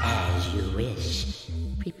 As you wish.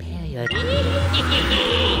 Prepare your...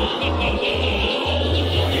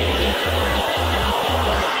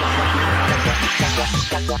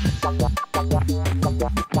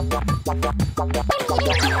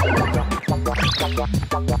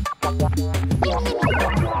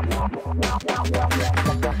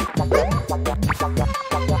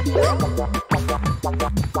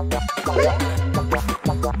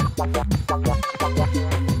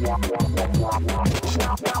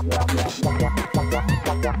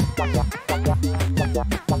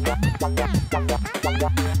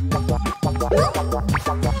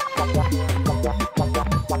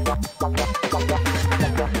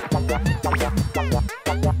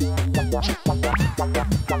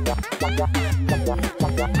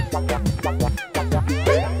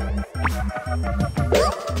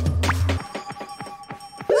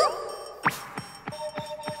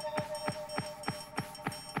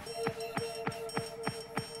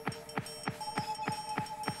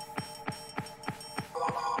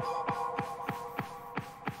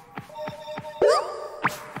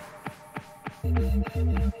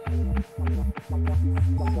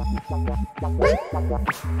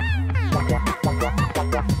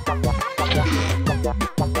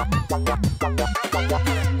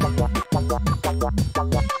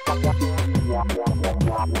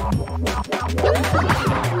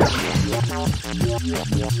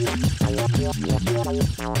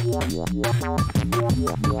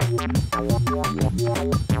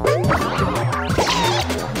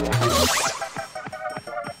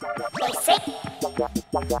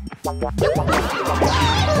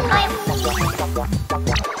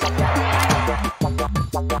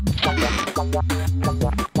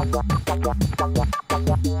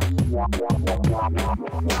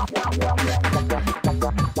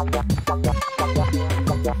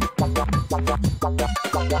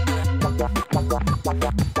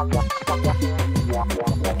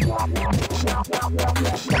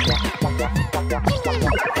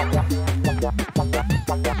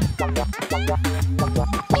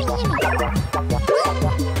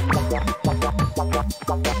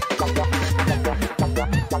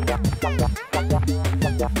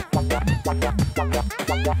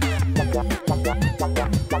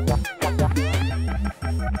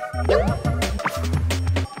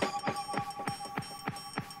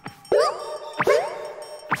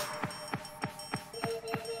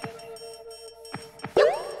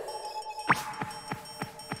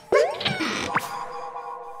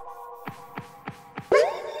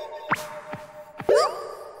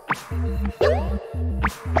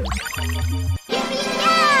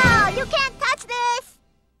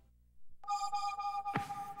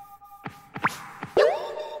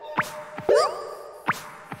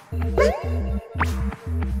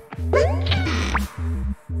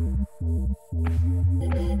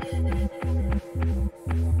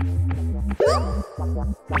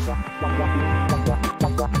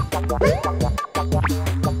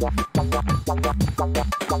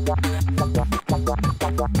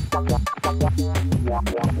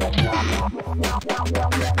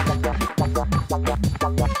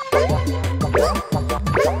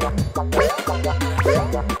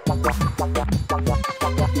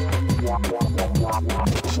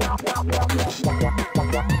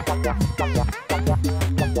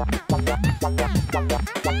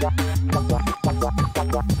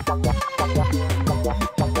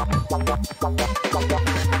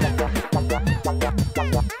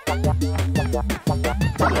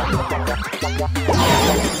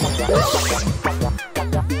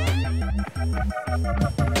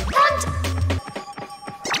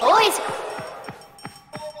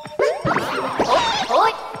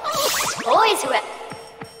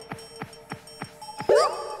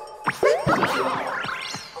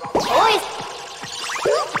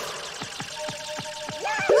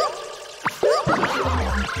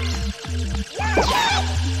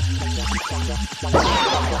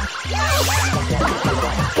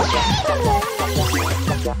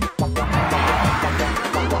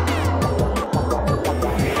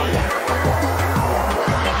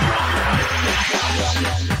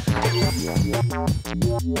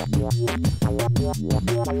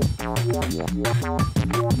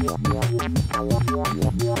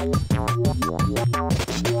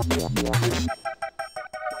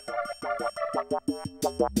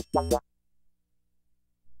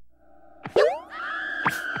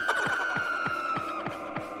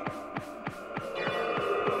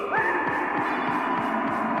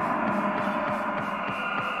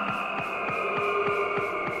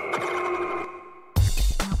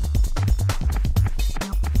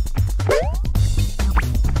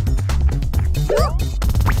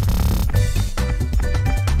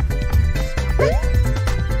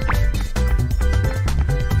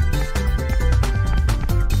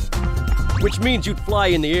 Which means you'd fly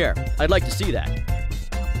in the air. I'd like to see that.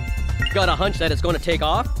 Got a hunch that it's going to take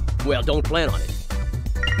off? Well, don't plan on it.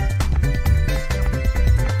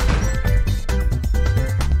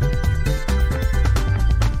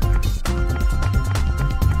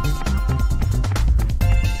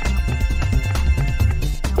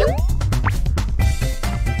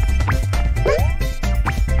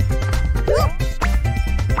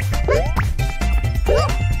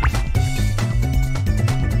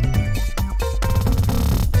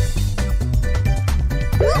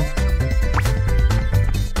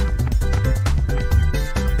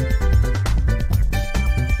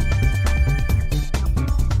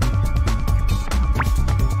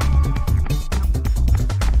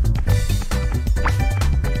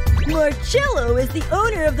 Marcello is the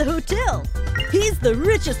owner of the hotel. He's the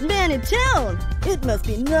richest man in town. It must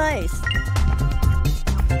be nice.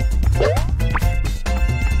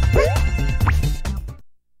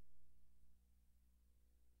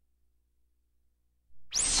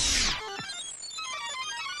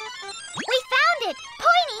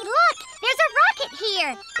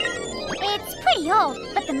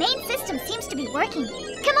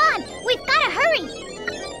 working. Come on, we've got to hurry.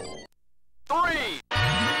 3,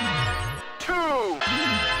 2,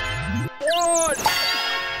 1.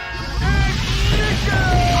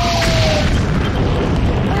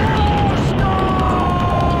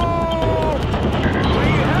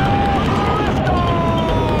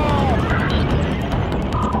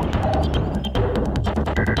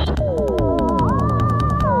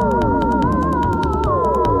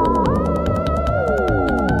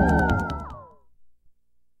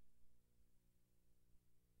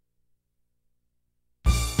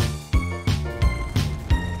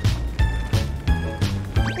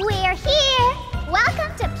 We're here.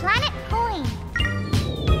 Welcome to Planet Poin.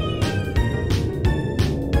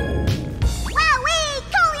 Wowee!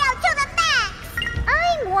 Coolio to the max!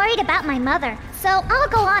 I'm worried about my mother, so I'll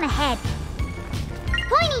go on ahead.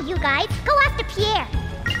 Pointy, you guys, go after Pierre.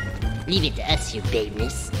 Leave it to us, you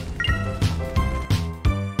babeness.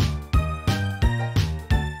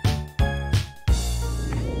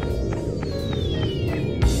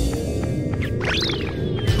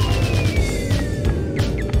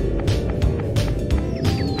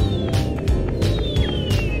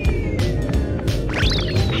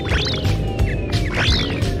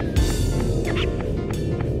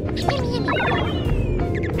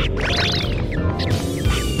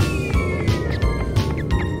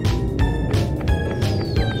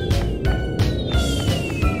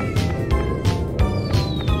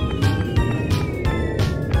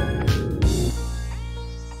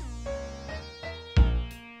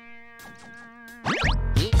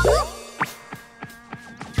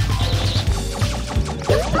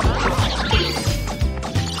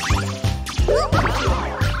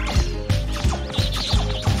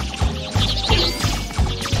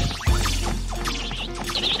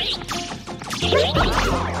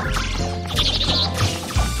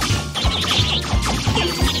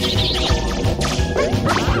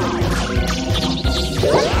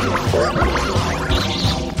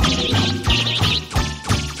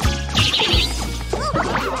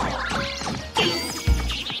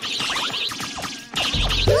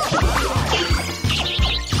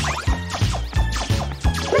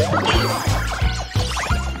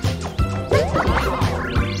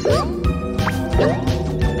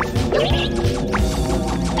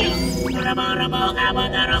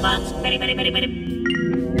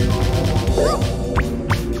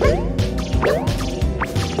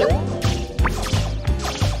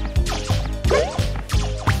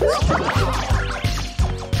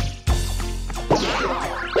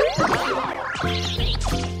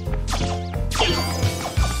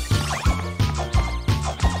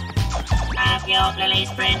 Have your lily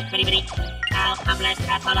spread, bitty bitty. Our humblest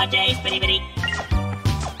apologies, bitty bitty.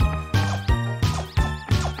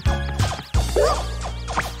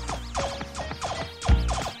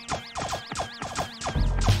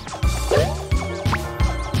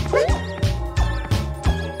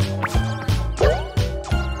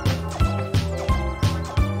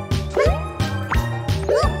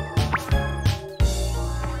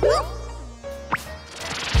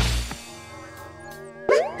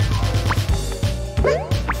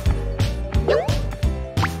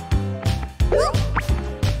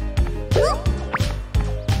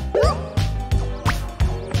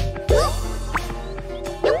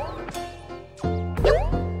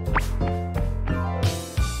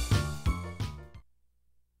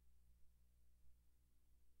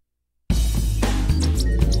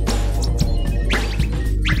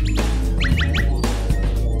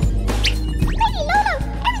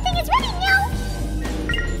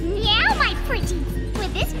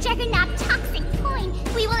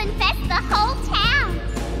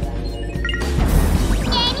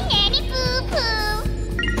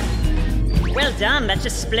 Done. That's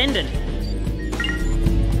just splendid.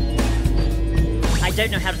 I don't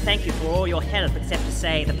know how to thank you for all your help except to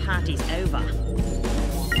say the party's over.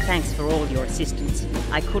 Thanks for all your assistance.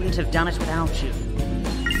 I couldn't have done it without you.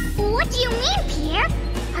 What do you mean, Pierre?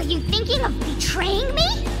 Are you thinking of betraying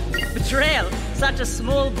me? Betrayal? Such a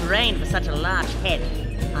small brain for such a large head.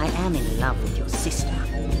 I am in love with your sister.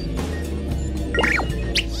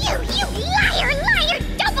 You liar,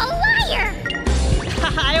 double liar!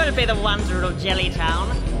 I ought to be the one to rule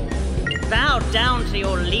Jellytown. Bow down to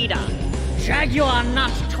your leader, Jaguar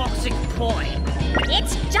Nut Toxic Poin.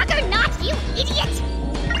 It's Juggernaut, you idiot!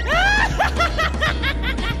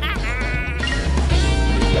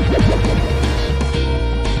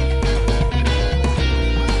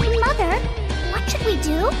 Mother, what should we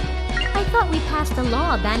do? I thought we passed a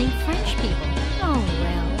law banning French people. Oh,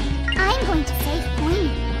 well. I'm going to save Poin.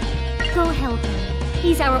 Go help him.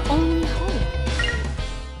 He's our only hope.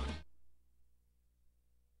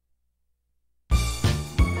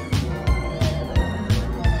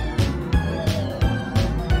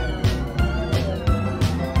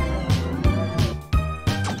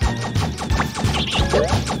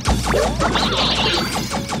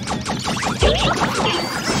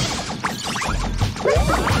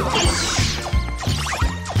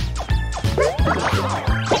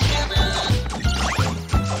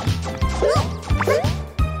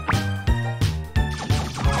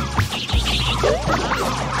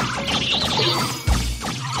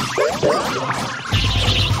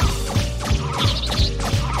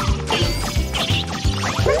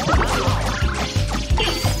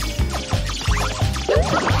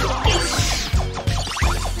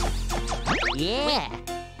 Yeah.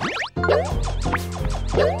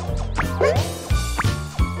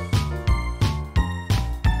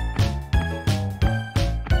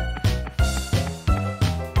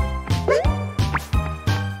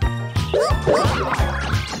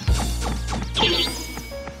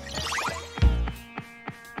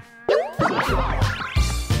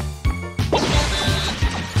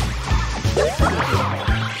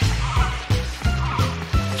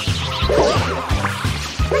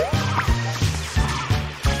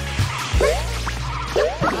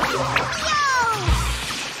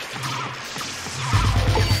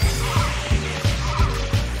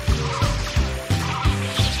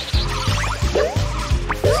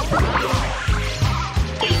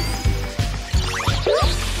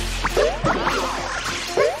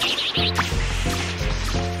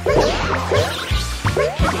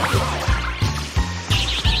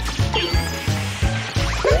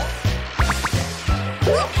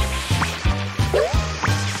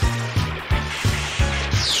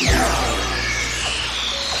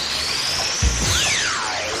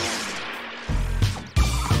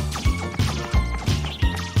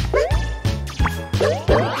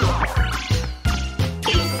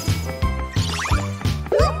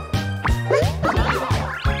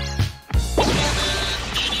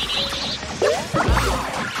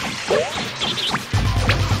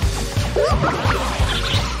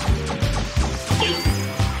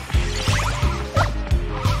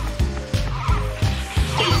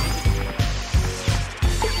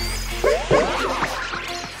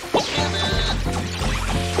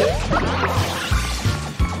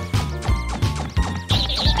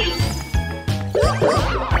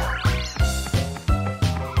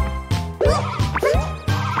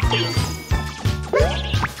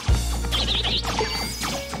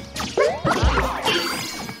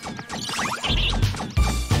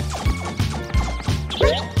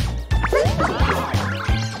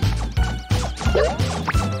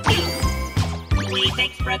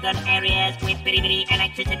 Areas with bitty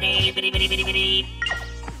electricity, bitty.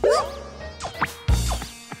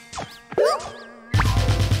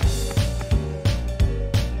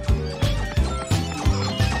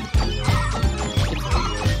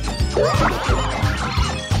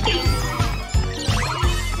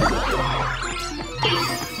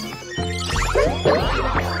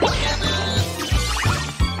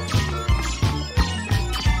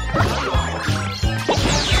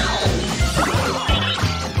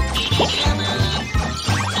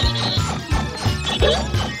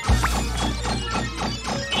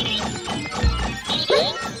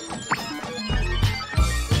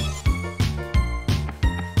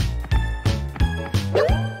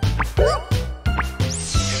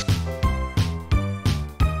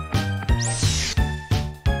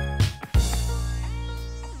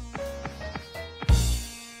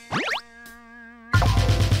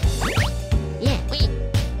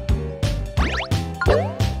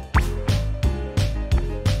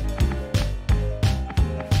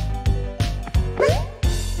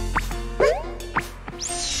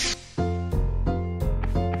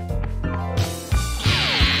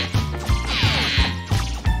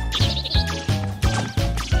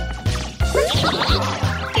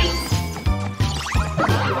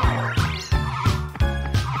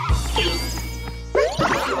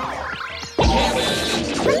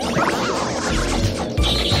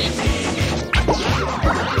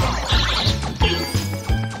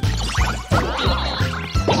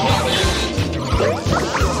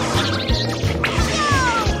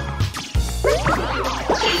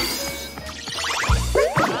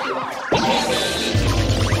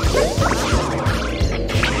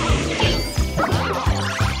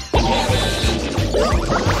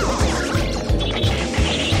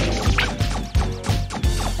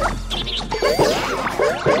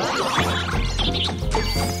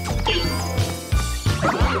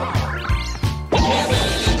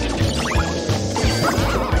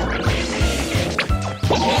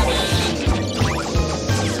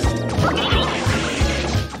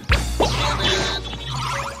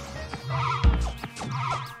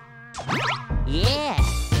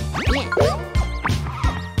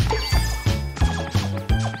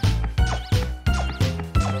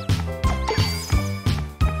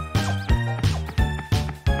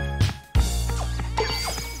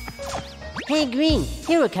 Hey, Green,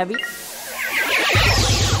 hero cubby.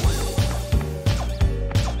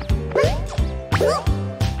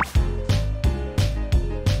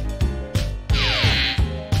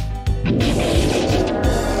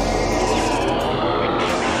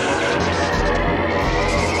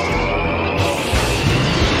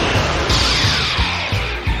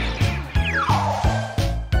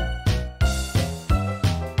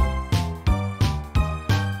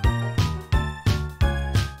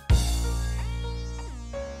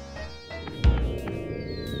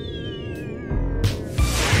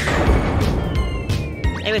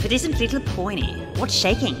 Oh, if it isn't little Poinie, what's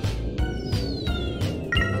shaking?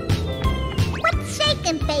 What's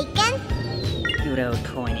shaking, Bacon? Good old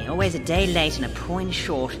Poinie, always a day late and a point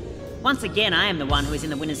short. Once again, I am the one who is in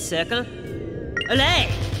the winner's circle. Olé!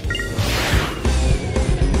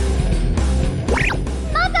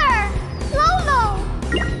 Mother! Lolo!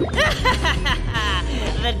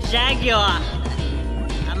 The Jaguar.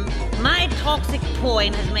 My toxic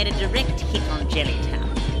Poin has made a direct hit on Jellytown.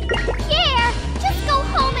 Pierre, just go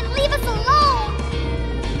home and leave us alone!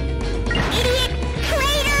 Idiot!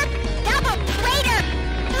 Traitor! Double traitor!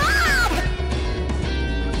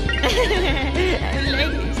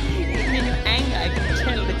 Ladies, even in your anger, I can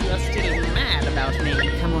tell that you are still mad about me.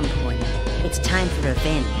 Come on, Poin. It's time for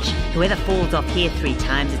revenge. Whoever falls off here 3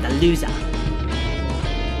 times is the loser.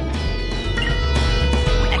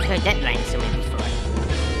 I've heard that line somewhere before.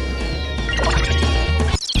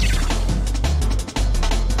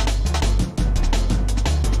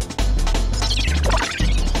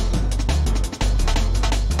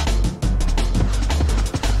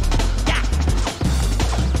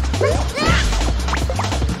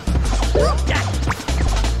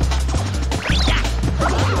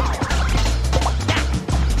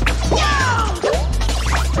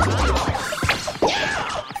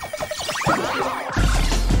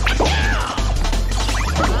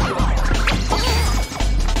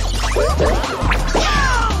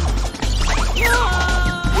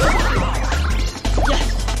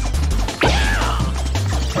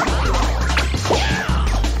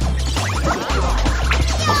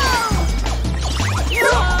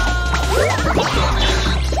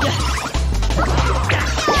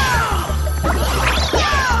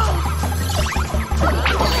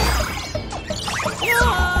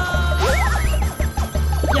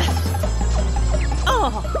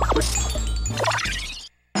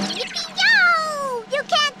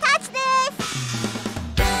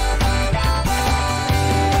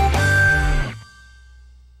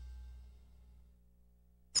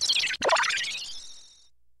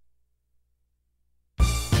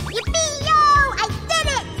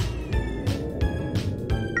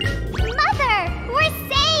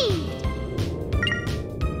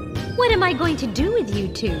 What am I going to do with you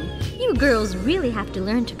two? You girls really have to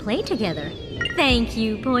learn to play together. Thank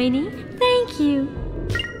you, Poinie. Thank you.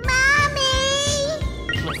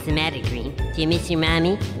 Mommy! What's the matter, Green? Do you miss your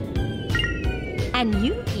mommy? And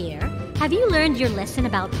you, Eart, have you learned your lesson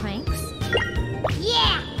about pranks?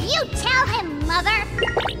 Yeah, you tell him, Mother!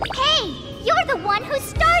 Hey, you're the one who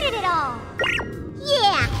started it all!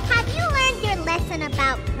 Yeah, have you learned your lesson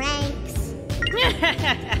about pranks?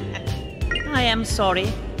 I am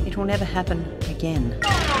sorry. It will never happen again.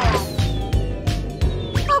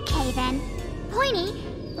 Okay then. Poinie,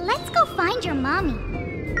 let's go find your mommy.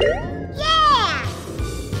 Yeah!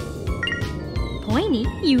 Poinie,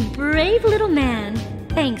 you brave little man.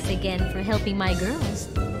 Thanks again for helping my girls.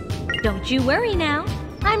 Don't you worry now.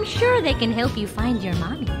 I'm sure they can help you find your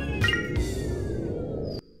mommy.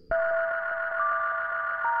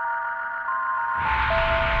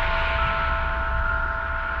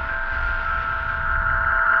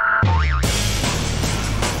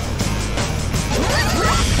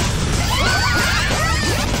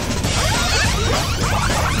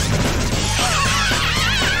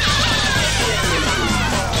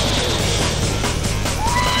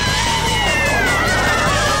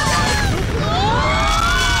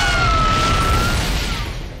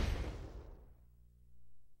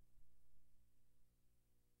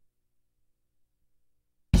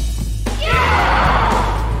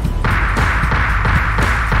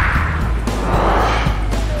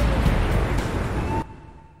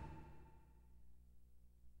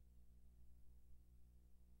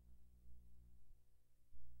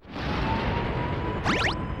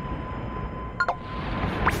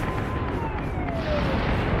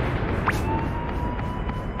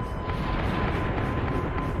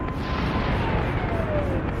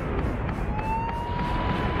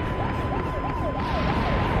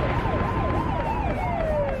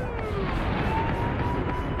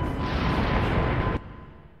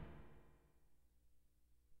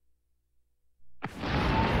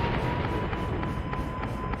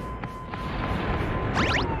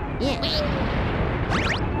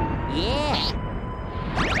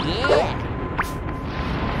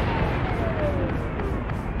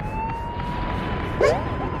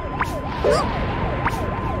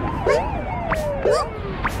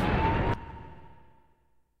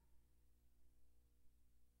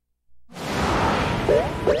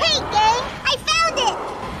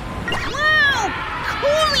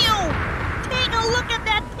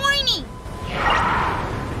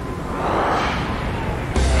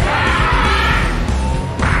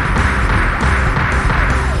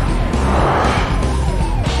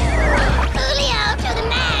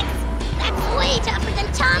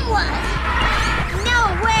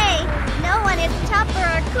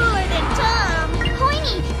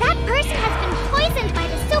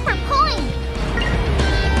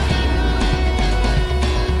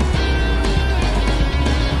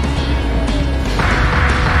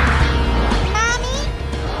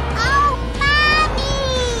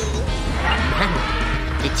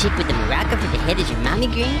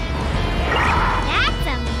 Green. That's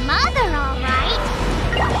a mother, all right.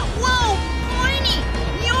 Whoa, Poinie!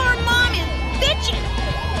 Your mom is bitchin'!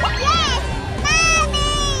 Yes,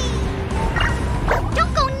 Mommy!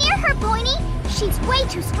 Don't go near her, Poinie. She's way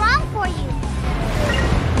too strong for you.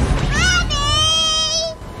 Mommy!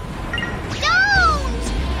 Don't!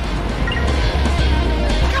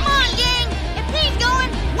 Come on, gang! If he's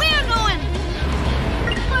going, we're going!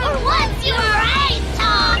 For once you were right,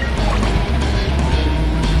 Tom!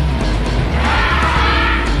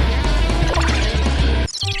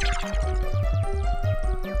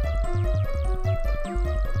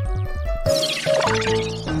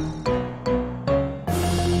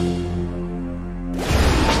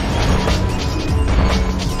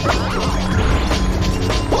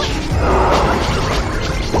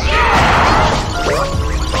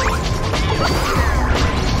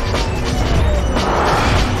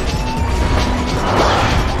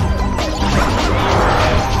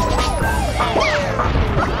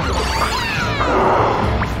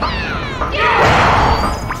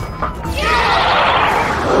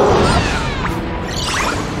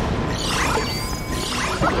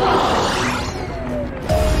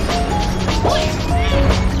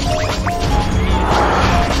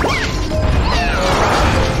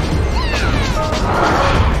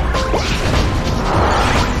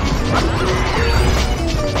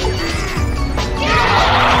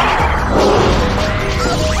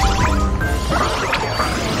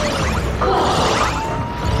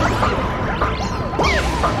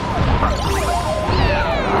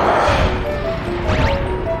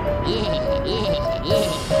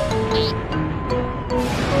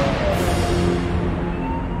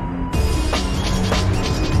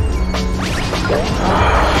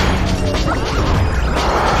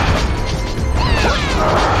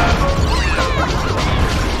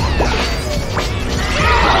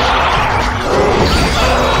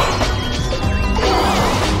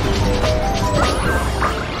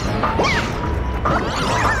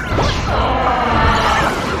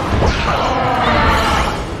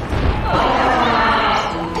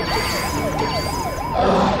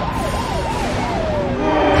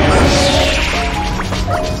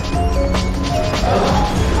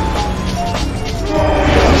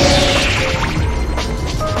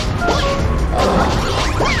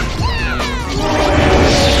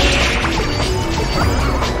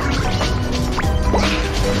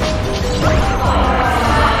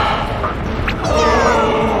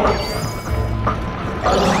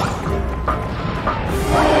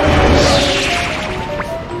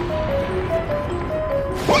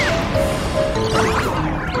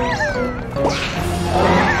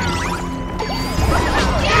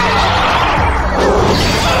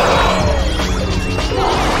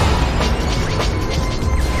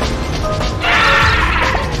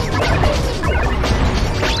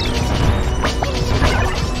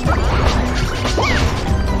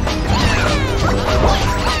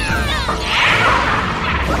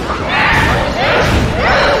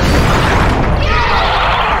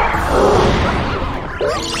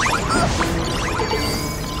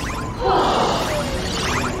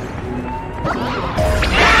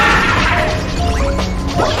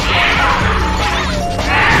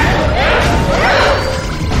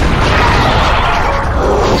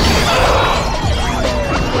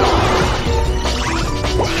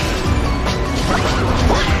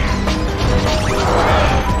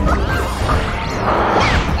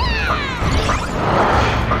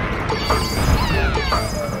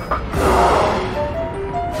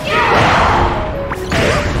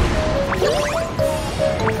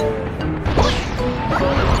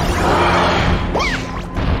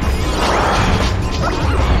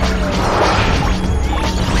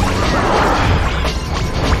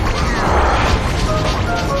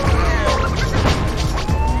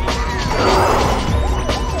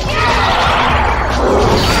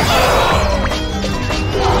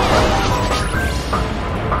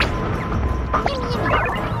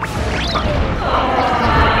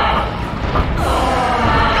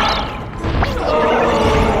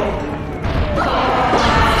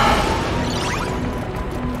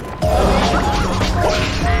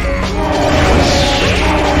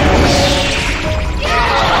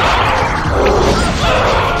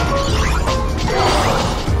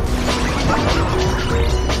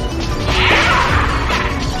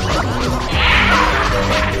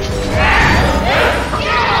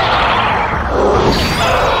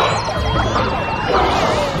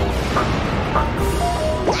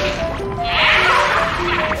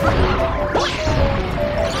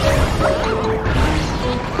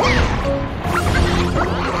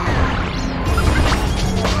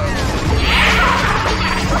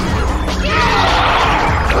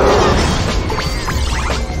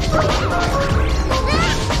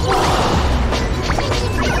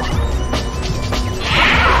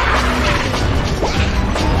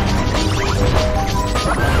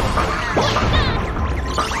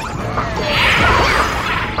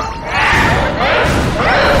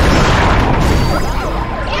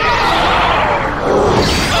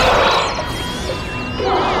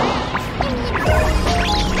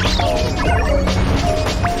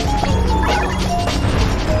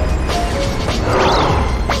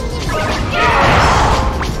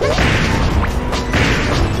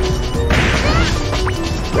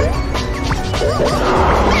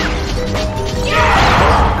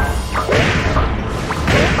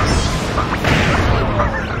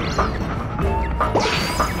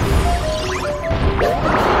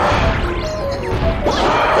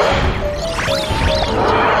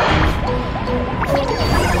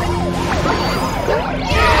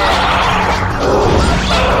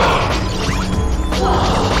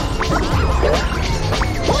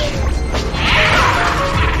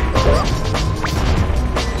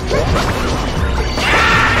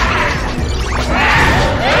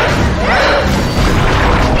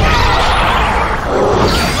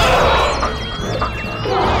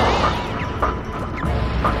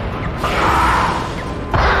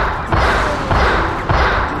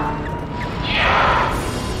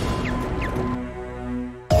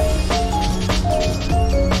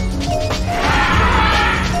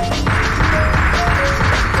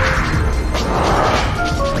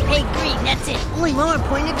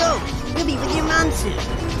 mom soon.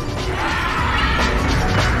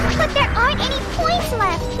 But there aren't any points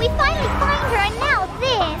left. We finally find her, and now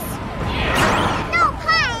this. No,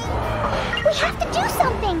 Poin! We have to do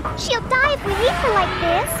something. She'll die if we leave her like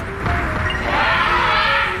this.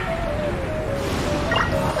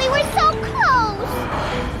 We were so close.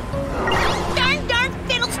 Darn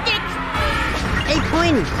fiddlesticks! Hey,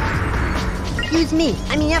 Pointy. Use me.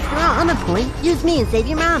 I mean, after all, I'm a Poin. Use me and save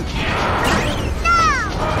your mom. No!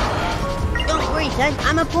 Don't worry, son.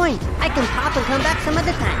 I'm a Poin. I can pop and come back some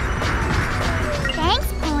other time. Thanks,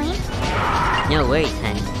 Poin. No worries,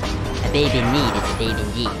 honey. A babe in need is a babe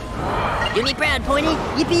indeed. Do me proud, Pointy.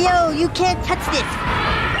 Yippee-yo, you can't touch this.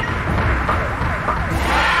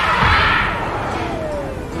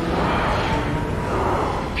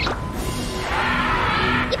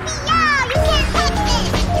 Yippee-yow! You can't touch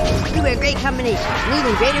this! You were a great combination. An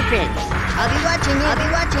even greater friends. I'll be watching you.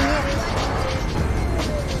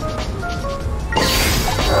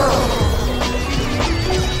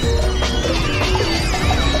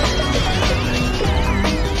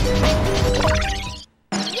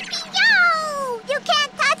 Yippee-yow! You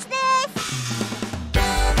can't touch this!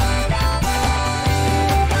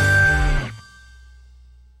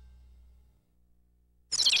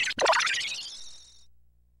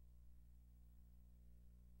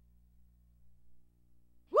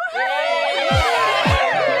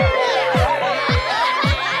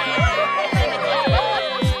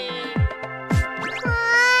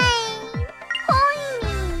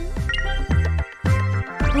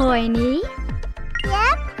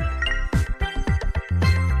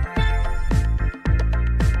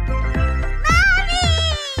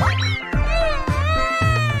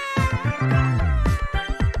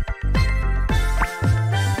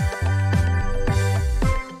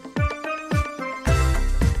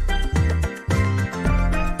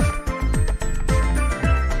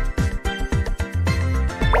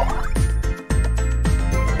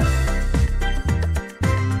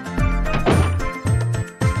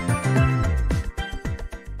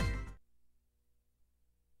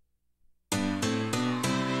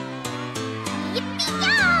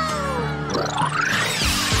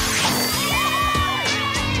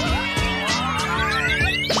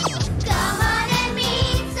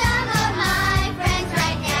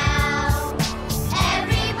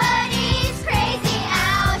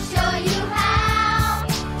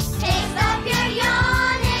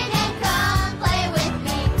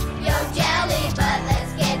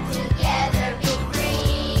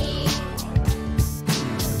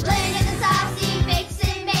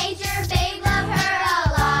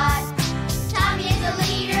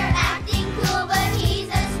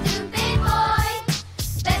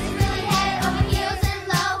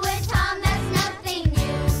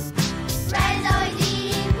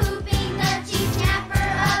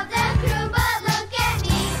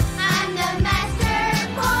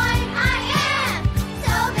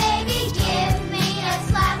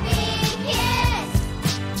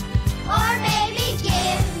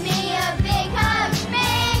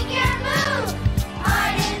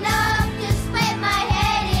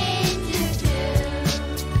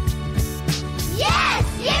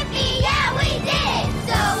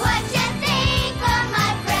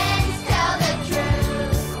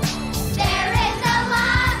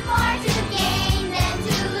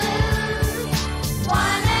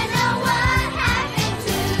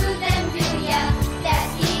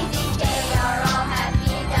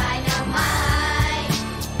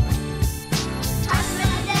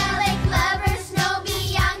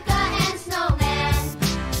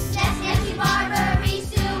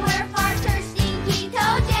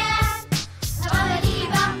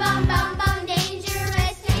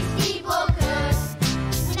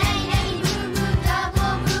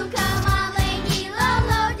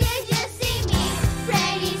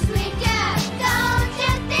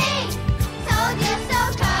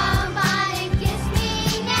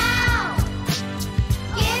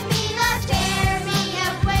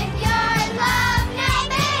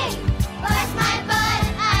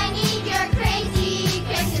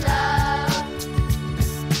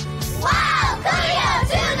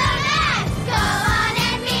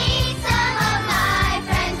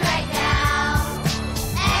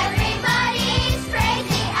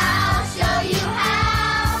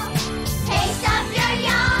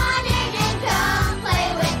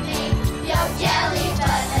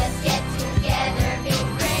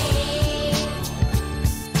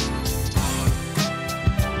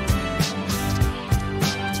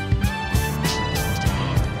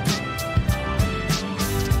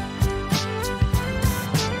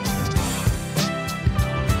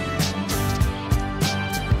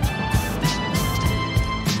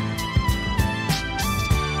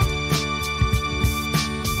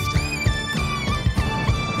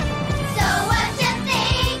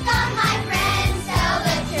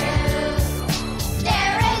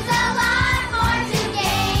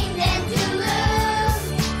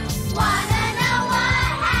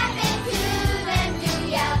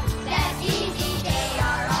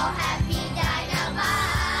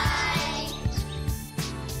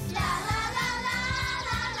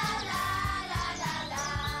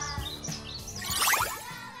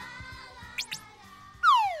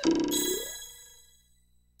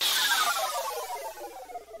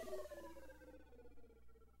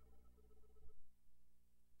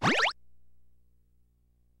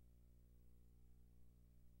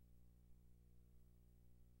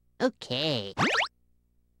 Okay.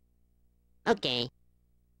 Okay.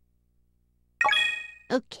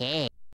 Okay.